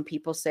like it when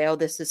people say, oh,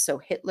 this is so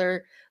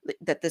Hitler,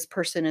 that this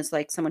person is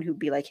like someone who'd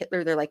be like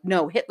Hitler. They're like,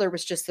 no, Hitler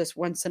was just this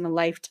once in a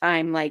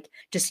lifetime, like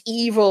just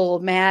evil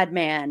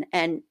madman.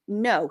 And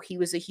no, he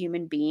was a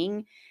human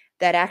being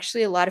that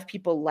actually a lot of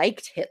people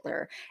liked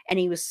Hitler, and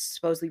he was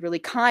supposedly really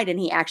kind, and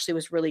he actually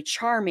was really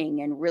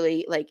charming, and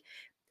really, like,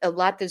 a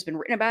lot that's been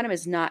written about him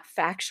is not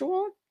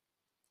factual.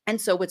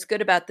 And so what's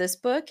good about this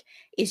book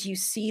is you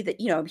see that,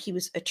 he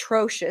was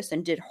atrocious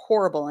and did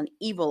horrible and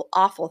evil,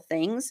 awful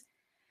things.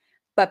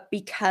 But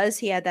because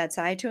he had that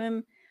side to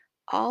him,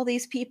 all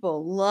these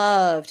people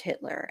loved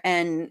Hitler,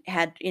 and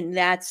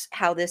that's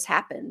how this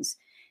happens,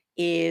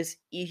 is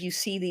you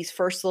see these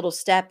first little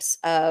steps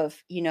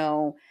of,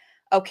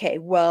 okay,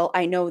 well,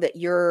 I know that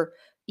you're,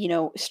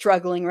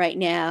 struggling right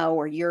now,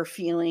 or you're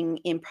feeling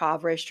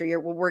impoverished, or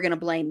we're going to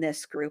blame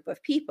this group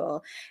of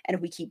people. And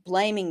if we keep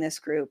blaming this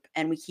group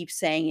and we keep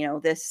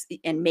saying, this,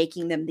 and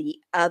making them the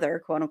other,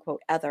 quote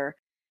unquote, other,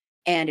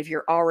 and if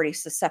you're already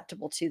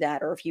susceptible to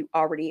that, or if you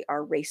already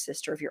are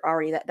racist, or if you're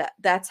already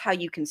that's how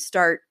you can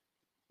start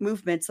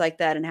movements like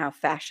that, and how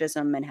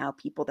fascism and how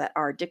people that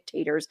are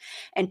dictators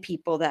and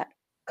people that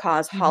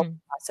cause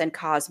Holocaust and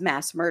cause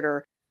mass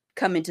murder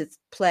come into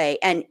play.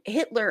 And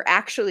Hitler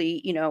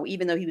actually, you know,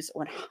 even though he was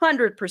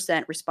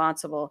 100%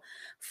 responsible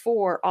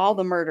for all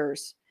the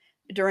murders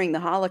during the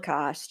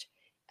Holocaust,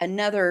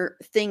 another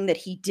thing that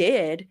he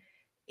did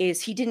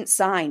is he didn't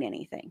sign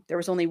anything. There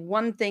was only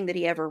one thing that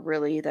he ever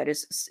really, that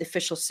his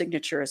official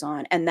signature is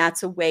on. And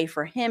that's a way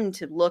for him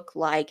to look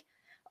like,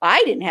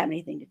 I didn't have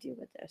anything to do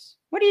with this.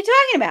 What are you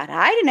talking about?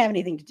 I didn't have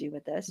anything to do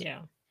with this.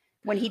 Yeah.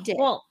 When he did.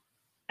 Well,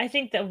 I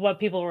think that what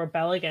people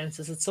rebel against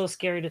is it's so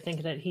scary to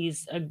think that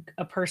he's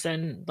a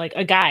person, like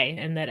a guy,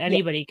 and that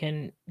anybody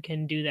can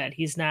do that.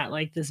 He's not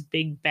like this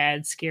big,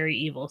 bad, scary,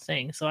 evil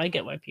thing. So I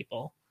get why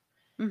people.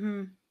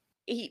 Mm-hmm.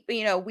 He,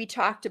 you know, we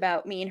talked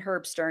about, me and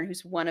Herb Stern,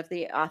 who's one of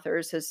the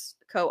authors, his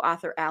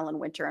co-author Alan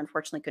Winter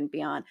unfortunately couldn't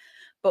be on.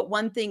 But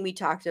one thing we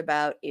talked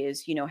about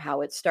is, you know,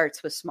 how it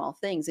starts with small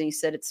things. And he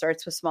said it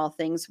starts with small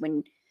things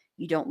when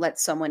you don't let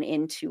someone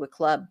into a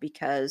club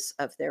because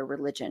of their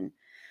religion,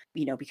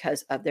 you know,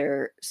 because of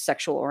their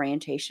sexual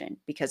orientation,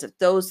 because of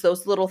those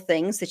little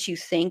things that you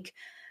think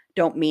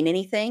don't mean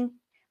anything.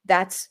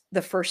 That's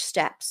the first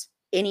steps.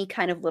 Any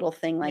kind of little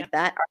thing like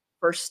that are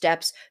first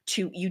steps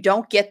to, you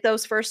don't get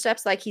those first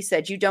steps. Like he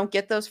said, you don't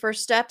get those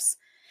first steps.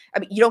 I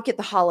mean, you don't get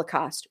the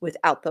Holocaust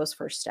without those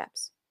first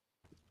steps.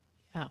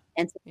 Oh,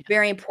 and so it's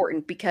very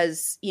important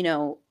because, you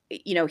know,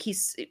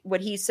 he's,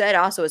 what he said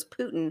also is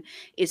Putin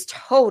is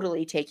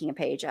totally taking a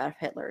page out of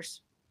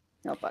Hitler's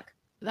notebook.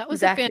 That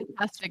was a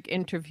fantastic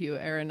interview,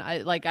 Erin.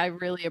 I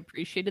really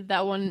appreciated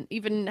that one,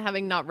 even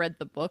having not read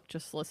the book,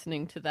 just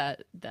listening to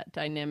that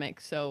dynamic.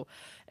 So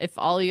if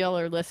all y'all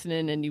are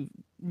listening and you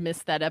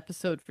missed that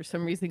episode for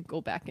some reason,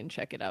 go back and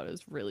check it out. It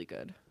was really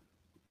good.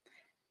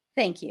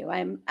 Thank you.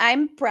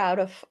 I'm proud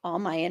of all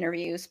my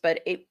interviews,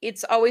 but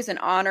it's always an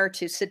honor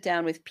to sit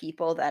down with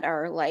people that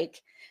are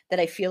like, that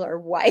I feel are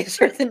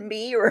wiser than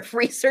me, or have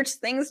researched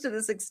things to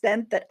this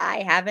extent that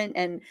I haven't,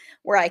 and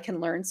where I can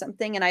learn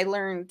something. And I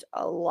learned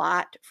a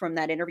lot from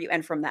that interview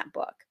and from that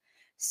book.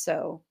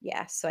 So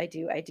yeah, so I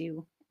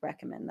do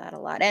recommend that a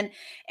lot.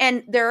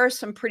 And there are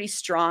some pretty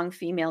strong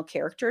female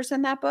characters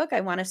in that book,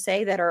 I want to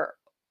say, that are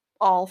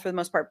all, for the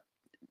most part,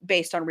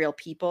 based on real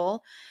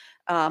people,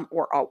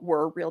 or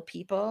were real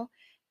people.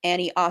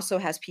 And he also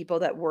has people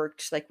that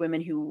worked, like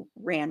women who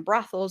ran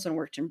brothels and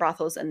worked in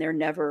brothels, and they're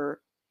never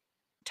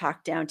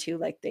talked down to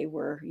like they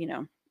were, you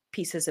know,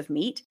 pieces of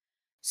meat.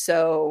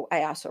 So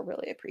I also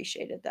really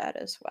appreciated that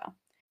as well.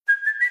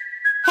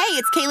 Hey,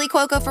 it's Kaylee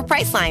Cuoco for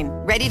Priceline.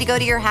 Ready to go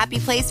to your happy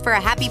place for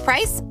a happy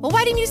price? Well,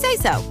 why didn't you say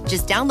so?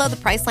 Just download the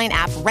Priceline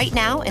app right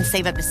now and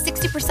save up to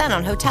 60%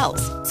 on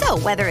hotels. So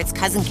whether it's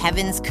Cousin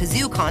Kevin's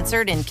Kazoo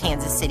Concert in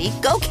Kansas City,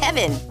 go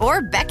Kevin,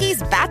 or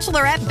Becky's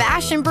Bachelorette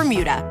Bash in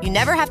Bermuda, you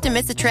never have to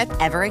miss a trip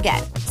ever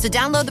again. So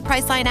download the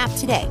Priceline app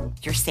today.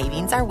 Your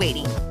savings are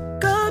waiting.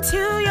 Go to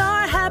your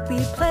happy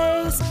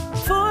place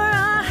for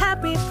a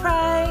happy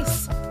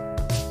price.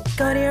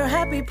 Go to your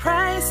happy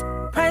price,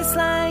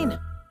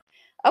 Priceline.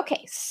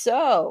 Okay,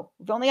 so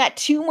we've only got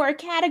 2 more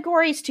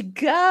categories to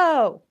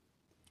go.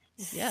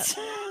 Yes.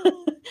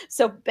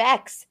 So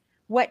Bex,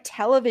 what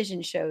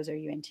television shows are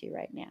you into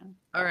right now?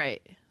 All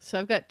right. So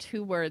I've got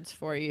 2 words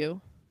for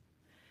you.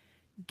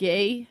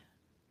 Gay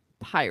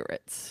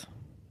pirates.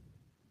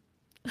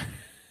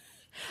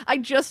 I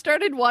just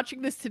started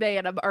watching this today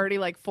and I'm already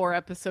like 4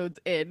 episodes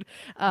in.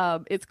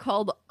 It's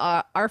called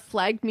Our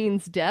Flag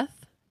Means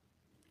Death.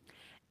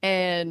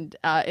 And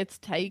it's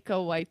Taika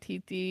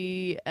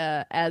Waititi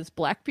as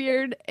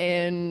Blackbeard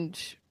and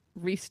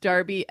Rhys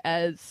Darby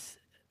as,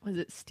 was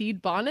it Stede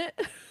Bonnet?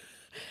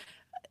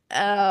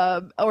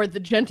 Or the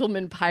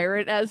Gentleman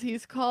Pirate as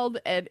he's called.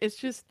 And it's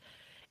just,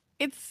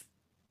 it's,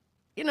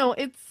 you know,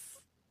 it's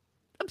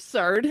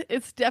absurd.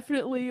 It's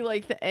definitely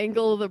like the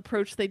angle of the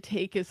approach they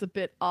take is a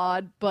bit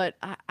odd, but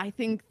I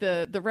think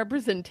the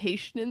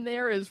representation in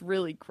there is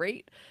really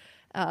great.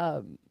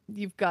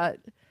 You've got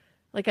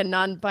like a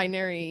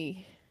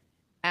non-binary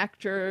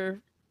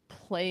actor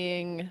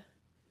playing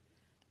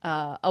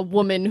a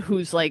woman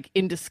who's like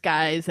in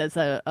disguise as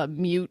a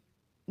mute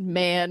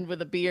man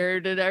with a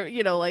beard, and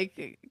you know,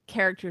 like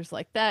characters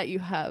like that. You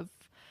have,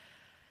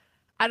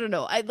 I don't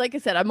know, like I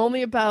said, I'm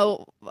only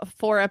about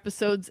 4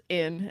 episodes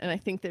in, and I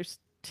think there's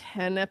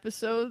 10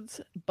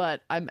 episodes,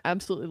 but I'm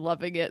absolutely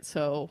loving it.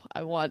 So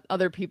I want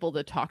other people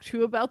to talk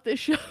to about this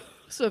show.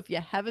 So if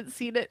you haven't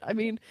seen it, I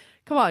mean,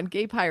 come on,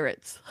 gay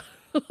pirates.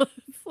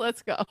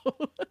 Let's go.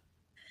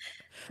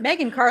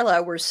 Meg and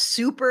Carla were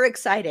super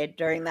excited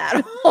during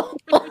that.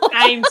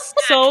 I'm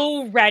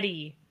so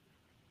ready.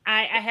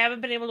 I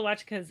haven't been able to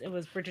watch because it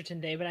was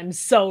Bridgerton Day, but I'm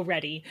so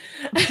ready.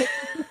 Yes,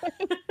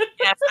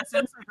 as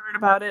soon as I heard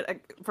about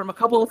it from a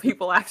couple of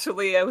people,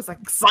 actually, I was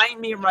like, sign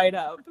me right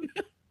up.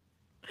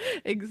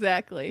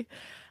 Exactly.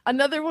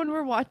 Another one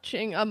we're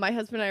watching, my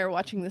husband and I are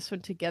watching this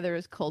one together,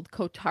 is called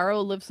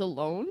Kotaro Lives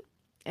Alone.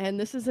 And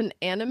this is an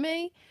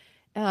anime.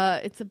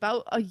 It's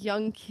about a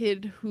young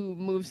kid who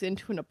moves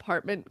into an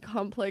apartment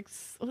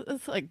complex.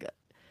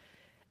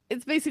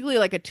 It's basically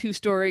like a 2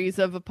 stories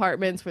of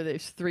apartments where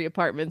there's 3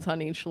 apartments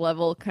on each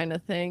level kind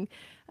of thing.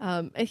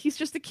 And he's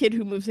just a kid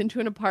who moves into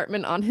an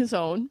apartment on his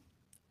own.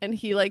 and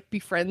he like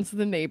befriends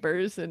the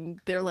neighbors, and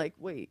they're like,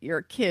 wait, you're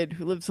a kid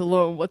who lives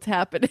alone, what's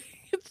happening?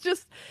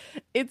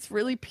 It's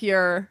really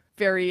pure,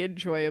 very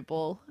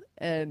enjoyable,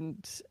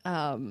 and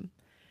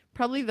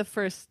probably the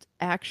first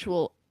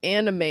actual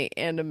anime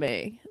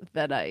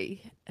that I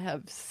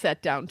have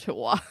sat down to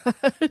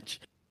watch.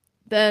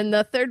 Then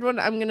the third one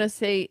I'm gonna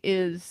say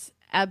is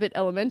Abbott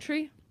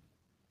Elementary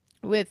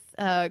with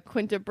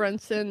Quinta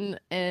Brunson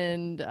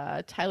and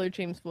Tyler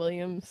James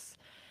Williams,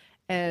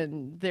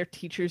 and they're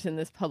teachers in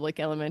this public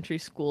elementary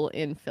school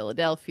in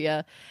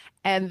Philadelphia.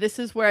 And this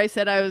is where I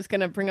said I was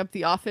going to bring up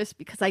The Office,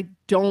 because I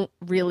don't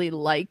really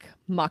like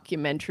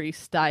mockumentary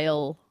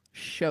style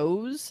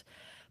shows.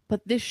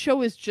 But this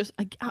show is just,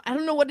 I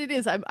don't know what it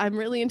is. I'm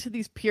really into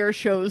these pure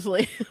shows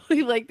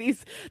lately, like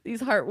these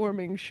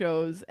heartwarming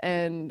shows.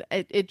 And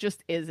it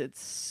just is.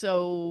 It's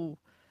so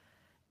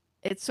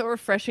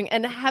refreshing.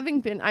 And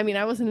having been, I mean,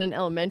 I wasn't an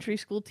elementary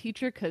school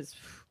teacher, because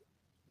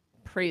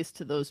praise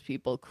to those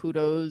people,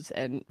 kudos.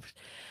 And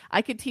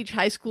I could teach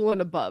high school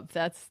and above.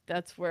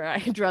 That's where I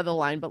draw the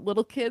line. But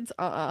little kids,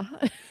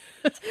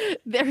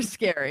 they're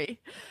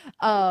scary.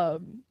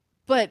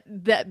 But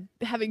that,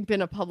 having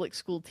been a public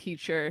school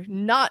teacher,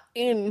 not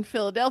in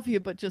Philadelphia,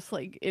 but just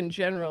like in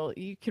general,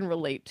 you can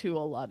relate to a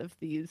lot of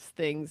these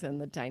things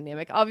and the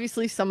dynamic.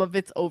 Obviously, some of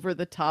it's over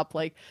the top,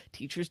 like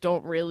teachers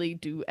don't really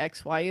do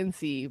X, Y, and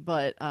Z,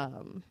 but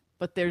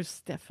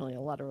there's definitely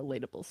a lot of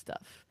relatable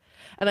stuff.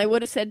 And I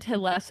would have said Ted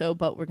Lasso,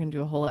 but we're going to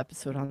do a whole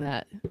episode on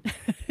that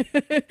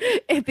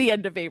at the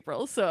end of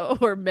April,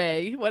 or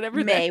May,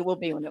 whatever. May will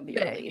be when it'll be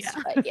released.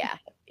 Yeah.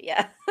 But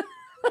yeah.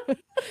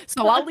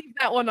 So I'll leave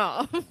that one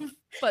off.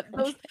 But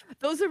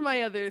those are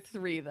my other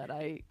three that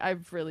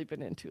I've really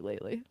been into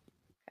lately.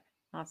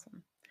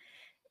 Awesome.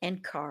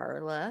 And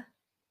Carla?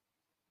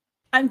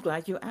 I'm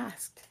glad you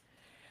asked.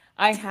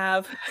 I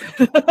have.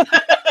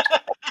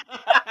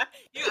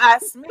 You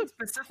asked me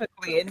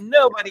specifically and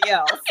nobody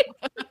else.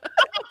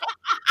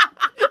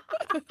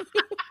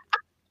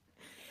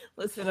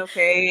 Listen,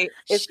 okay.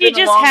 She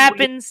just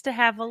happens to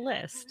have a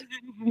list.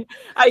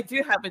 I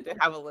do happen to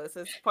have a list.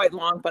 It's quite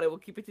long, but I will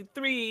keep it to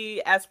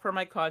 3 as per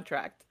my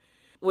contract,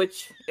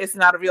 which is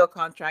not a real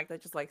contract. I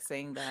just like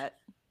saying that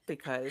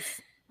because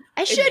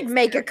I should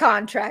make a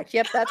contract.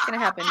 Yep, that's going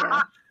to happen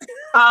now.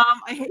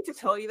 I hate to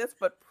tell you this,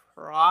 but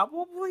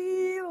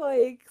probably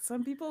like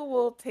some people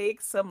will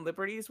take some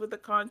liberties with the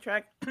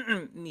contract.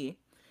 Me.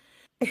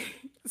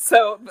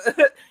 So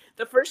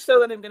the first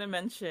show that I'm going to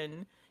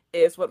mention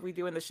is What We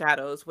Do in the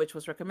Shadows, which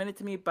was recommended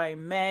to me by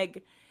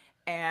Meg.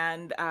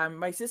 And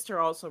my sister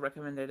also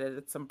recommended it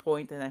at some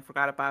point, and I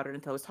forgot about it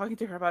until I was talking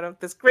to her about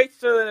this great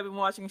show that I've been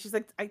watching. And she's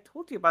like, I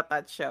told you about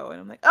that show.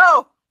 And I'm like,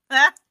 oh,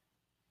 I'm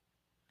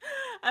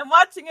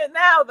watching it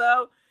now,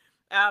 though.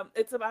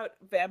 It's about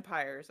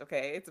vampires,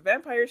 okay? It's a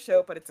vampire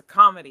show, but it's a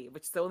comedy,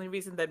 which is the only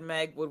reason that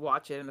Meg would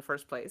watch it in the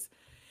first place.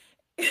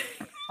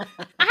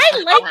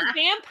 I like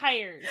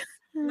vampires.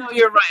 No,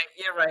 you're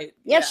right.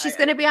 Yes, she's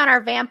going to be on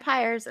our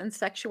vampires and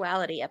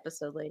sexuality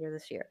episode later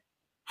this year.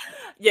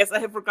 Yes, I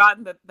had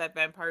forgotten that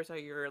vampires are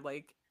your,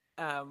 like,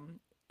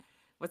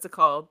 what's it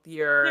called?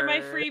 They're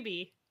my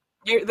freebie.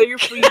 They're your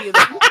freebie.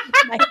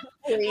 My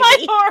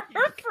horror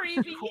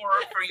freebie.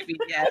 Horror freebie,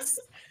 yes.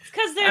 It's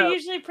because they're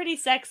usually pretty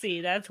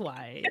sexy. That's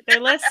why. They're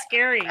less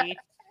scary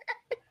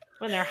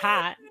when they're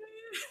hot.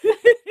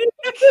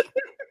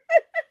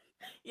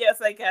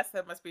 Yes, I guess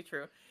that must be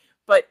true.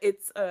 But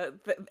it's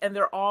and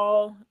they're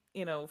all,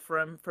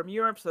 from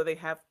Europe, so they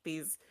have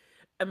these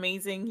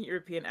amazing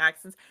European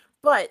accents.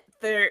 But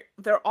they're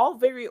all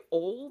very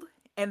old,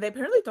 and they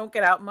apparently don't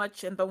get out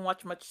much and don't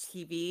watch much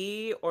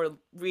TV or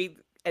read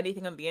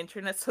anything on the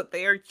internet. So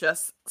they are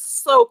just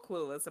so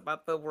clueless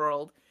about the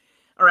world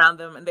around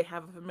them. And they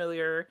have a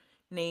familiar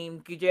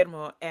named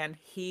Guillermo, and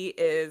he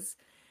is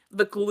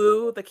the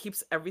glue that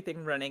keeps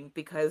everything running,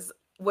 because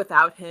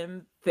without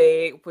him,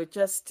 they would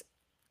just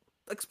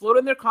explode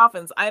in their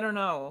coffins. I don't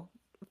know.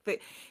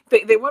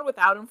 They went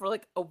without him for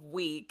like a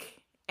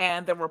week,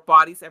 and there were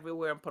bodies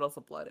everywhere and puddles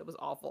of blood. It was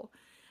awful.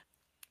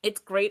 It's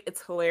great.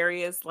 It's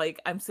hilarious. Like,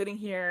 I'm sitting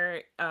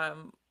here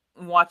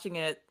watching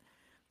it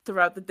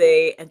throughout the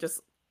day and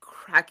just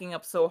cracking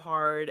up so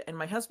hard. And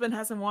my husband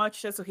hasn't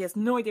watched it, so he has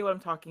no idea what I'm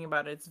talking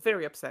about. It's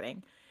very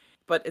upsetting,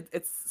 but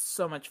it's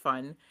so much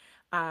fun.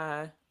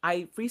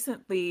 I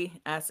recently,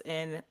 as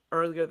in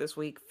earlier this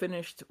week,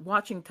 finished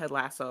watching Ted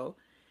Lasso.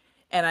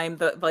 And I'm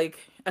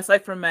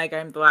aside from Meg,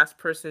 I'm the last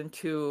person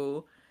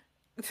to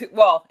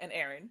and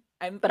Aaron.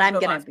 I'm going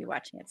to be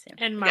watching it soon.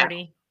 And Marty.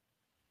 Yeah.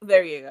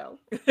 There you go.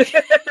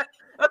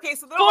 Okay,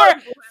 so there are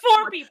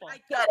four people. I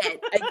get it.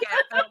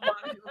 There are a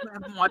lot of people who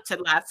haven't watched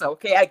Ted Lasso.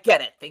 Okay, I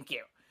get it. Thank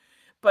you.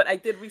 But I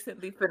did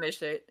recently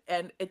finish it,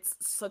 and it's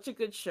such a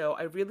good show.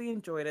 I really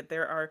enjoyed it.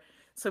 There are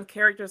some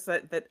characters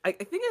that I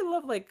think I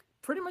love, like,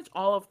 pretty much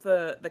all of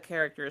the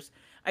characters.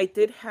 I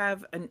did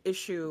have an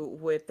issue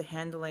with the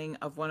handling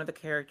of one of the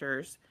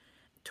characters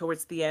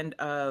towards the end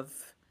of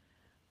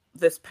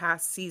this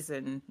past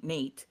season,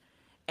 Nate.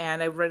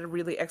 And I read a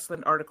really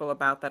excellent article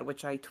about that,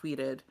 which I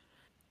tweeted.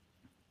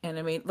 And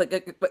I mean,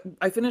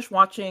 I finished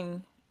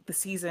watching the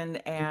season,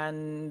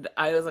 and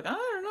I was like, I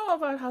don't know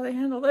about how they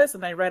handle this,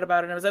 and I read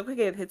about it, and I was like,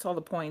 okay, it hits all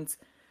the points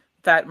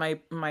that my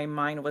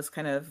mind was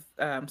kind of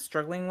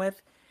struggling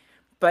with.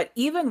 But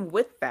even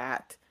with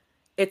that,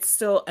 it's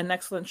still an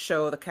excellent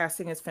show. The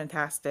casting is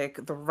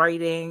fantastic. The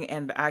writing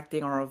and the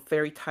acting are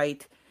very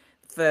tight.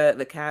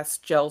 The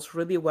cast gels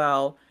really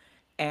well,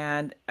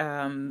 and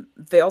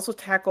they also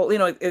tackle.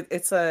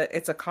 It's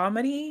a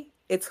comedy.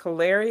 It's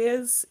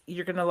hilarious.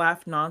 You're gonna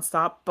laugh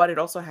nonstop, but it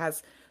also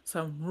has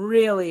some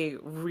really,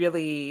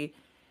 really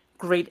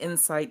great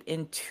insight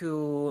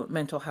into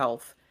mental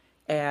health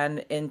and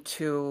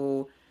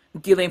into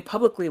dealing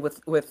publicly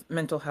with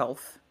mental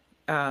health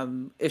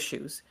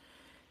issues.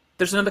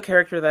 There's another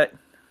character that,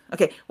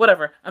 okay,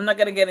 whatever. I'm not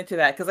gonna get into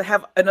that because I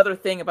have another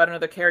thing about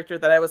another character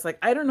that I was like,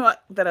 I don't know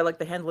that I like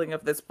the handling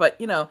of this, but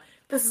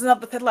this is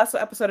not the Ted Lasso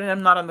episode, and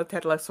I'm not on the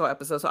Ted Lasso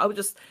episode, so I would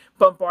just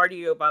bombard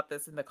you about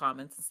this in the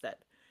comments instead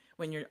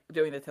when you're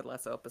doing the Ted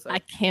Lasso episode. I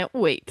can't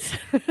wait.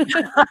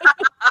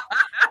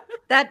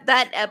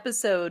 That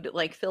episode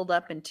filled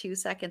up in 2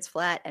 seconds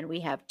flat, and we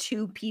have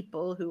 2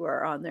 people who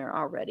are on there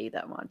already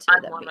that want to.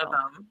 I'm one of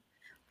them.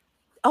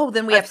 Oh,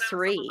 then we have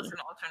 3. An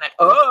alternate.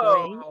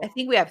 Oh, I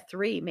think we have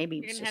 3. Maybe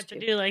You're it's gonna have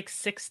just to 2. do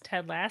 6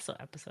 Ted Lasso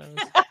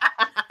episodes.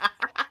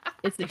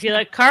 It's If you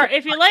like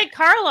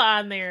Carla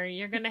on there,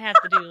 you're gonna have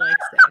to do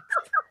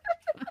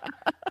 6.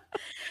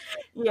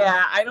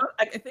 Yeah, I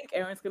think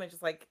Aaron's gonna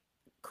just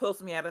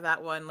close me out of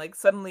that one.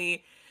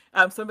 Suddenly,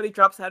 somebody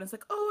drops out and it's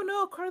like, oh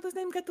no, Carla's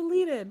name got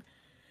deleted.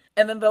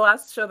 And then the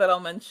last show that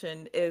I'll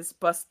mention is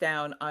Bust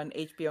Down on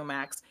HBO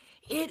Max.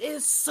 It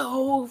is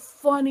so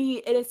funny.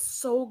 It is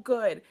so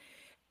good.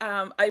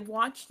 I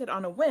watched it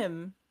on a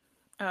whim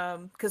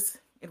because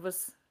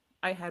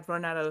I had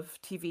run out of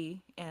TV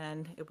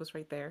and it was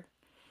right there.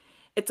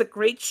 It's a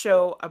great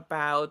show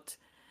about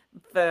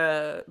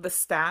the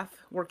staff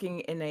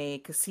working in a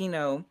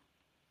casino,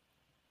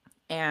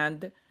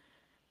 and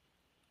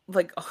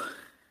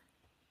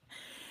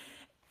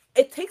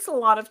it takes a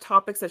lot of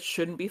topics that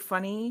shouldn't be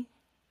funny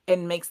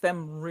and makes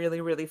them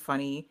really, really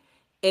funny.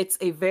 It's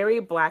a very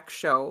Black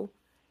show,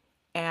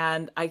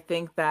 and I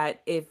think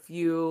that if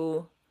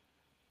you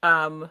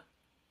come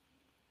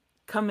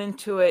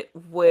into it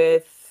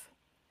with,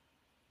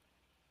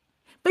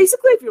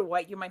 basically, if you're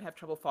white, you might have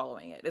trouble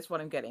following it. Is what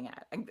I'm getting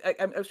at.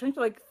 I was trying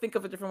to think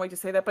of a different way to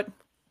say that, but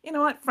you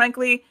know what?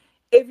 Frankly,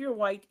 if you're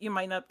white, you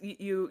might not.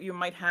 You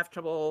might have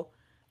trouble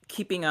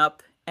keeping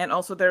up. And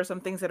also, there are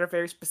some things that are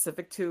very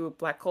specific to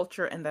Black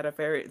culture and that are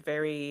very,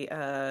 very,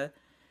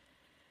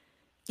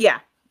 yeah.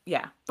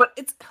 But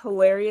it's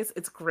hilarious.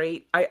 It's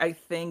great. I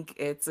think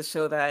it's a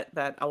show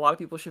that a lot of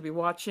people should be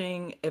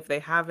watching if they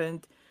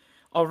haven't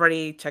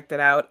already checked it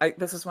out.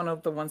 This is one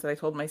of the ones that I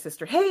told my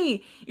sister,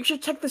 hey, you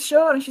should check the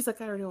show out. And she's like,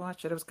 I already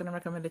watched it. I was going to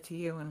recommend it to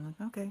you. And I'm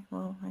like, okay,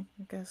 well, I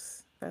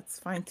guess that's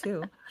fine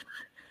too.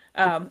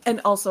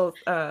 And also,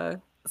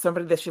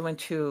 somebody that she went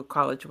to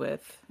college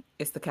with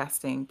is the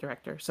casting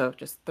director. So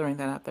just throwing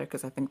that out there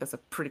because I think that's a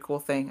pretty cool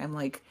thing. I'm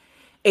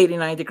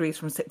 89 degrees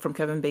from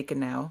Kevin Bacon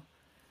now,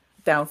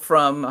 down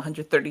from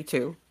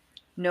 132.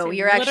 No, So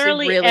you're actually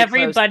literally really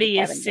everybody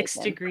close to is Kevin 6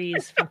 Bacon.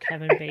 degrees from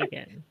Kevin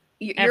Bacon.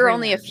 You're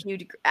only a Everyone. few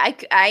degrees.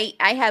 I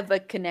have a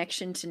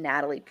connection to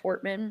Natalie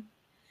Portman,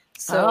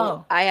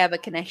 so I have a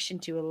connection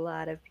to a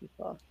lot of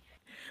people.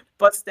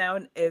 Bust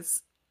Down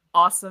is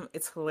awesome.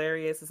 It's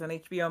hilarious. It's on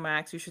HBO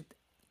Max. You should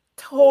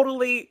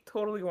totally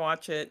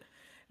watch it.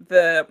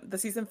 The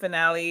season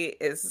finale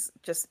is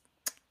just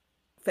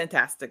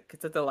fantastic.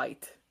 It's a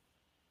delight.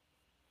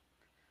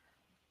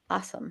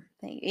 Awesome.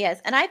 Thank you.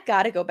 Yes, and I've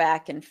got to go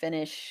back and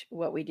finish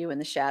What We Do in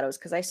the Shadows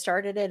because I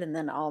started it and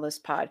then all this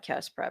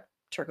podcast prep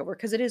took over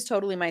because it is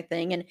totally my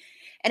thing, and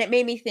it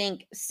made me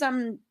think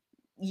sometime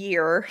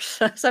we're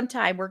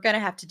gonna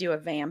have to do a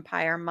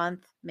vampire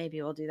month.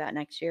 Maybe we'll do that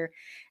next year,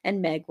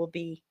 and Meg will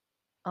be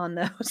on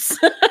those.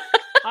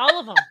 All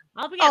of them.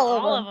 I'll be on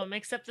all of them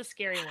except the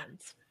scary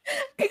ones.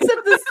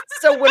 Except this.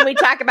 So when we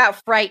talk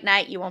about Fright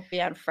Night, you won't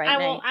be on Fright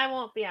Night. I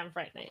won't be on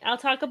Fright Night. I'll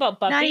talk about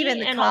Buffy, even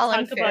the and Colin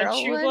I'll talk about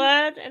Farrell True one?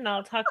 Blood, and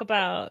I'll talk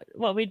about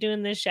What We Do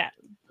in the Shadows.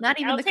 Not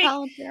even I'll the take-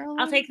 Colin Farrell.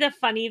 I'll one? take the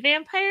funny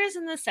vampires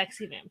and the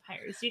sexy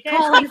vampires. You guys,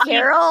 Colin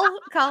Farrell.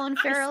 Colin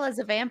Farrell as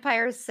a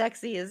vampire is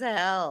sexy as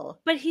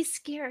hell, but he's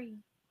scary.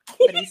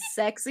 but he's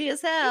sexy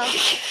as hell.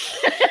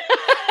 So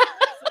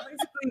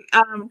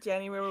basically,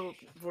 January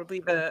will be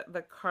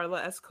the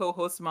Carla as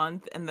co-host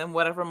month, and then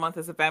whatever month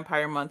is a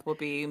vampire month will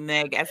be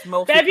Meg as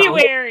most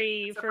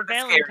February for Except for the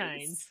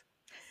Valentine's.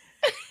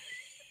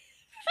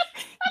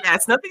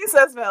 Yes, nothing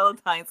says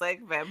Valentine's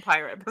like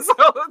vampire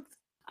episodes.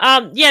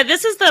 Yeah,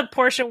 this is the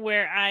portion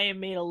where I am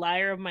made a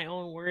liar of my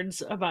own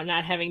words about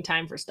not having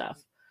time for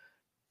stuff.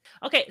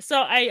 Okay,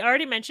 so I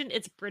already mentioned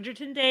it's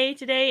Bridgerton Day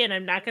today, and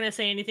I'm not going to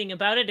say anything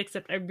about it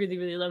except I really,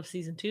 really love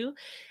season 2.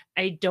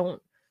 I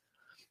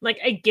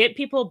get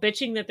people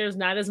bitching that there's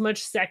not as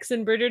much sex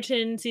in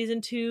Bridgerton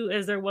season 2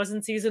 as there was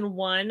in season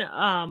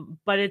 1,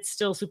 but it's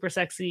still super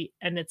sexy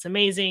and it's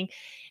amazing.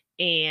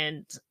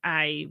 And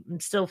I'm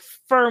still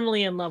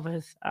firmly in love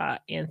with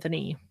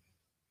Anthony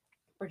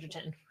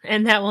Bridgerton,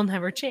 and that will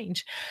never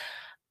change.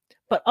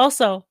 But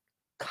also,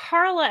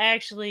 Carla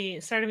actually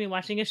started me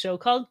watching a show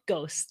called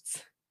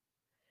Ghosts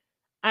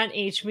on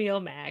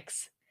HBO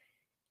Max.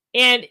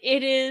 And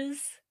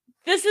if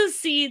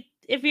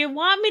you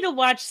want me to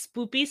watch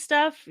spoopy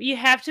stuff, you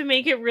have to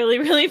make it really,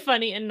 really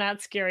funny and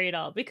not scary at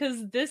all,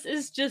 because this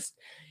is just,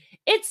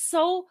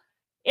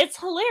 it's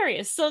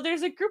hilarious. So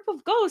there's a group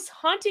of ghosts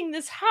haunting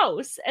this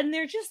house, and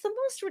they're just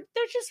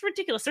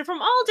ridiculous. They're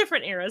from all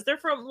different eras. They're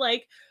from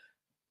like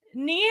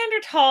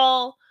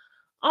Neanderthal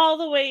all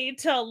the way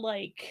to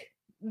like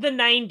the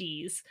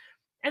 90s,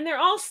 and they're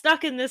all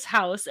stuck in this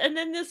house. And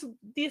then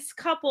this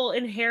couple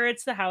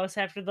inherits the house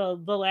after the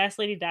last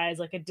lady dies,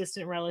 like a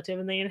distant relative,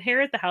 and they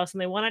inherit the house and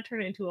they want to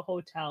turn it into a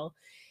hotel,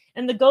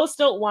 and the ghosts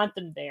don't want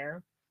them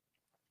there.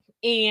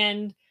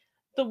 And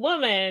the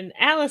woman,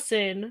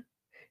 Allison,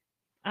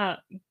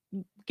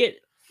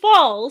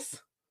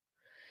 falls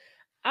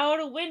out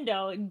a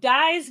window,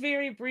 dies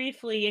very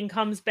briefly, and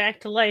comes back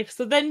to life.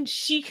 So then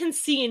she can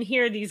see and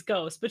hear these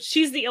ghosts, but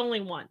she's the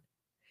only one.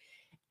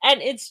 And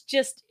it's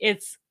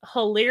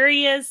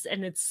hilarious,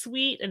 and it's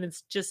sweet, and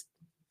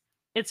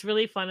it's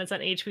really fun. It's on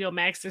HBO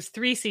Max. There's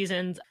 3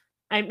 seasons.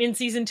 I'm in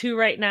season 2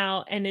 right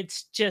now, and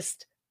it's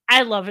just,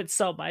 I love it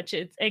so much.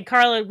 And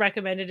Carla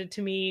recommended it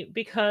to me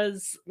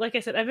because, like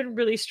I said, I've been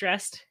really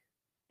stressed.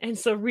 And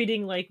so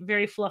reading like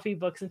very fluffy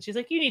books, and she's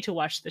like, you need to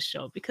watch this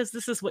show because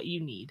this is what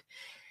you need.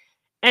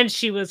 And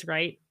she was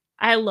right.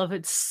 I love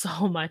it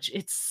so much.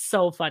 It's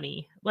so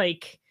funny.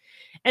 Like,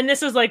 and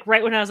this is like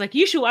right when I was like,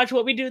 you should watch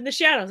What We Do in the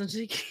Shadows. And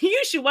she's like,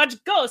 you should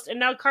watch Ghost. And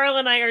now Carla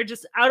and I are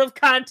just out of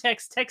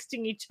context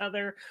texting each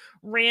other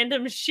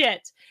random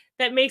shit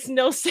that makes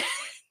no sense.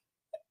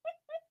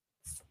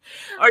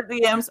 Our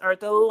DMs are a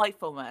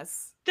delightful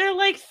mess. They're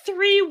like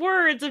 3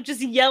 words of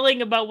just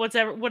yelling about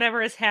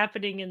whatever is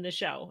happening in the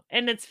show.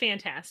 And it's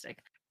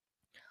fantastic.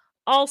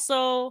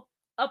 Also,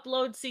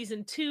 Upload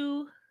season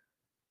 2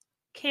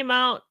 came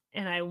out,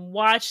 and I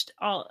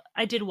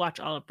did watch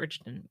all of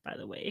Bridgerton, by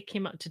the way. It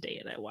came out today,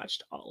 and I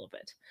watched all of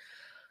it.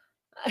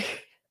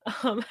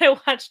 I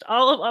watched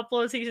all of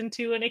Upload season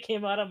 2, and it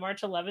came out on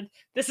March 11th.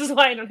 This is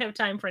why I don't have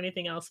time for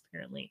anything else,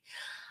 apparently.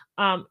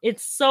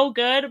 It's so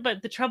good,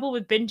 but the trouble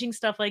with binging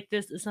stuff like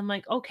this is I'm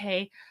like,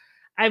 okay,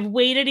 I've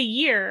waited a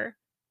year.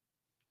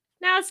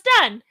 Now it's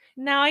done.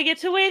 Now I get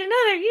to wait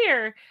another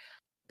year.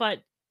 But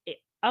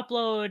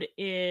Upload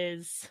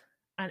is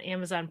on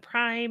Amazon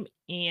Prime,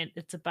 and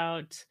it's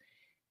about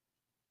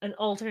an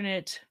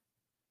alternate,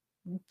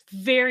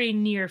 very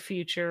near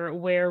future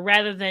where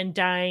rather than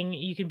dying,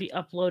 you can be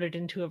uploaded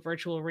into a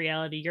virtual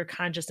reality. Your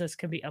consciousness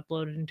can be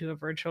uploaded into a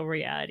virtual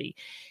reality.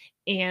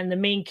 And the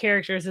main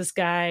character is this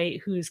guy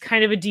who's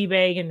kind of a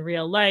D-bag in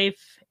real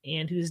life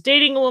and who's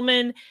dating a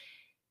woman.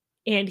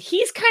 And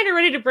he's kind of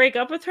ready to break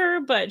up with her,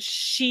 but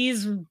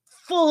she's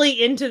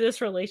fully into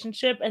this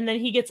relationship. And then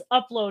he gets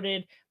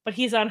uploaded, but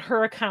he's on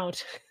her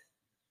account.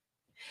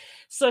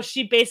 So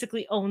she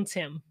basically owns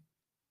him.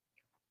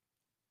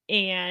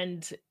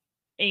 And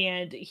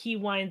he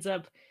winds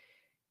up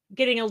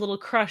getting a little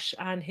crush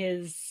on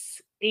his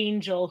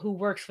angel who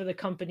works for the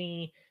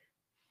company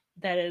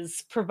that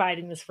is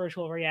providing this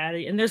virtual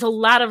reality. And there's a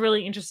lot of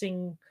really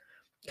interesting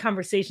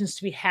conversations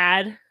to be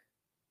had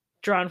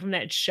drawn from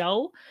that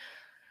show.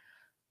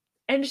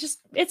 And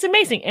it's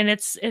amazing. And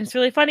it's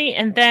really funny.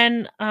 And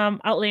then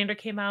Outlander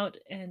came out,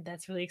 and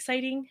that's really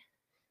exciting.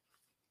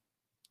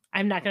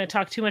 I'm not going to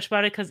talk too much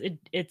about it because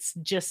it's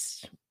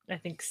just, I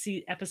think,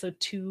 episode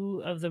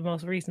 2 of the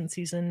most recent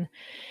season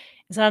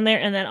is on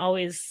there. And then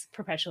always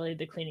perpetually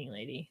The Cleaning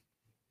Lady.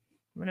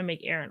 I'm going to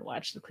make Aaron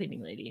watch The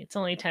Cleaning Lady. It's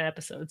only 10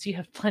 episodes. You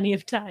have plenty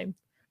of time,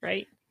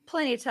 right?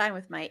 Plenty of time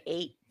with my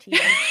 8 TV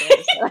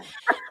shows.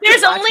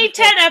 There's only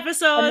 10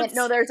 episodes.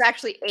 No, there's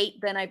actually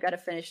 8. Then I've got to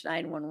finish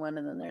 911,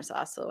 and then there's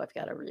also I've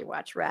got to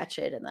rewatch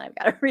Ratchet, and then I've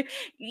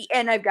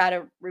got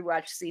to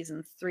rewatch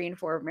season 3 and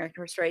 4 of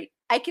American Horror Story.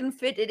 I can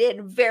fit it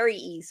in very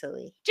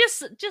easily.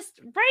 Just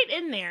right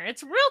in there.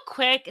 It's real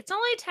quick. It's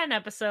only 10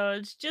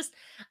 episodes.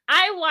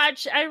 I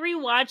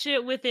rewatch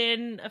it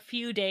within a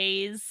few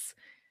days.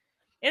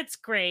 It's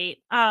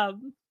great. But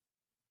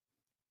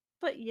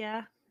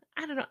yeah,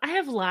 I don't know. I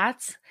have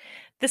lots.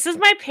 This is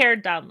my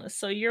pared down list,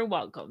 so you're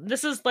welcome.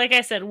 This is, like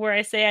I said, where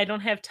I say I don't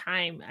have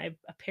time. I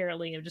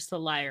apparently am just a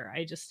liar.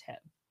 I just have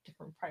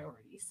different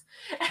priorities.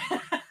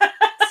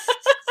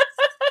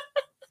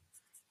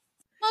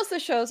 Most of the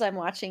shows I'm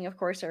watching, of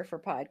course, are for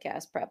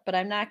podcast prep, but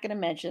I'm not going to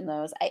mention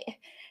those. I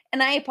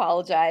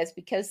apologize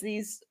because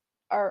these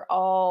are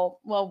all,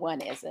 well,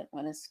 one isn't.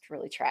 One is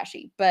really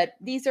trashy, but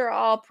these are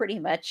all pretty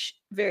much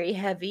very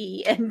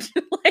heavy and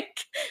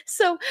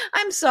so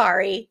I'm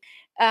sorry.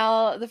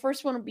 The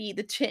first one will be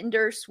The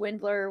Tinder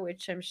Swindler,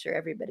 which I'm sure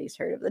everybody's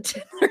heard of. The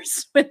Tinder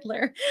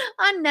Swindler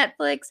on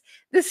Netflix.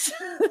 This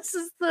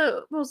is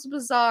the most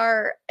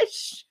bizarre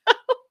show.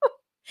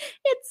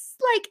 It's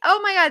like, oh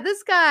my God,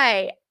 this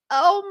guy.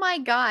 Oh my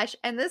gosh.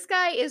 And this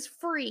guy is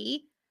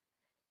free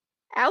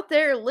out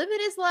there living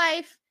his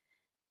life.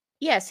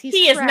 Yes, he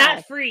is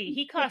not free.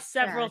 He costs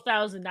several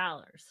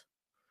 $1,000s.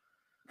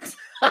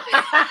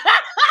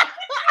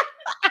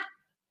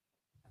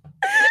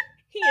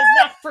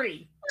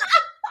 free.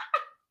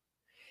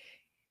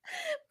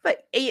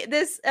 But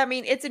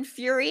it's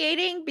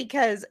infuriating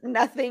because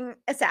nothing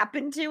has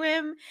happened to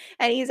him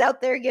and he's out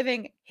there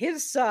giving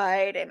his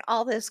side and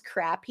all this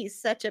crap. He's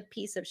such a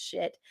piece of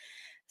shit.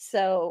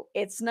 So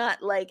it's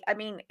not like,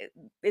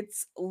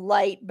 it's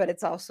light, but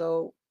it's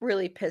also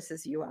really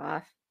pisses you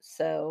off.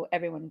 So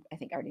everyone, I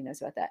think, already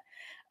knows about that.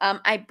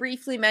 I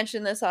briefly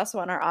mentioned this also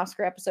on our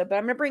Oscar episode, but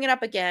I'm going to bring it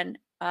up again.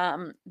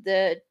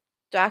 The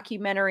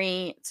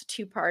documentary, it's a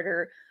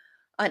two-parter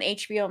on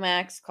HBO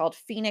Max called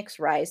Phoenix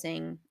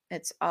Rising.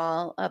 It's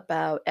all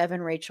about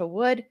Evan Rachel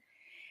Wood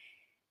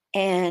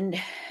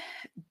and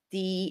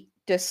the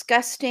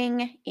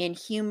disgusting,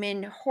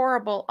 inhuman,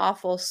 horrible,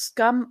 awful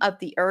scum of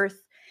the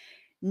earth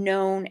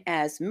known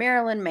as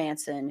Marilyn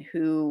Manson,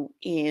 who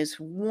is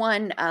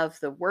one of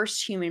the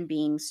worst human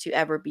beings to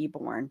ever be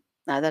born.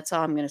 Now, that's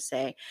all I'm going to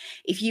say.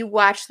 If you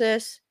watch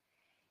this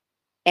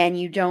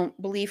and you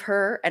don't believe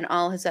her and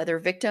all his other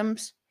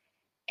victims,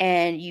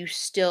 and you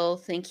still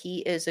think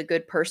he is a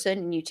good person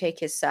and you take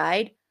his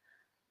side,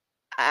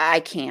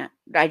 I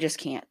just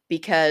can't,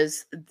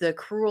 because the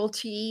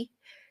cruelty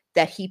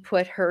that he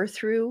put her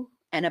through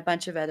and a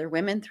bunch of other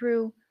women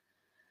through,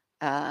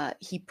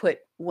 he put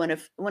one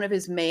of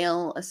his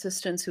male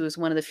assistants, who was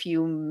one of the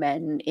few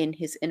men in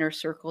his inner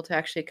circle to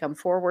actually come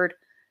forward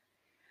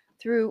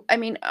through,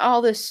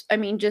 all this,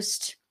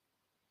 just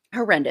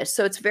horrendous.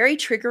 So it's very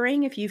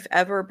triggering if you've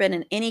ever been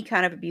in any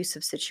kind of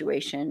abusive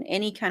situation,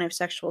 any kind of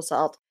sexual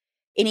assault,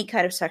 any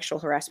kind of sexual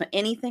harassment,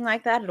 anything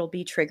like that. It'll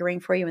be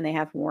triggering for you when they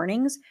have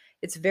warnings.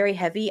 It's very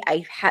heavy.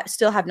 I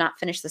still have not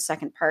finished the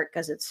second part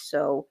because it's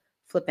so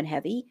flippin'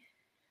 heavy,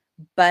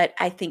 but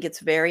I think it's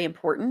very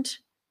important.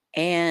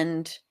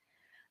 And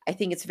I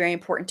think it's very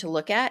important to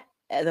look at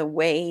the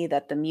way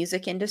that the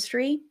music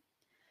industry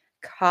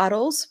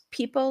coddles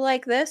people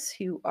like this,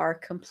 who are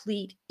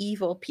complete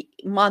evil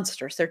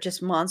monsters. They're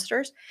just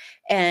monsters,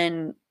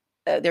 and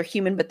they're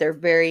human, but they're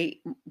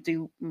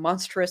do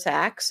monstrous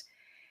acts.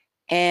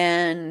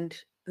 And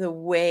the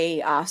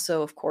way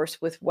also, of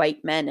course, with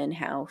white men and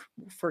how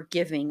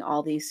forgiving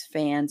all these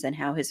fans, and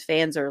how his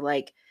fans are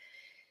like,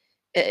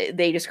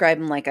 they describe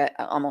him like a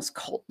almost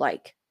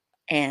cult-like,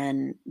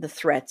 and the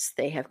threats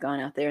they have gone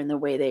out there and the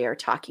way they are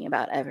talking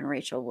about Evan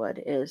Rachel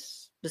Wood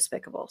is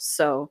despicable.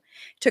 So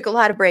it took a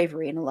lot of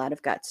bravery and a lot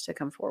of guts to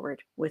come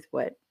forward with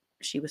what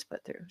she was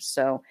put through.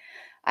 So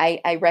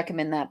I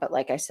recommend that. But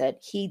like I said,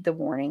 heed the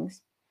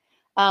warnings.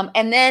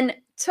 And then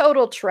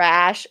total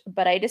trash,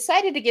 but I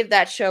decided to give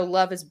that show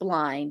Love is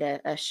Blind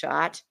a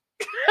shot.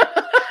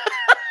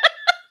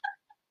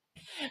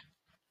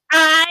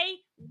 I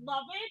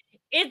love it.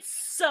 It's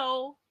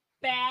so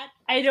bad.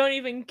 I don't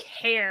even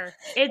care.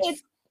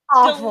 It's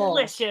awful.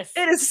 Delicious.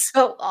 It is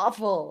so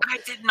awful. I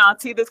did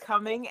not see this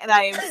coming, and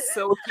I am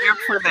so here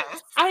for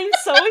this. I'm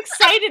so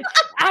excited.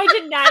 I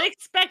did not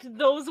expect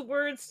those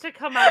words to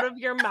come out of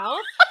your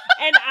mouth.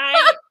 And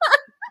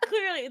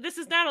clearly, this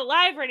is not a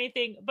live or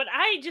anything, but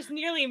I just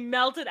nearly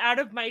melted out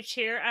of my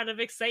chair out of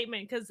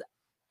excitement because,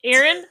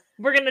 Aaron,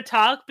 we're going to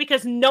talk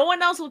because no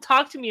one else will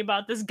talk to me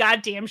about this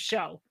goddamn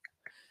show.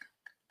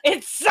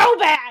 It's so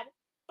bad,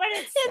 but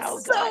it's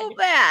so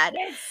bad.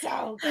 It's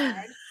so good.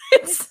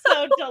 It's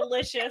so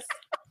delicious.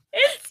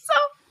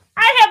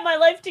 I have my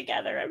life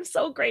together. I'm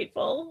so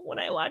grateful when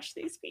I watch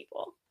these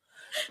people.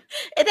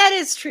 And that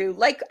is true.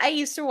 Like, I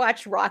used to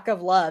watch Rock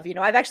of Love.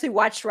 I've actually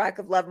watched Rock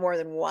of Love more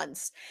than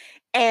once.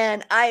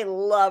 And I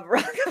love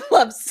Rock of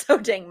Love so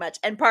dang much.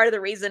 And part of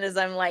the reason is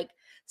I'm like,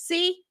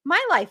 see,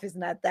 my life is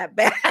not that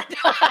bad.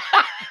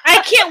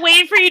 I can't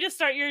wait for you to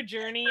start your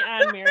journey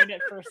on Married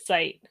at First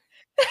Sight.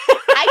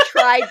 I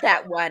tried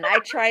that one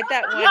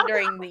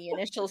during the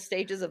initial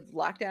stages of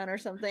lockdown or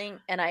something.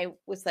 And I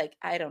was like,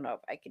 I don't know if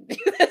I can do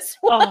this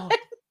one. Oh,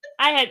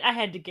 I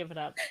had to give it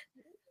up.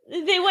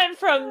 They went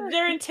from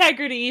their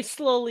integrity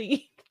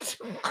slowly.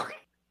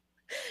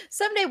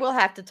 Someday we'll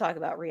have to talk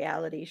about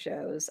reality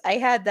shows. I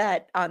had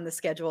that on the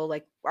schedule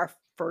like our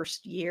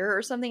first year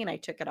or something, and I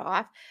took it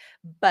off.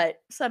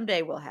 But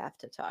someday we'll have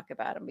to talk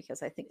about them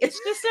because I think it's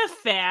just a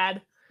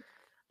fad.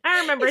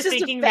 I remember it's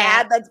thinking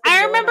that.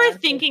 I remember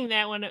thinking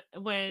that when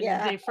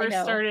they first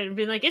started and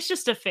being like, it's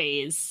just a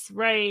phase,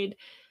 right?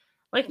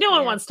 Like no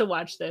one wants to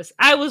watch this.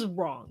 I was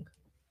wrong.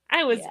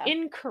 I was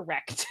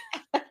incorrect.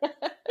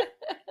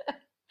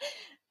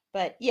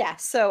 But yeah,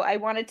 so I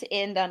wanted to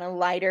end on a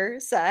lighter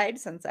side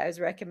since I was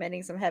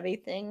recommending some heavy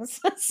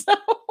things.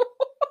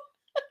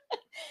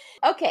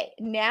 Okay,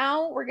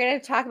 now we're going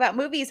to talk about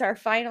movies, our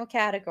final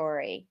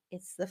category.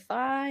 It's the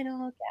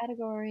final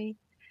category.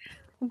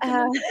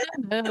 What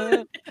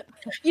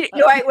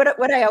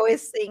I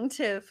always sing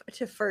to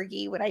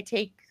Fergie when I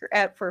take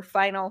her for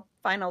final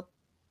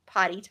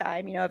potty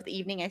time, of the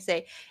evening, I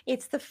say,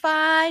 it's the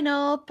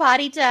final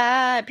pee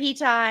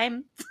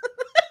time.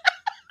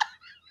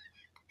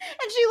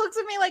 And she looks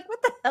at me like,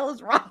 what the hell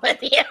is wrong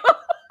with you?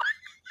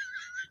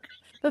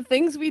 The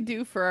things we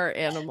do for our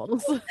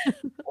animals. Well,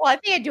 I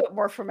think I do it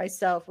more for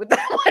myself with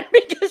that one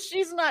because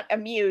she's not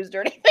amused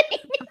or anything.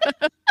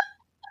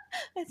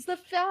 It's the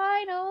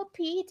final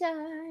pee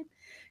time.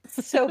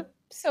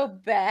 So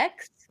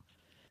Bex,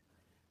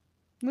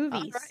 movies.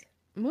 All right.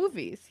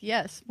 Movies,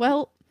 yes.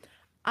 Well,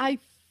 I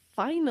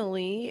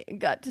finally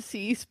got to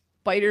see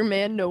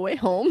Spider-Man No Way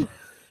Home.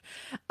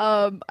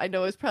 I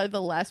know I was probably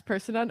the last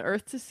person on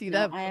earth to see No,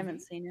 that I movie.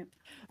 haven't seen it.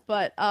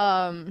 But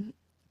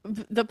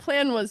the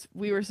plan was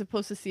we were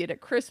supposed to see it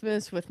at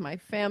Christmas with my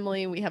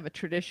family. We have a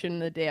tradition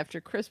the day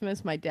after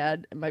Christmas. My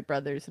dad and my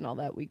brothers and all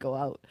that, we go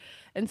out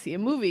and see a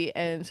movie.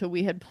 And so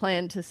we had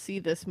planned to see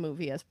this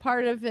movie as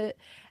part of it.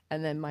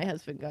 And then my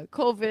husband got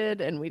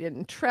COVID and we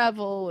didn't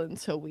travel. And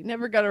so we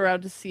never got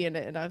around to seeing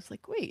it. And I was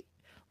like, wait,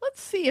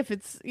 let's see if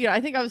it's,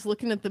 I think I was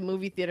looking at the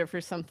movie theater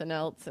for something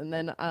else. And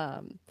then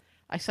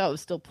I saw it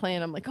was still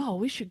playing. I'm like, oh,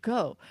 we should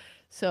go.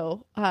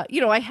 So,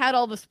 I had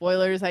all the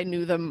spoilers. I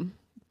knew them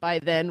by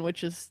then,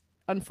 which is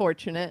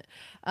unfortunate.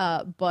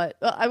 But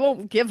I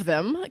won't give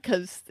them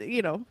because,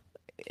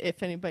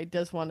 if anybody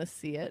does want to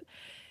see it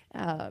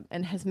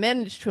and has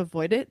managed to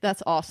avoid it,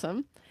 that's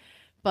awesome.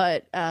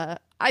 But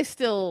I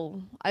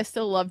still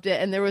loved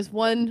it. And there was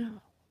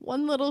one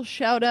little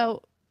shout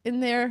out in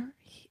there.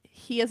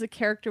 He as a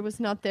character was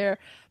not there,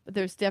 but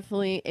there's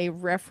definitely a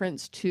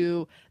reference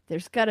to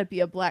there's got to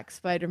be a black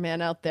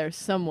Spider-Man out there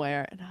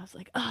somewhere. And I was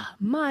like,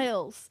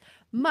 Miles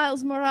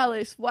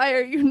Morales, why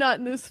are you not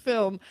in this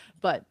film?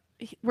 But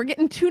we're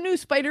getting 2 new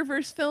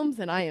Spider-Verse films,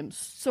 and I am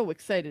so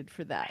excited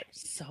for that.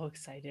 So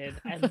excited.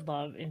 I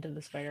love Into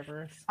the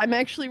Spider-Verse. I'm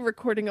actually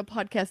recording a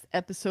podcast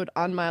episode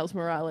on Miles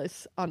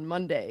Morales on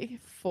Monday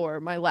for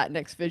my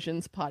Latinx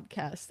Visions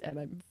podcast, and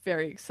I'm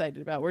very excited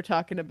about it. We're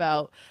talking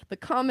about the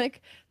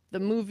comic,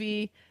 the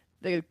movie,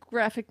 the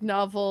graphic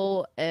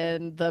novel,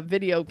 and the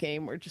video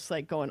game. We're just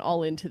like going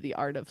all into the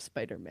art of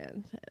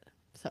Spider-Man.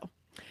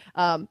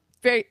 So,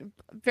 very,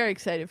 very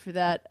excited for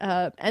that.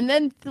 And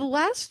then the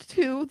last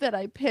 2 that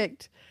I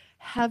picked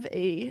have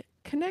a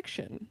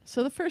connection.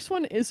 So the first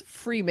one is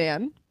Free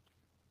Man.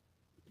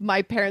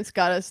 My parents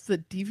got us the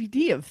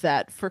DVD of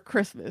that for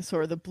Christmas,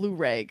 or the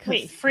Blu-ray.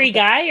 Wait, Free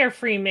Guy or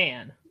Free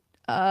Man?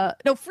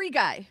 No, Free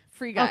Guy.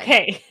 Free Guy.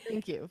 Okay.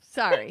 Thank you.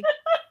 Sorry.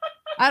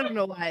 I don't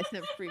know why I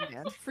said Free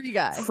Man. Free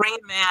Guy. Free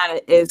Man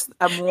is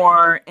a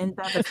more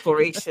in-depth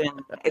exploration.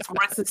 It's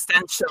more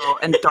existential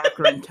and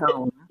darker in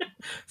tone.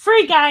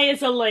 Free Guy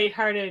is a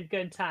lighthearted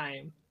good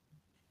time.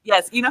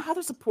 Yes, you know how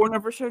there's a porno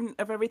version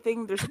of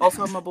everything? There's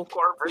also a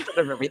mumblecore version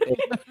of everything.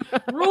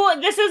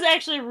 This is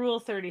actually Rule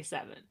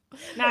 37.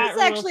 Not It's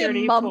Rule actually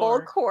 34. a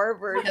mumblecore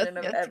version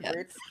of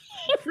everything.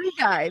 Free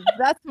Guy.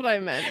 That's what I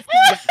meant.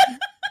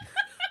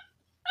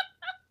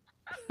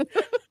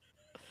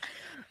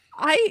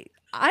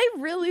 I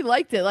really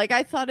liked it. Like,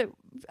 I thought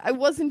I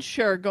wasn't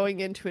sure going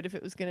into it if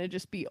it was going to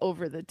just be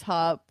over the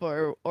top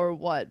or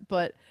what,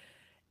 but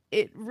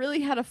it really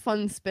had a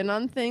fun spin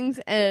on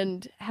things.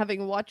 And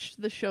having watched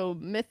the show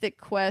Mythic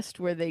Quest,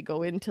 where they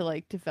go into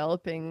like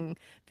developing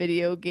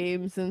video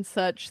games and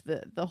such,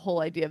 the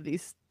whole idea of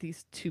these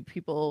 2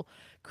 people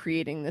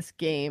creating this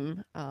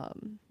game,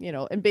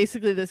 and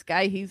basically this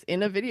guy, he's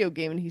in a video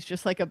game and he's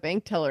just like a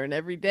bank teller, and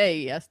every day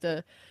he has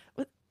to.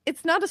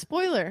 It's not a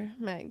spoiler,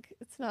 Meg.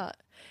 It's not.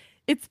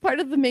 It's part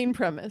of the main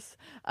premise.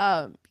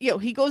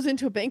 He goes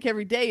into a bank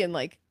every day and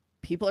like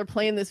people are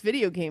playing this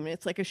video game and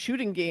it's like a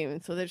shooting game.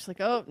 And so they're just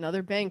like, oh,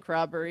 another bank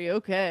robbery.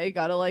 Okay.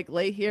 Gotta like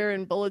lay here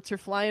and bullets are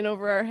flying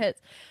over our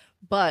heads.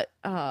 But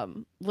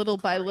little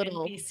by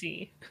little,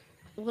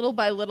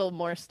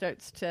 more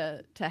starts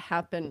to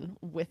happen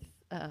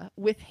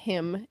with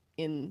him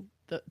in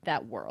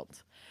that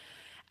world.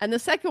 And the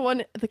second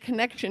one, the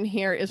connection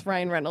here is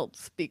Ryan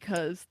Reynolds,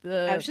 because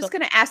I was just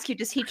going to ask you,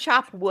 does he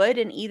chop wood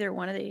in either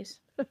one of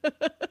these? I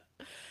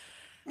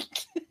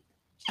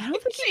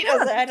don't think She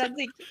does. I don't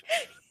think.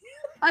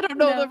 I don't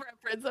know the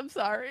reference. I'm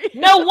sorry.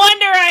 No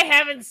wonder I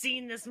haven't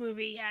seen this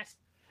movie yet.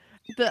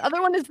 The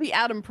other one is The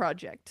Atom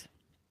Project,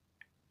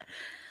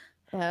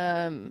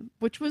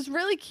 which was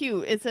really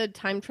cute. It's a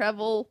time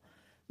travel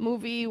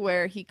movie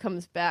where he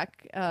comes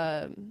back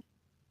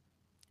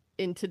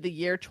into the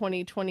year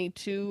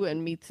 2022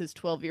 and meets his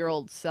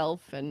 12-year-old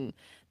self, and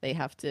they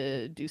have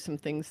to do some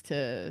things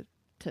to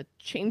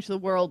change the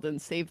world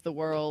and save the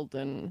world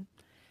and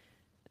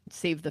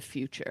save the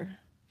future.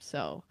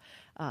 So,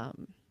 I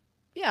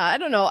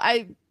don't know.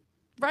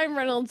 Ryan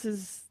Reynolds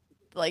is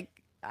like,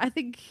 I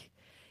think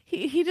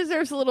he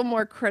deserves a little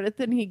more credit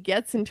than he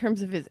gets in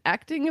terms of his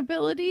acting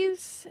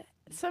abilities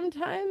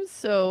sometimes.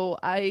 So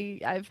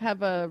I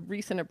have a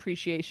recent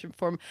appreciation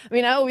for him. I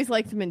mean, I always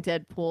liked him in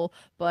Deadpool,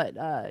 but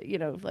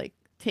like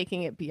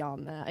taking it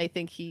beyond that, I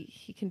think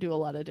he can do a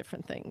lot of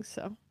different things.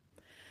 So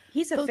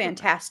he's a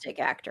fantastic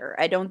actor.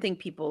 I don't think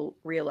people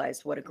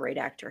realize what a great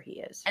actor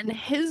he is. And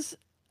his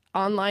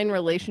online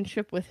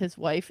relationship with his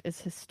wife is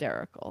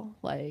hysterical.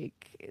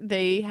 Like,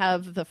 they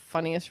have the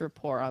funniest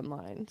rapport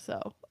online.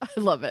 So I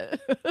love it.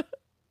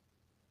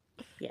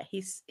 Yeah,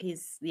 he's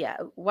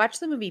watch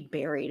the movie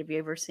Buried. Have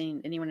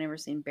anyone ever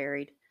seen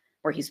Buried?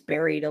 Where he's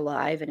buried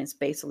alive and it's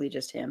basically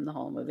just him the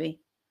whole movie.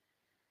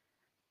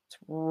 It's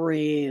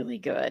really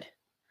good.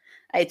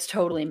 It's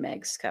totally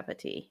Meg's cup of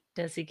tea.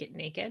 Does he get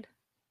naked?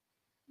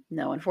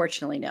 No,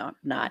 unfortunately, no,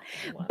 not.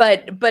 Wow.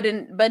 But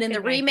in Good the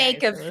night, remake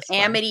guys. of It was fun.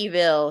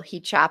 Amityville,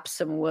 he chops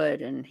some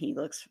wood, and he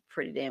looks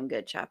pretty damn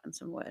good chopping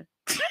some wood.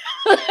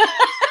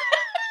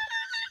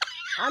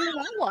 I mean,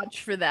 I'll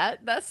watch for that.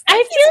 That's I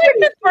that's feel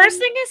like the first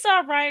thing I saw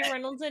Ryan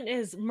Reynolds in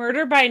is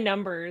Murder by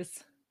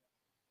Numbers.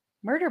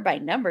 Murder by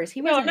Numbers.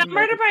 He No, wasn't not in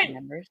Murder by-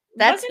 Numbers.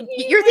 That's Wasn't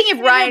he you're with thinking of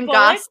Sandra Ryan Bullock?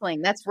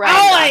 Gosling. That's Ryan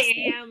Oh,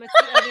 Gosling. I am. It's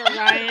the other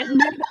Ryan.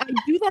 I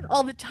do that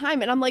all the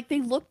time, and I'm like, they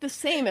look the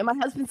same, and my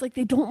husband's like,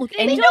 they don't look They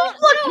anything. don't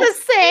look no, the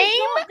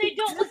same. They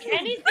don't look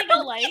anything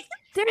alike.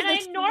 They're And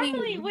the I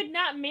normally same. would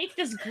not make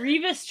this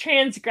grievous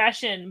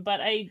transgression, but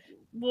I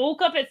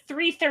woke up at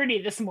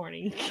 3:30 this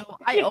morning. No,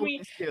 I Me-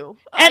 always do.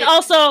 And I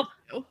also,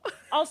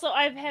 always do.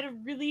 I've had a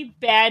really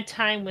bad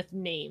time with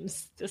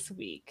names this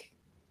week.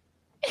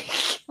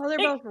 Well, they're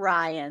both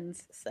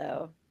Ryans,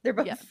 so they're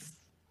both. Yes.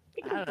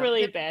 I don't know.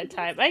 Really They're- bad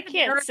time. I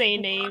can't say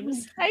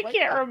names. I What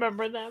can't the-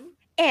 remember them.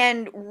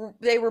 And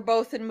they were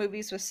both in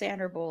movies with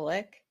Sandra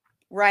Bullock.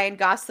 Ryan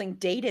Gosling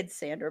dated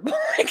Sandra Bullock.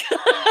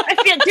 I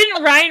feel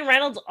didn't Ryan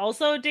Reynolds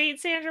also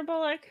date Sandra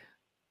Bullock?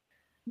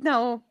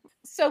 No.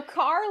 So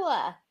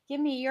Carla, give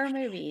me your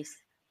movies.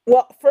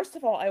 Well, first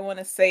of all, I want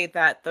to say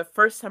that the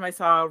first time I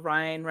saw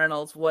Ryan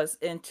Reynolds was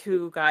in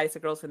Two Guys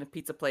and Girls in a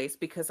Pizza Place,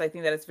 because I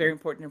think that is very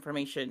important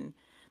information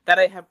that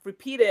I have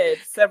repeated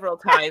several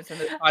times in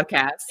this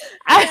podcast.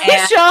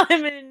 I saw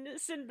him in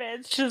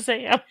Sinbad's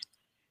Shazam.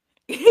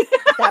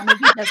 That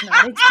movie does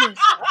not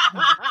exist.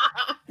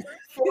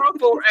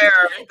 Horrible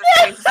error.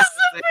 That's the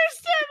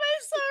first time I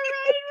saw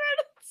Ryan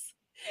Reynolds.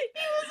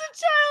 He was a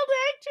child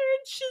actor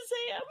in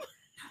Shazam.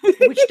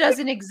 Which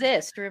doesn't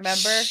exist,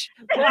 remember?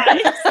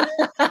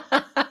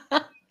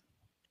 Lies.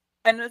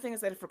 Another thing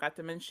is that I forgot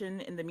to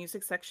mention in the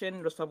music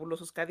section, Los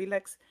Fabulosos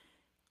Cadillacs.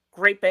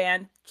 Great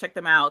band. Check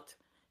them out.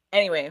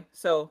 Anyway,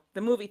 so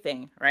the movie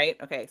thing, right?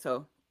 Okay,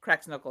 so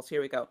Cracks Knuckles,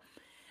 here we go.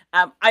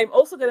 I'm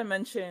also going to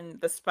mention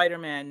the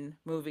Spider-Man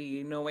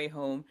movie, No Way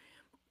Home.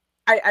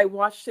 I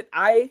watched it.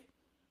 I,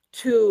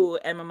 too,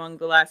 am among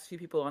the last few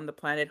people on the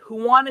planet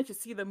who wanted to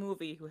see the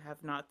movie who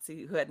had not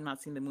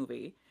seen the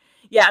movie.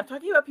 Yeah, I'm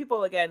talking about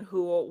people, again,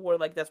 who were,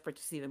 like, desperate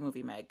to see the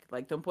movie, Meg.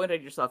 Like, don't point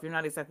at yourself. You're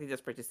not exactly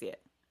desperate to see it.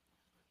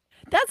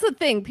 That's the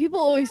thing. People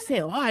always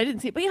say, "Oh, I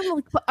didn't see it," but I'm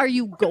like, "But are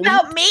you going?"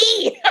 About me.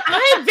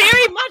 I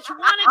very much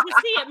wanted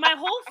to see it. My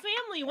whole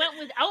family went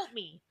without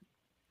me.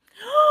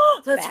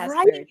 That's Bastards.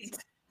 right.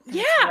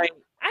 Yeah. Right.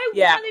 I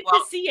Yeah, wanted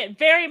well- to see it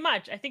very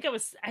much. I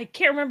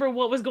can't remember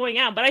what was going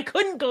on, but I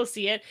couldn't go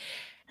see it.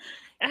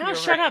 And I'll You're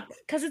shut right. up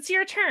because it's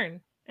your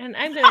turn. And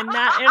I'm going to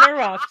not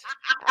interrupt.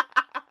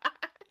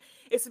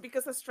 Is it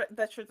because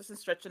that shirt doesn't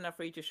stretch enough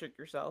for you to shoot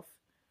yourself?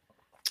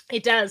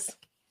 It does.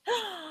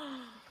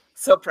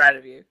 So proud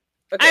of you.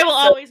 Okay, I will so,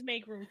 always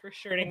make room for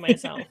shirting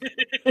myself.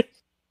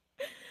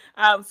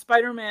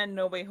 Spider-Man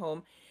No Way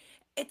Home.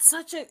 It's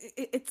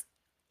it's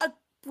a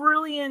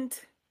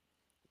brilliant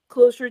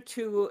closure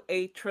to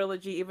a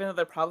trilogy, even though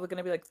there are probably going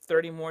to be like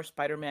 30 more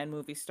Spider-Man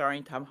movies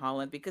starring Tom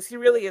Holland, because he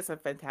really is a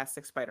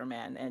fantastic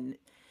Spider-Man, and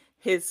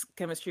his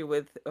chemistry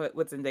with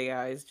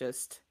Zendaya is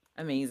just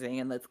amazing.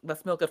 And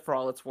let's milk it for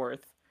all it's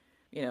worth.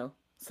 You know,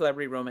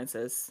 celebrity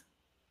romances.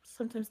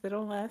 Sometimes they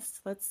don't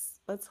last. Let's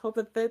hope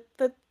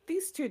that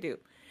these two do.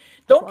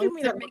 Don't long give as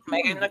me they're that look,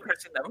 making Megan. I'm not movies.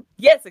 cursing them.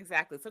 Yes,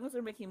 exactly. As long as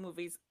they're making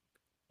movies,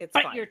 it's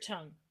Bite fine. your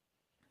tongue.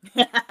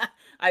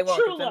 I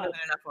won't. True I've done love.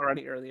 that enough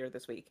already earlier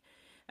this week.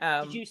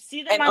 Did you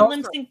see them and on Lip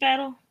also- Sync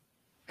Battle?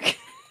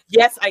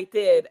 Yes, I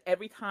did.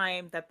 Every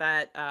time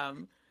that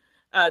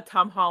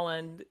Tom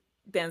Holland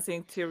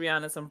dancing to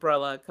Rihanna's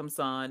Umbrella comes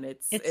on,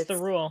 it's the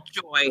rule.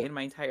 joy in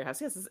my entire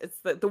house. Yes, it's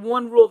the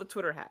one rule that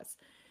Twitter has,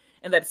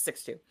 and that it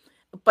sticks to.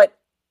 But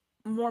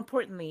more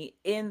importantly,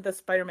 in the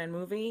Spider-Man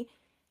movie,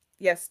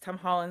 yes, Tom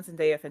Holland and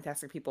Zendaya,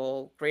 fantastic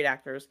people, great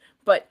actors.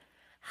 But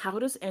how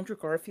does Andrew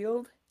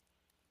Garfield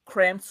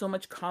cram so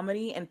much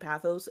comedy and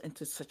pathos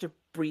into such a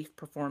brief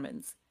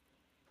performance?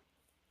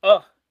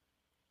 Oh,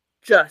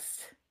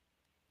 just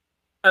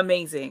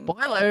amazing.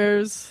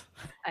 Spoilers.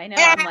 I know.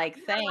 I'm like,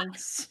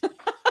 thanks.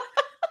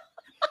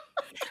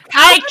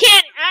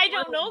 I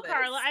don't know, this.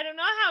 Carla. I don't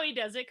know how he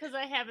does it because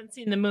I haven't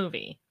seen the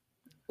movie.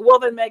 Well,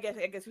 then, Meg,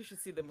 I guess you should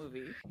see the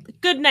movie.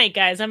 Good night,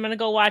 guys. I'm going to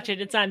go watch it.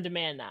 It's on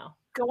demand now.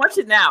 Go watch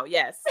it now,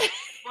 yes.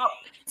 Well,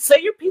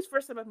 say your piece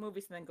first about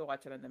movies and then go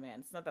watch it on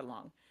demand. It's not that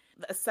long.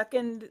 A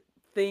second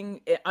thing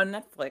on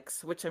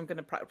Netflix, which I'm going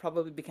to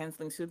probably be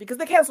canceling soon because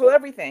they cancel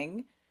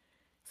everything.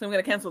 So I'm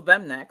going to cancel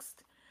them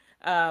next.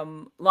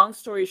 Long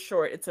story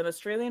short, it's an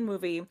Australian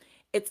movie.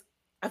 It's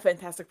a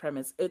fantastic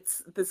premise.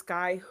 It's this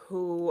guy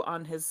who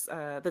on his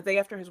the day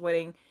after his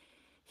wedding,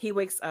 he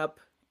wakes up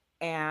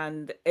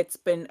and it's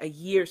been a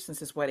year since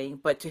his wedding,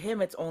 but to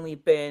him it's only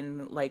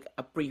been like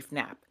a brief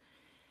nap.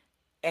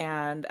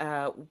 And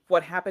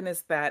what happened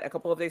is that a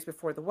couple of days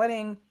before the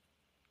wedding,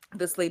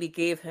 this lady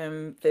gave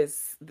him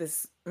this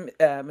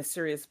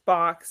mysterious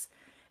box,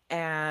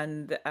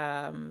 and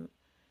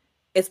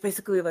it's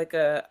basically like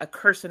a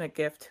curse and a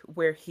gift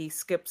where he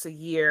skips a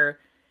year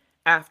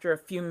after a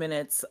few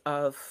minutes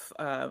of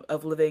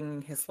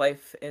living his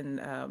life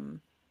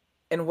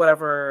in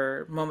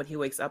whatever moment he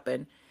wakes up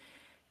in.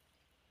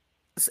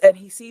 And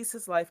he sees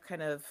his life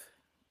kind of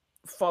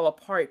fall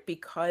apart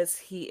because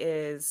he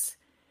is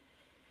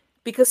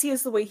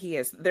the way he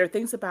is. There are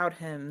things about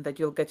him that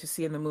you'll get to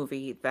see in the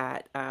movie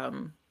that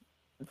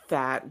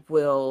that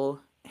will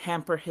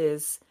hamper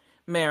his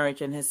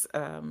marriage and his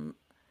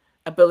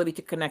ability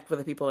to connect with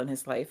the people in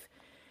his life.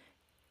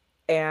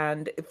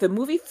 And the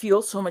movie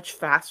feels so much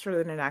faster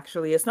than it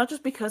actually is. Not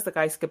just because the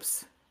guy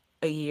skips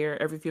a year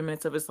every few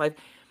minutes of his life,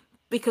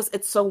 because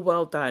it's so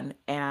well done,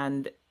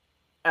 and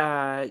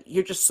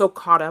you're just so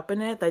caught up in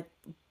it that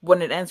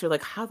when it ends, you're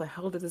like, how the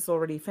hell did this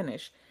already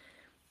finish?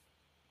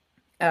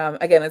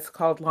 Again, it's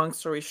called Long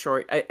Story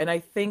Short. And I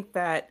think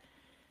that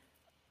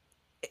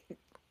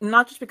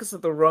not just because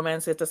of the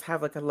romance, it does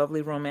have like a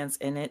lovely romance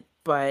in it,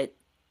 but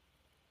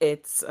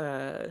it's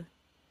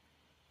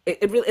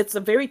it's a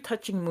very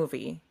touching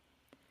movie.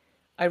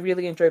 I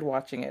really enjoyed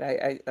watching it.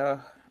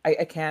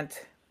 I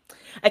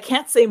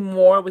can't say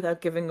more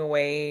without giving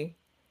away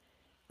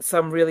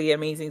some really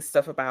amazing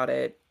stuff about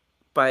it.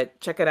 But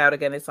check it out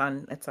again. It's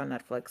on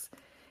Netflix.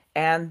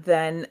 And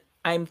then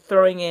I'm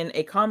throwing in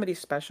a comedy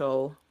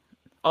special,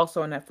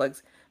 also on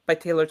Netflix, by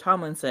Taylor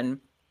Tomlinson,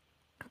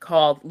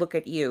 called Look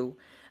at You.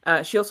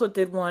 She also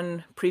did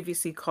one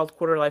previously called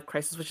Quarter Life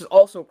Crisis, which is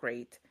also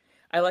great.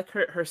 I like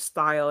her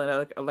style,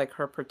 and I like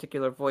her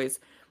particular voice.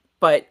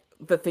 But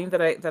the thing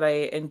that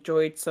I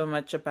enjoyed so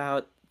much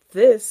about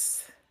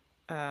this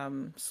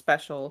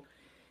special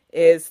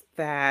is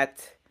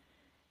that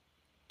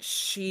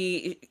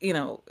she,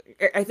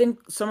 I think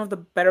some of the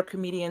better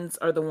comedians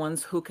are the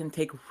ones who can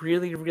take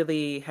really,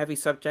 really heavy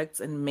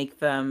subjects and make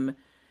them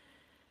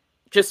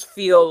just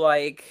feel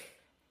like,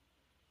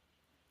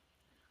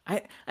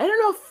 I don't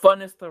know if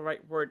fun is the right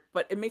word,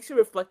 but it makes you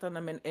reflect on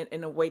them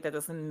in a way that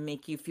doesn't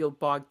make you feel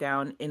bogged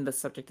down in the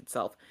subject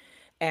itself.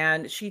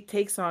 And she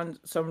takes on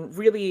some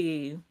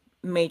really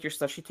major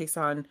stuff. She takes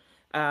on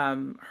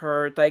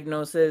her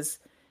diagnosis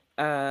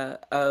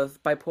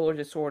of bipolar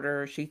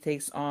disorder. She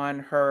takes on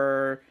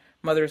her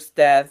mother's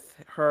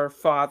death, her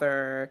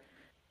father,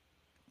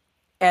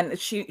 and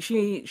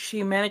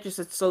she manages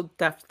it so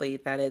deftly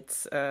that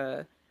it's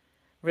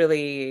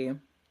really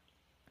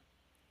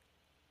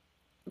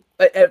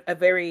a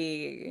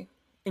very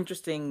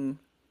interesting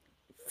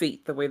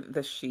feat, the way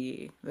that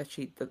she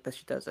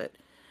does it.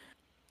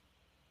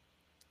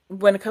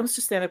 When it comes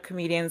to stand-up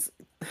comedians,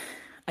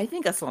 I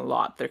think that's a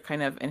lot. They're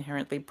kind of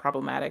inherently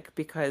problematic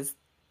because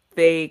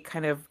they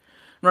kind of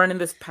run in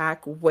this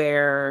pack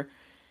where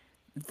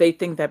they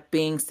think that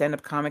being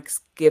stand-up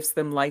comics gives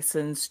them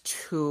license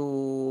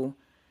to,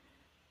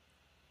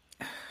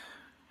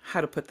 how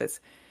to put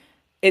this?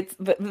 It's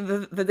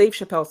the Dave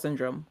Chappelle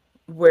syndrome,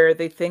 where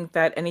they think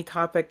that any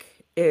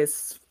topic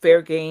is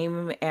fair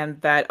game and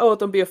that, oh,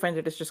 don't be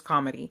offended, it's just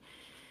comedy.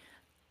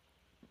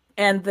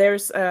 And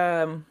there's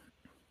something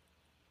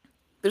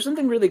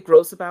really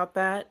gross about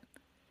that,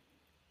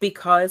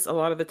 because a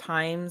lot of the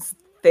times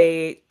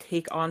they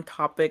take on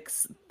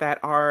topics that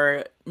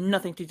are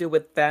nothing to do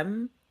with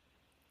them,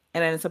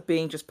 and it ends up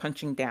being just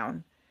punching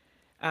down.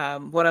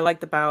 What I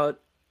liked about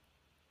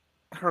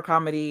her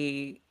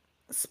comedy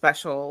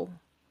special,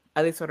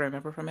 at least what I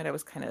remember from it, I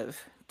was kind of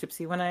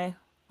tipsy when I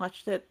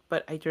watched it,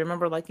 but I do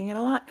remember liking it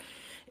a lot,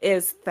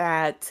 is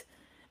that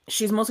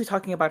she's mostly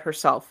talking about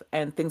herself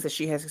and things that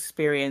she has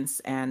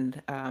experienced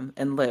and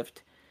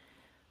lived.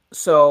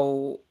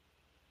 So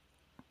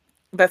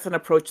that's an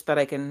approach that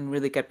I can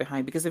really get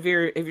behind, because if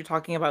you're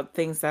talking about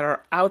things that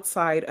are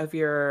outside of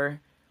your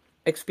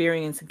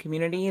experience and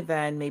community,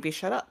 then maybe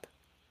shut up,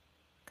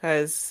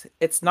 because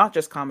it's not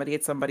just comedy,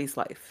 it's somebody's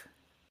life.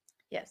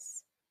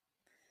 Yes.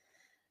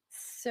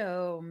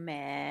 So,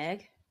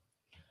 Meg.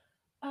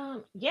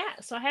 Yeah,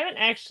 so I haven't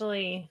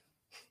actually,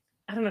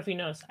 I don't know if you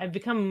noticed, I've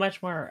become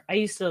much more, I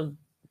used to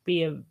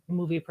be a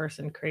movie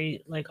person,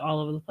 create like all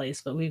over the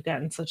place, but we've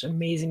gotten such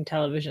amazing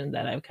television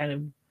that I've kind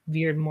of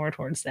veered more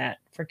towards that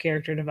for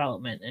character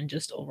development and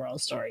just overall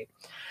story.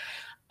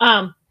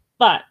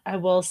 But I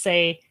will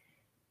say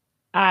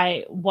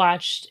I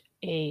watched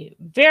a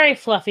very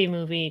fluffy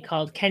movie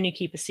called Can You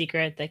Keep a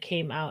Secret that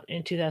came out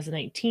in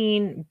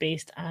 2019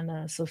 based on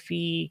a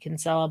Sophie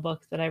Kinsella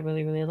book that I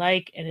really, really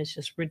like. And it's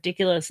just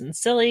ridiculous and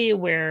silly,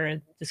 where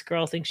this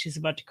girl thinks she's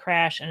about to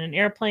crash on an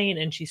airplane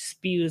and she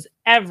spews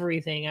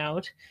everything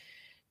out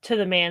to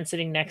the man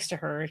sitting next to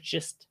her. It's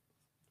just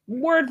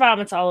word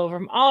vomits all over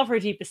him, all of her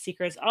deepest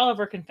secrets, all of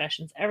her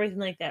confessions, everything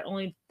like that.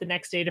 Only the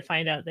next day to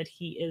find out that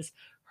he is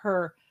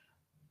the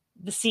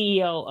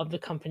CEO of the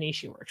company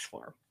she works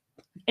for.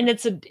 And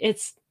it's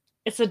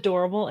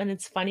adorable and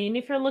it's funny. And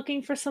if you're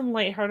looking for some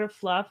lighthearted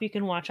fluff, you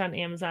can watch on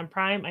Amazon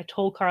Prime. I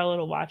told Carla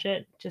to watch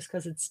it just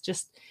because it's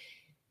just,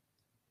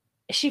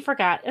 she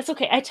forgot. It's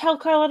okay. I tell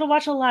Carla to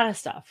watch a lot of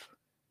stuff,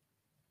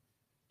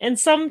 and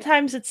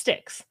sometimes it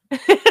sticks.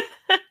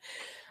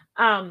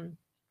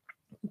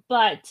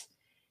 But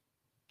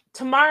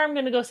tomorrow I'm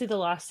going to go see The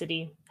Lost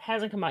City.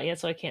 Hasn't come out yet,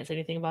 so I can't say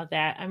anything about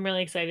that. I'm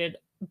really excited.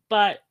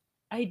 But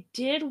I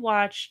did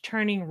watch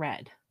Turning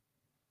Red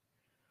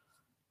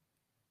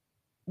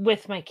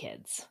with my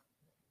kids.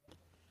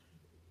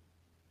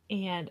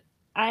 And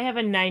I have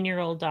a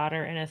 9-year-old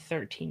daughter and a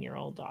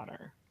 13-year-old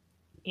daughter.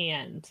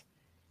 And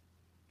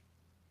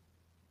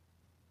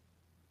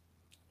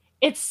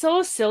it's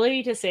so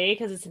silly to say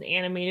because it's an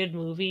animated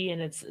movie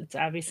and it's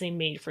obviously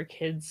made for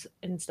kids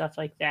and stuff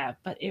like that,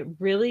 but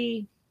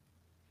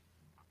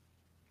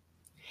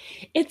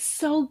it's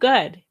so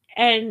good.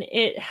 And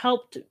it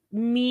helped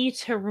me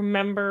to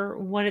remember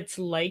what it's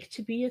like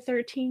to be a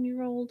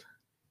 13-year-old,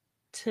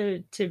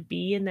 to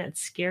be in that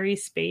scary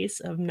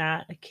space of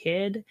not a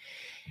kid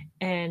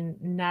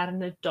and not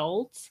an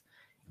adult,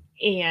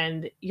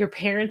 and your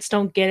parents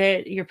don't get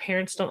it, your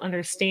parents don't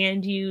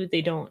understand you,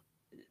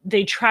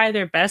 they try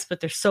their best, but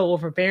they're so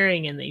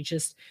overbearing, and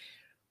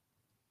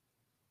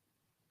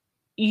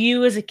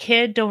you as a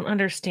kid don't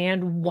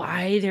understand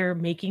why they're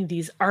making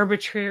these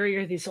arbitrary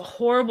or these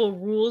horrible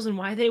rules, and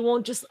why they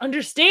won't just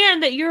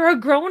understand that you're a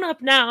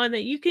grown-up now and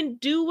that you can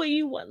do what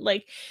you want.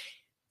 Like,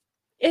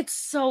 it's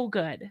so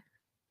good.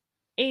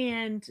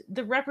 And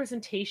the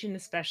representation,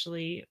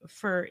 especially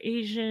for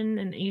Asian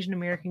and Asian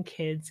American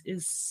kids,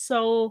 it's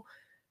so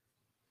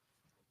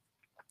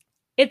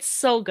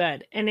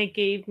good. And it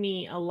gave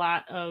me a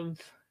lot of,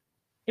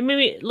 it made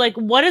me like,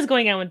 what is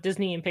going on with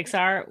Disney and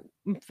Pixar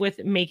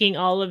with making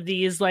all of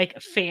these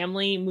like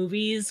family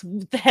movies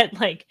that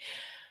like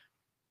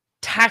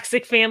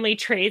toxic family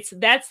traits?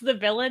 That's the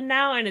villain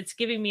now, and it's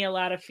giving me a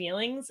lot of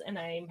feelings, and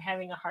I'm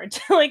having a hard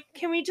time. Like,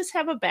 can we just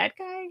have a bad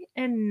guy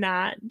and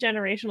not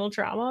generational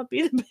trauma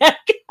be the bad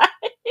guy?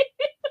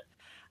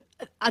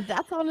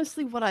 That's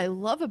honestly what I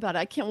love about it.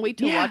 I can't wait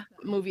to watch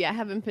that movie. I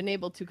haven't been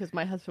able to because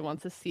my husband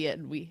wants to see it,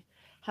 and we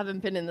haven't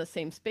been in the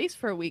same space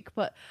for a week.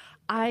 But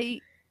I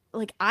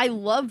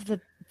love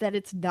that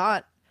it's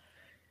not,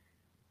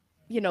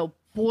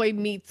 boy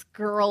meets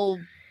girl,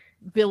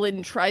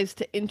 villain tries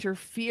to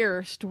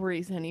interfere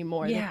stories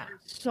anymore. Yeah.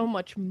 There's so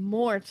much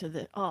more to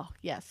the. Oh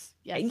yes.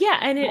 Yeah,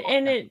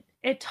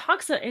 it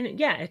talks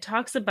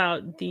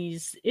about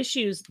these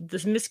issues,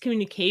 this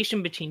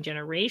miscommunication between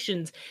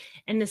generations,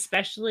 and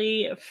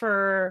especially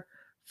for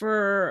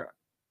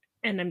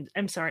and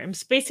I'm sorry, I'm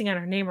spacing on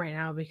her name right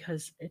now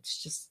because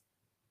it's just,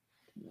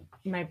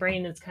 my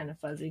brain is kind of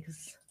fuzzy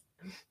because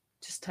I'm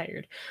just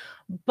tired.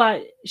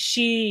 But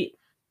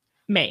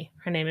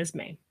her name is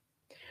May.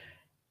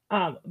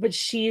 But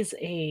she's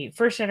a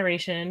first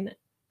generation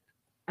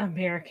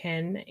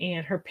American,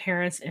 and her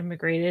parents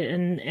immigrated,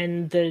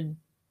 and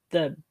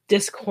the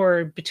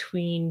discord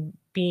between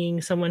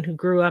being someone who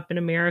grew up in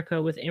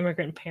America with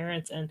immigrant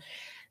parents and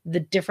the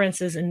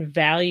differences in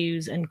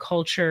values and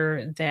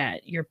culture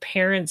that your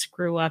parents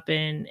grew up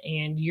in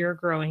and you're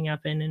growing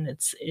up in. And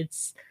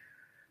it's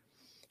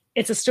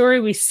a story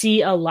we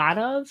see a lot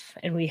of,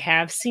 and we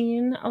have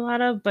seen a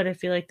lot of, but I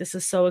feel like this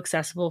is so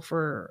accessible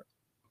for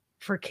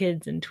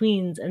kids and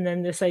tweens. And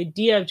then this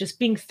idea of just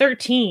being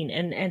 13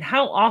 and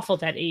how awful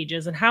that age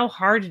is and how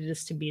hard it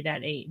is to be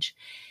that age.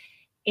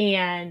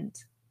 And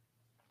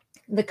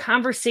the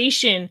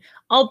conversation,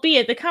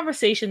 albeit the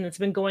conversation that's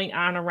been going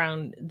on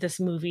around this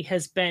movie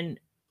has been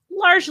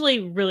largely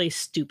really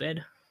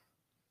stupid.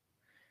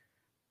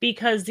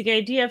 Because the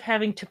idea of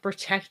having to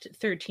protect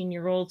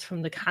 13-year-olds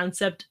from the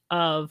concept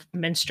of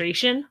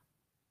menstruation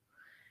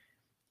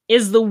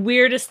is the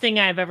weirdest thing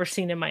I've ever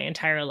seen in my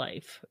entire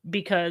life.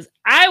 Because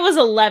I was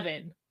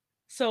 11.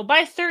 So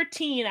by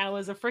 13, I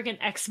was a freaking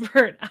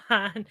expert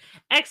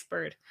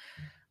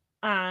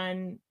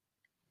on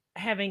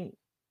having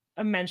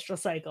a menstrual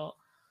cycle.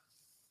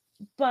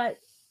 But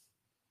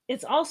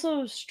it's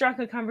also struck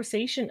a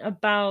conversation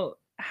about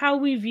how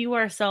we view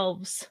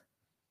ourselves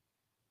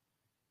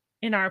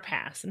in our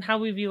past and how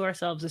we view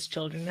ourselves as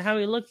children and how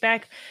we look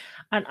back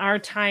on our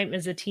time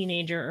as a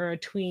teenager or a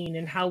tween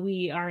and how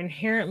we are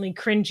inherently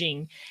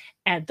cringing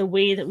at the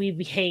way that we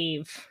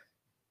behave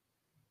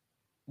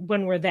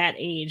when we're that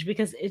age,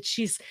 because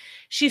she's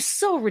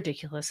so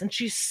ridiculous and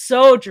she's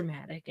so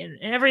dramatic and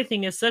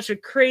everything is such a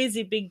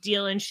crazy big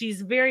deal, and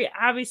she's very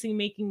obviously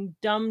making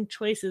dumb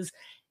choices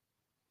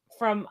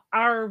from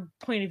our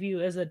point of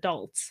view as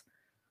adults.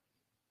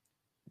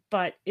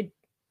 But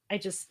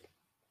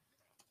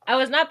I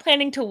was not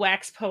planning to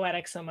wax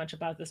poetic so much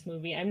about this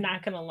movie, I'm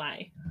not gonna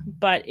lie,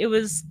 but it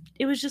was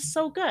just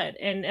so good.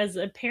 And as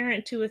a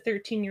parent to a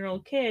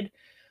 13-year-old kid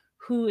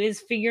who is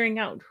figuring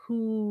out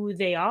who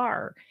they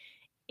are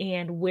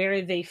and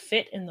where they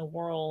fit in the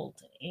world,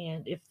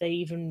 and if they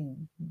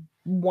even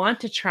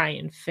want to try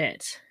and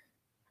fit,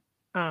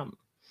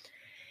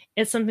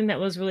 it's something that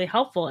was really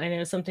helpful. And it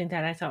was something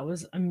that I thought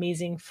was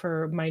amazing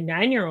for my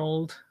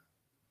 9-year-old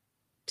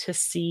to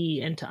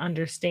see and to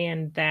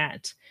understand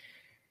that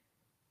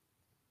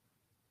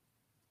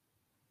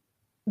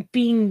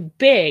being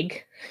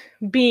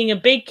a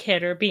big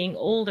kid or being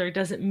older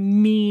doesn't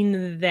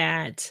mean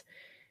that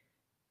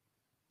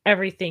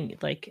everything,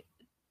 like,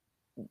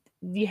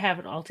 you have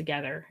it all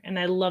together. And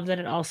I love that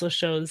it also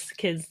shows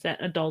kids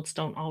that adults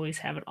don't always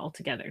have it all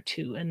together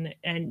too,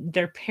 and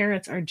their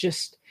parents are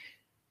just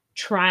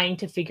trying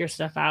to figure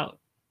stuff out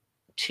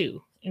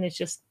too. And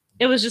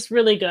it was just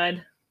really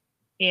good.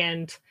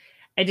 And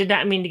I did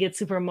not mean to get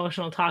super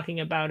emotional talking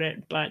about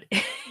it, but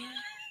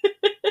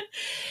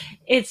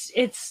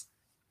it's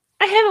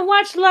I haven't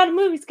watched a lot of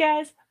movies,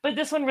 guys, but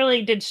this one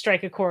really did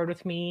strike a chord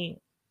with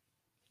me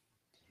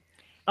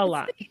a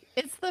lot.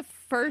 It's the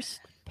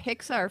first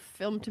Pixar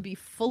film to be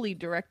fully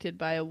directed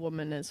by a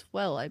woman as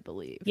well, I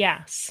believe.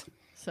 Yes.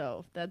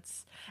 So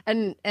that's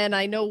and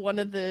I know one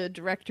of the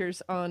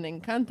directors on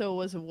Encanto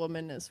was a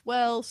woman as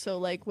well. So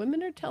like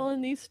women are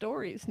telling these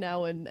stories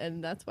now,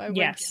 and that's why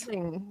we're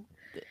getting,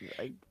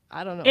 like,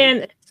 I don't know,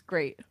 and it's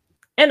great.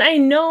 And I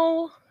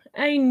know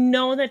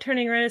that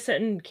Turning Red is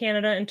set in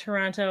Canada and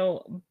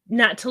Toronto,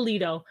 not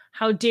Toledo.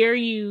 How dare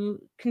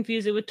you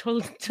confuse it with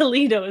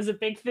Toledo is a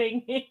big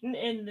thing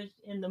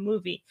in the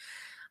movie.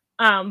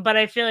 But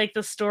I feel like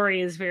the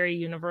story is very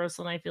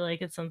universal, and I feel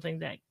like it's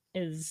something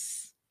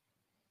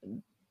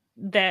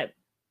that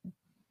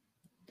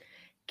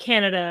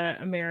Canada,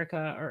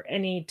 America, or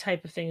any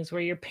type of things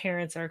where your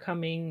parents are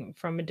coming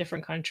from a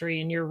different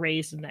country and you're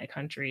raised in that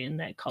country, and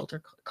that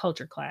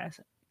culture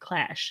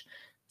clash,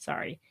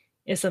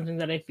 is something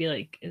that I feel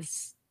like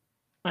is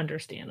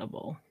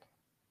understandable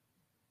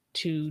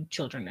to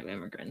children of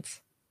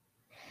immigrants.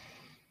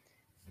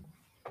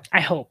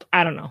 I hope.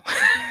 I don't know.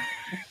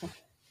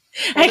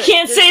 I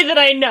can't say that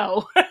I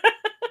know.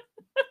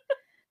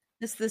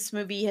 This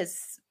movie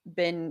has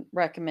been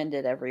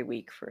recommended every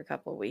week for a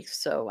couple of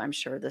weeks, so I'm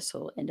sure this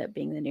will end up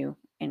being the new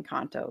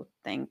Encanto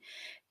thing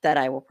that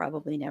I will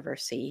probably never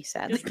see,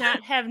 sadly. It does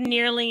not have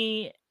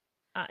nearly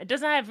it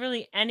doesn't have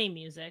really any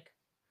music,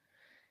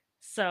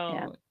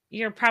 so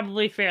you're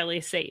probably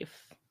fairly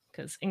safe,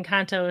 because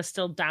Encanto is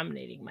still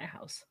dominating my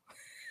house.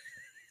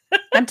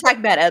 I'm talking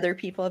about other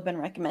people have been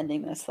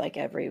recommending this like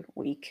every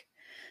week,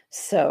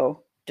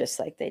 so just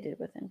like they did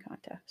with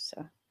Encanto.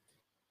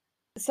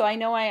 So I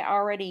know I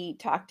already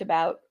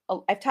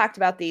I've talked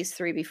about these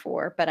three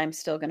before, but I'm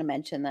still going to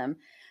mention them.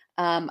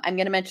 I'm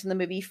going to mention the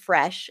movie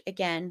Fresh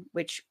again,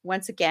 which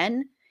once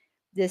again,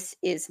 this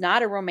is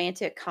not a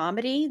romantic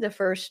comedy. The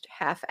first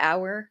half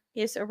hour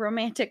is a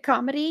romantic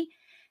comedy,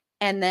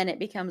 and then it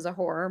becomes a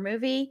horror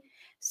movie.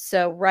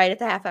 So right at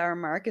the half hour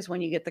mark is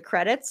when you get the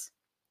credits,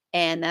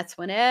 and that's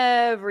when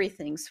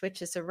everything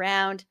switches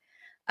around.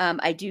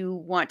 I do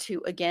want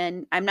to,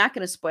 again, I'm not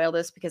going to spoil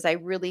this because I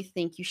really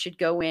think you should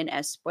go in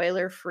as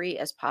spoiler free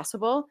as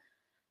possible.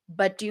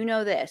 But do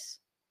know this: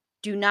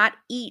 do not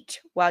eat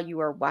while you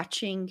are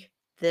watching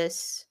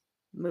this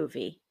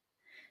movie.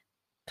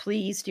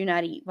 Please do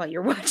not eat while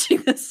you're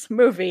watching this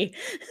movie.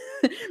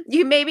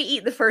 You maybe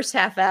eat the first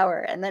half hour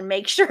and then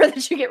make sure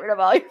that you get rid of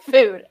all your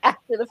food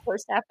after the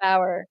first half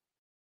hour.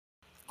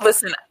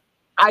 Listen,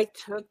 I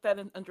took that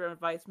under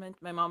advisement.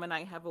 My mom and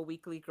I have a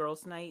weekly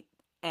girls' night,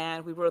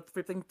 and we were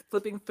flipping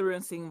through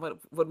and seeing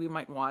what we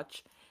might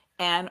watch.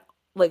 And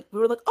like we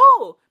were like,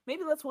 oh,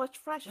 maybe let's watch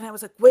Fresh. And I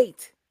was like,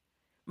 wait,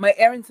 my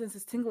Aaron sense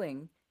is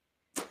tingling.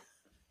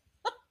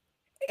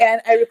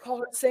 And I recall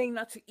her saying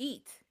not to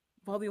eat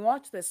while we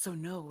watch this. So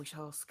no, we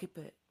shall skip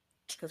it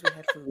because we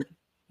had food.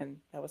 And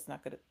that was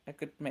not a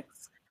good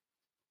mix.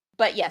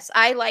 But yes,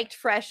 I liked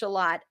Fresh a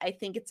lot. I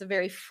think it's a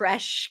very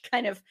fresh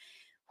kind of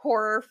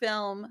horror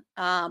film.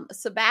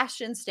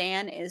 Sebastian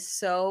Stan is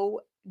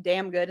so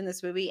damn good in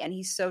this movie, and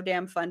he's so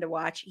damn fun to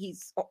watch.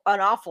 He's an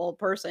awful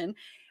person,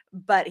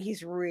 but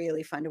he's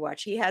really fun to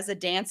watch. He has a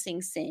dancing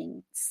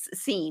scene,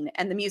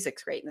 and the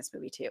music's great in this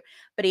movie too.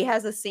 But he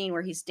has a scene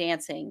where he's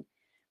dancing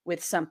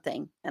with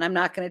something, and I'm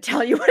not going to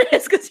tell you what it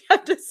is because you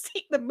have to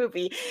see the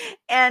movie.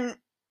 And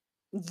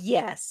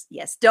yes,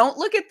 don't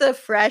look at the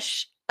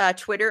Fresh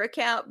Twitter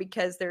account,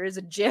 because there is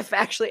a GIF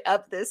actually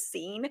of this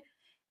scene,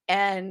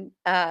 and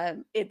I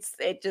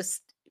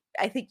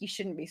think you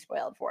shouldn't be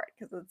spoiled for it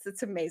because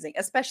it's amazing,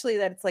 especially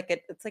that it's like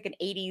an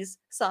 80s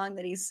song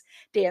that he's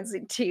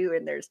dancing to,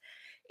 and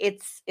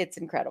it's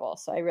incredible.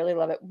 So I really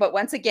love it. But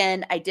once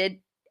again, I did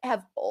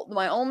have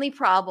my only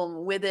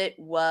problem with it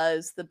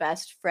was the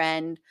best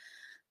friend,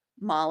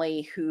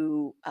 Molly,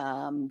 who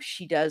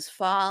she does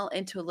fall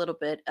into a little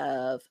bit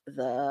of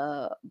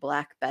the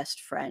black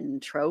best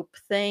friend trope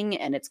thing,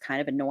 and it's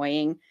kind of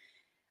annoying,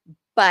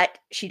 but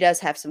she does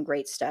have some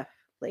great stuff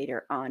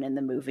later on in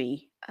the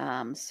movie.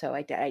 So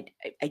I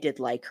did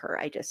like her.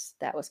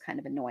 That was kind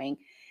of annoying.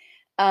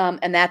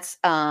 And that's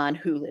on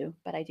Hulu,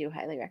 but I do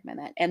highly recommend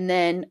that. And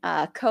then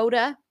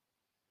Coda,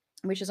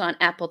 which is on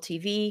Apple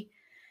TV,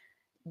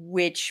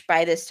 which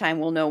by this time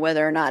we'll know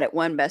whether or not it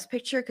won Best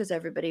Picture, because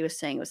everybody was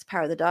saying it was The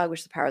Power of the Dog,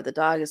 which The Power of the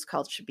Dog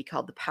should be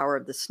called The Power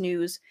of the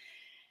Snooze.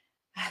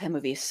 That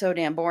movie is so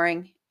damn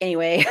boring.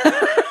 Anyway,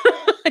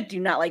 I do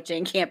not like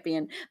Jane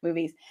Campion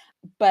movies,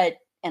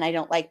 and I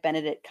don't like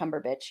Benedict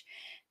Cumberbatch,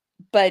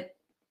 but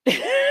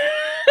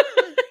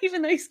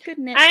even though he's good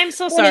in it. I'm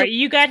so sorry.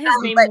 You got his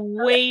name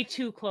way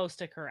too close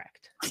to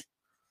correct.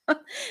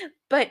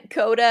 But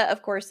CODA,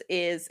 of course,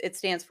 it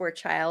stands for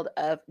Child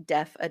of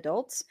Deaf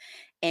Adults.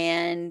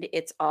 And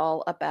it's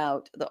all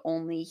about the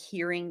only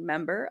hearing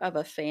member of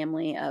a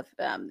family of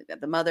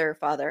the mother,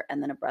 father,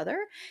 and then a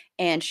brother.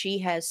 And she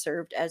has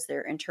served as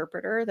their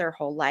interpreter their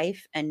whole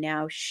life. And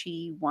now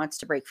she wants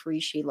to break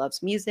free. She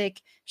loves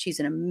music. She's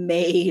an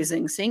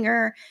amazing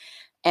singer.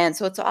 And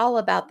so it's all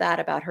about that,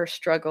 about her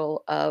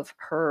struggle of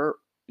her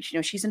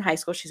she's in high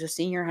school. She's a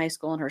senior in high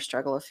school, and her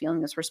struggle of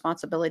feeling this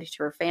responsibility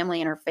to her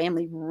family, and her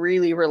family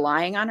really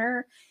relying on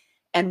her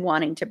and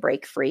wanting to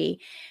break free.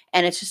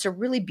 And it's just a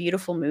really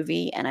beautiful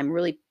movie. And I'm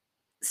really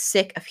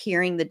sick of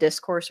hearing the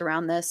discourse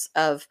around this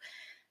of,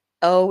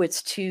 oh,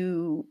 it's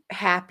too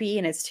happy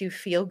and it's too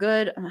feel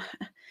good.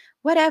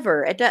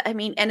 Whatever.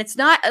 And it's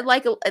not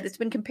like it's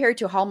been compared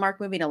to a Hallmark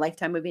movie and a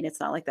Lifetime movie, and it's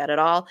not like that at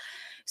all.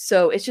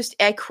 So it's just,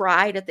 I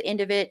cried at the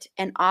end of it.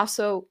 And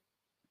also,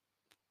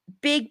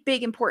 big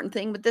important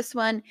thing with this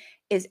one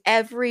is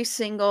every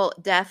single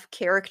deaf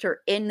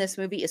character in this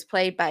movie is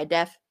played by a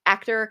deaf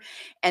actor,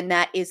 and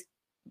that is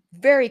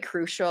very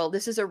crucial.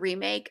 This is a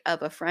remake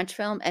of a French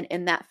film, and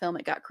in that film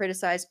it got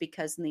criticized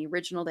because in the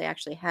original they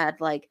actually had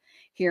like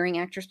hearing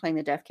actors playing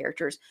the deaf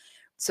characters.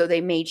 So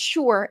they made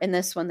sure in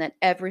this one that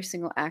every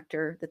single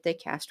actor that they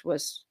cast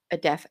was a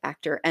deaf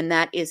actor, and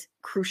that is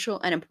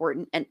crucial and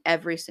important, and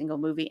every single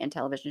movie and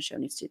television show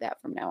needs to do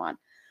that from now on.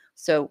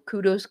 So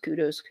kudos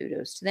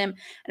to them.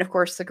 And of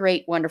course, the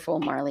great,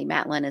 wonderful Marlee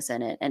Matlin is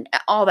in it, and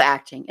all the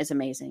acting is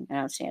amazing and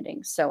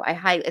outstanding. So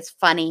it's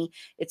funny,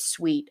 it's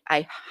sweet.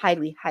 I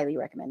highly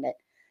recommend it.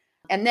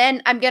 And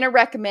then I'm going to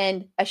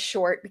recommend a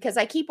short, because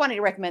I keep wanting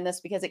to recommend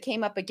this because it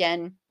came up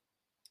again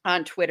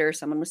on Twitter.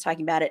 Someone was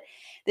talking about it.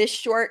 This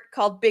short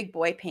called Big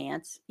Boy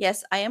Pants.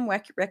 Yes, I am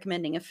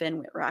recommending a Finn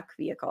Wittrock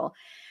vehicle,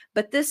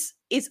 but this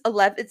is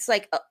 11. It's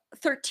like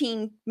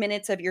 13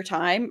 minutes of your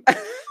time.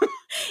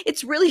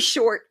 It's really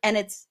short and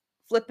it's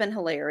flippin'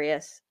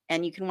 hilarious,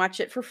 and you can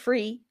watch it for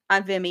free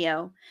on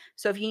Vimeo.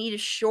 So if you need a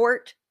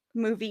short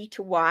movie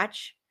to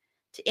watch,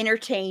 to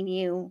entertain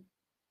you,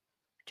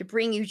 to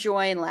bring you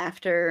joy and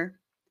laughter,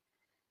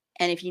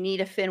 and if you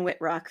need a Finn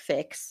Wittrock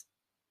fix,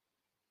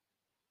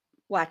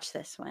 watch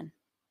this one.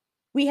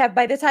 We have,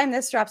 by the time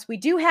this drops, we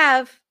do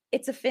have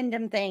It's a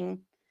Findom Thing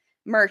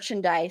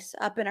merchandise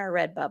up in our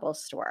Redbubble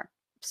store.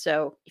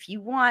 So if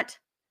you want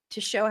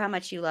to show how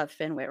much you love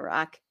Finn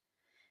Wittrock,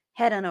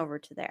 head on over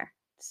to there.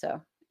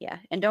 So yeah,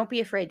 and don't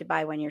be afraid to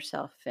buy one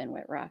yourself, Finn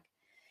Wittrock.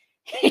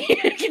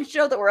 You can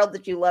show the world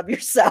that you love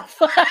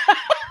yourself.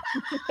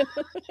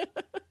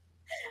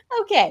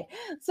 Okay,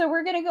 so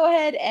we're going to go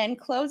ahead and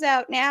close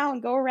out now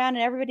and go around,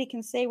 and everybody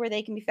can say where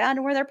they can be found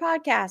and where their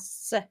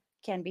podcasts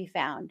can be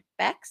found.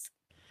 Bex?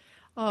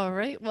 All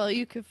right. Well,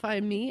 you can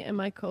find me and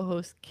my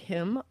co-host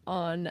Kim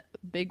on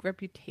Big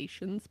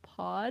Reputations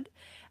Pod.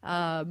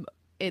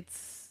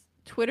 It's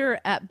Twitter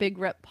at Big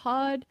Rep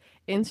Pod,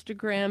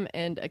 Instagram,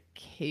 and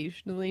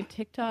occasionally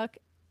TikTok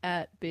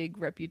at Big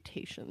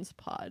Reputations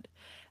Pod.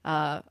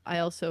 I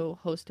also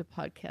host a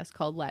podcast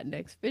called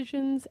Latinx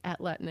Visions at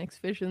Latinx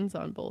Visions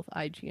on both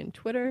IG and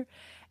Twitter.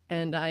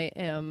 And I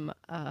am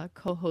a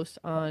co-host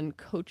on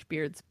Coach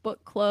Beard's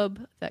Book Club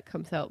that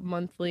comes out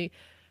monthly,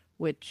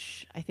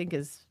 which I think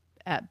is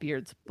at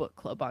Beard's Book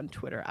Club on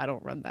Twitter. I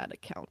don't run that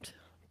account,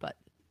 but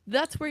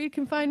that's where you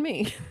can find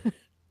me.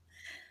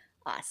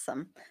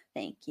 Awesome.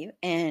 Thank you.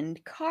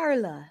 And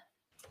Carla?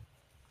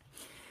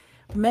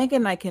 Meg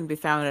and I can be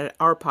found at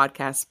our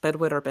podcast,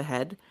 Bedwet or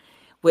Behead,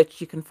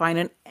 which you can find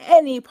in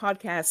any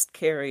podcast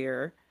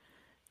carrier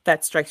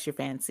that strikes your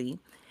fancy.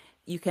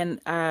 You can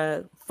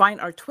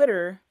find our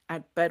Twitter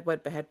at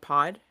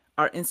bedwetbeheadpod.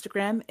 Our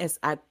Instagram is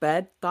at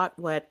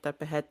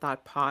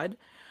bed.wet.behead.pod.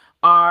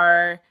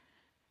 Our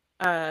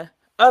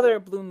other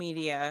Blue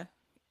Media,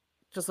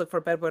 just look for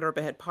Bedwet or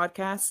Behead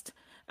podcast.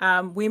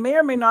 We may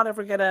or may not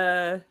ever get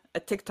a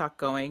TikTok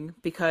going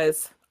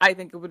because I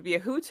think it would be a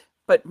hoot,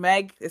 but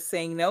Meg is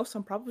saying no, so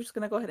I'm probably just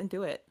going to go ahead and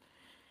do it.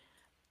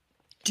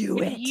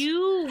 If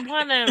you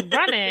want to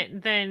run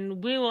it,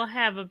 then we will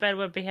have a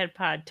Bedwet Behead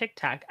Pod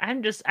TikTok. I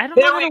don't know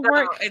how to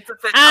work.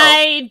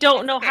 I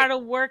don't know how to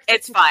work the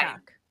TikTok. Fine.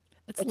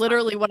 It's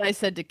literally what I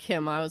said to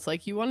Kim. I was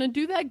like, you want to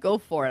do that? Go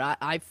for it.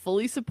 I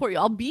fully support you.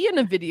 I'll be in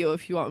a video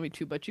if you want me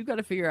to, but you got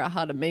to figure out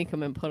how to make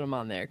them and put them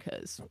on there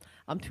because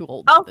I'm too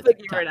old. I'll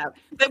figure it out.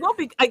 They won't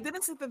be. I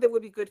didn't say that they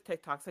would be good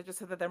TikToks. I just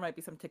said that there might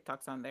be some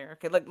TikToks on there.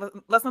 Okay, like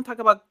let's not talk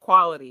about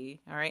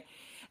quality. All right,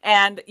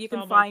 and you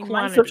can find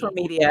my social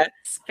media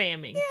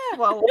spamming. Yeah,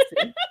 well, we'll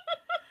see.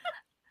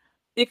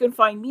 You can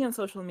find me on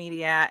social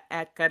media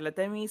at Carla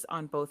Temis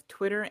on both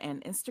Twitter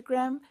and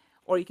Instagram,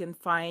 or you can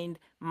find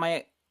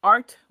my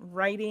art,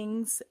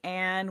 writings,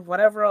 and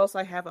whatever else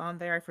I have on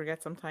there, I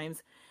forget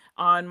sometimes,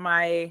 on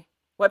my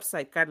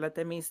website,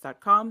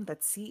 carlatemis.com.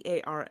 That's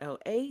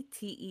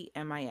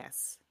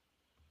CarlaTemis.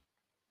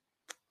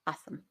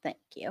 Awesome. Thank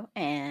you.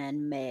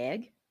 And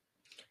Meg?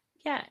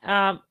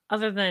 Yeah.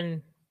 Other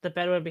than the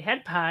Bedwet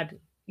Behead Pod,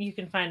 you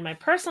can find my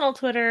personal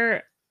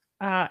Twitter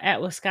at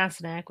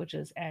Wisconsinach, which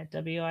is at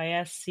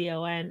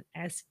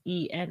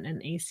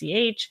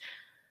WISCONSENNACH,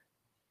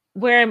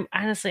 where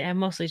I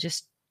mostly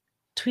just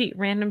tweet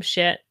random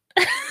shit.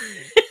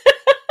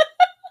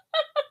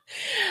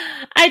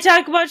 I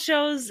talk about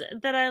shows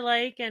that I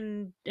like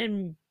and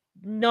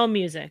no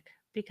music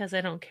because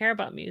I don't care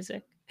about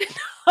music.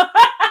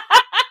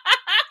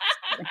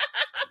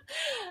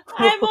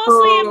 I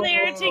mostly am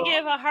there to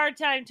give a hard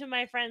time to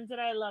my friends that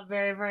I love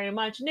very, very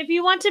much. And if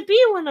you want to be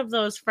one of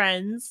those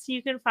friends,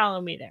 you can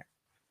follow me there.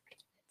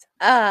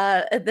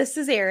 This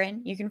is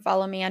Erin. You can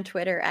follow me on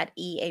Twitter at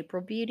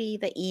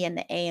 @eAprilBeauty. The E and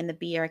the A and the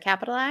B are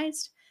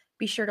capitalized.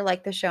 Be sure to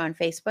like the show on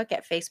Facebook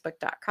at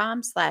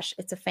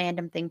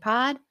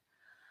facebook.com/itsafandom_thing_pod.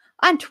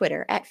 On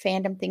Twitter at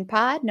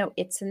 @fandomthingpod. No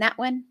it's in that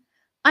one.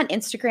 On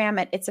Instagram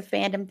at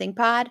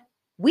 @itsafandom_thing_pod.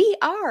 We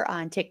are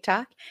on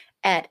TikTok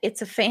at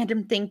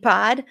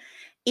 @itsafandom_thing_pod.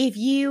 If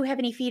you have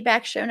any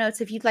feedback, show notes,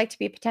 if you'd like to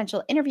be a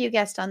potential interview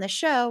guest on the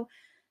show,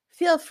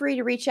 feel free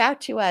to reach out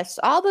to us.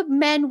 All the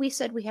men we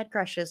said we had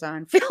crushes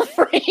on, feel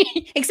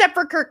free, except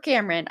for Kirk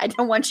Cameron. I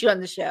don't want you on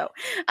the show.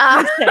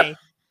 Okay.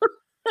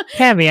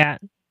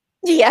 Caveat.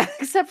 Yeah,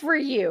 except for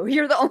you.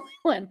 You're the only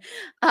one.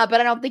 But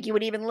I don't think you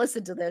would even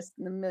listen to this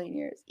in a million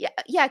years.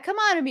 Yeah. Come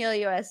on,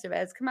 Emilio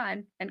Estevez. Come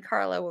on. And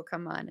Carla will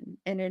come on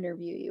and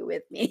interview you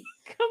with me.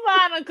 Come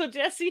on, Uncle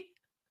Jesse.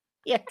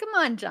 Yeah, come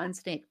on, John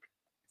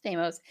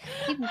Stamos.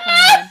 You can come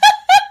on.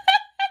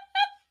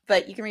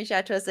 But you can reach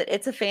out to us at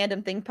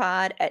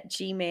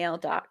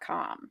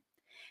itsafandom_thing_pod@gmail.com.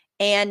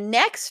 And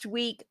next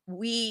week,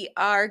 we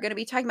are going to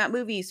be talking about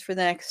movies for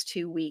the next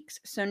 2 weeks.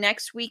 So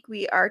next week,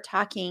 we are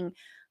talking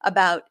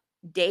about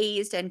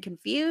Dazed and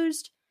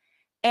Confused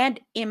and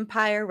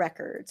Empire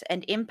Records.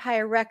 And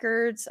Empire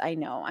Records, I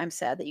know, I'm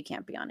sad that you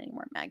can't be on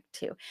anymore, Meg,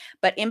 too.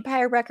 But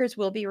Empire Records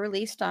will be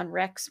released on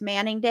Rex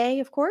Manning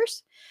Day, of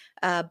course.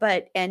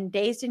 And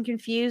Dazed and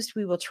Confused,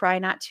 we will try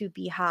not to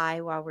be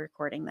high while we're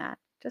recording that.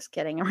 Just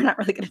kidding. We're not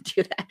really going to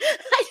do that.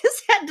 I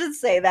just had to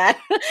say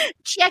that.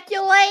 Check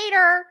you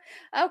later.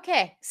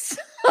 Okay. So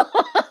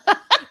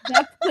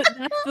That's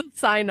the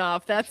sign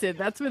off. That's it.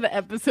 That's where the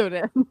episode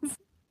ends.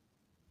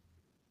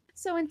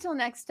 So until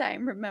next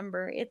time,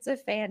 remember, it's a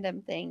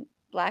fandom thing.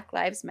 Black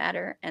Lives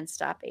Matter and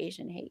stop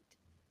Asian hate.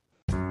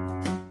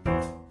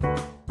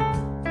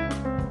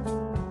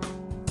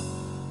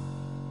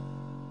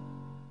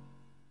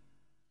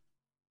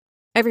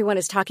 Everyone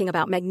is talking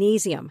about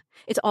magnesium.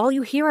 It's all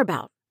you hear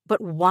about. But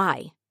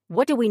why?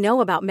 What do we know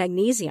about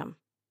magnesium?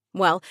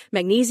 Well,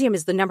 magnesium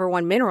is the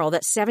 #1 mineral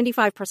that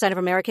 75% of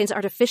Americans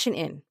are deficient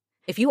in.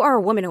 If you are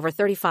a woman over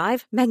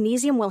 35,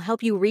 magnesium will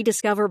help you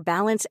rediscover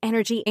balance,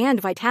 energy, and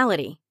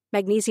vitality.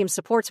 Magnesium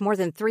supports more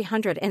than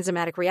 300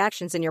 enzymatic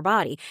reactions in your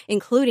body,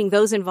 including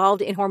those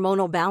involved in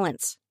hormonal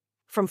balance.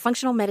 From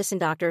functional medicine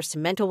doctors to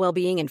mental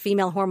well-being and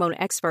female hormone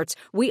experts,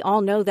 we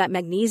all know that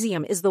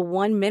magnesium is the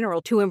one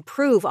mineral to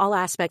improve all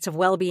aspects of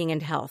well-being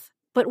and health.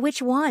 But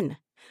which one?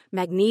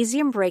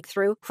 Magnesium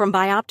Breakthrough from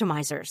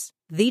Bioptimizers,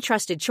 the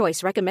trusted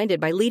choice recommended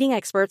by leading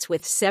experts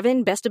with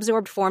 7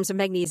 best-absorbed forms of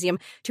magnesium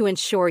to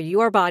ensure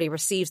your body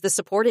receives the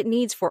support it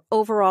needs for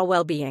overall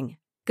well-being.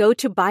 Go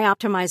to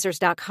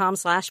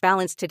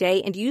bioptimizers.com/balance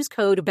today and use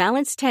code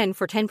BALANCE10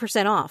 for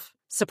 10% off.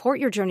 Support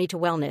your journey to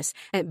wellness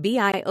at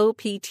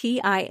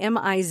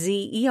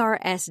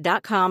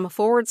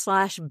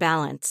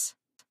bioptimizers.com/balance.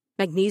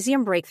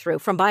 Magnesium Breakthrough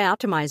from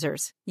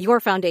Bioptimizers, your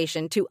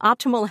foundation to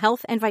optimal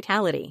health and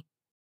vitality.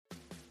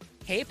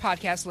 Hey,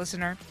 podcast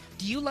listener.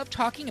 Do you love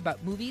talking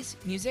about movies,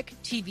 music,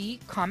 TV,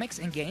 comics,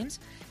 and games?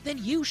 Then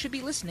you should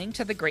be listening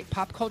to The Great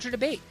Pop Culture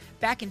Debate,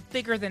 back and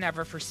bigger than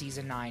ever for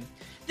Season 9.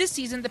 This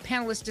season, the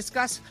panelists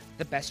discuss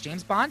the best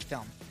James Bond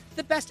film,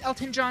 the best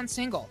Elton John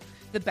single,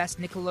 the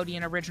best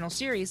Nickelodeon original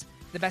series,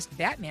 the best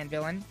Batman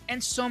villain,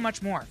 and so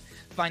much more.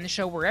 Find the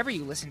show wherever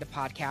you listen to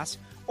podcasts,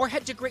 or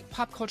head to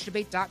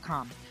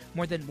greatpopculturedebate.com.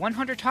 More than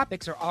 100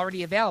 topics are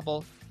already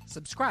available.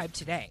 Subscribe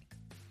today.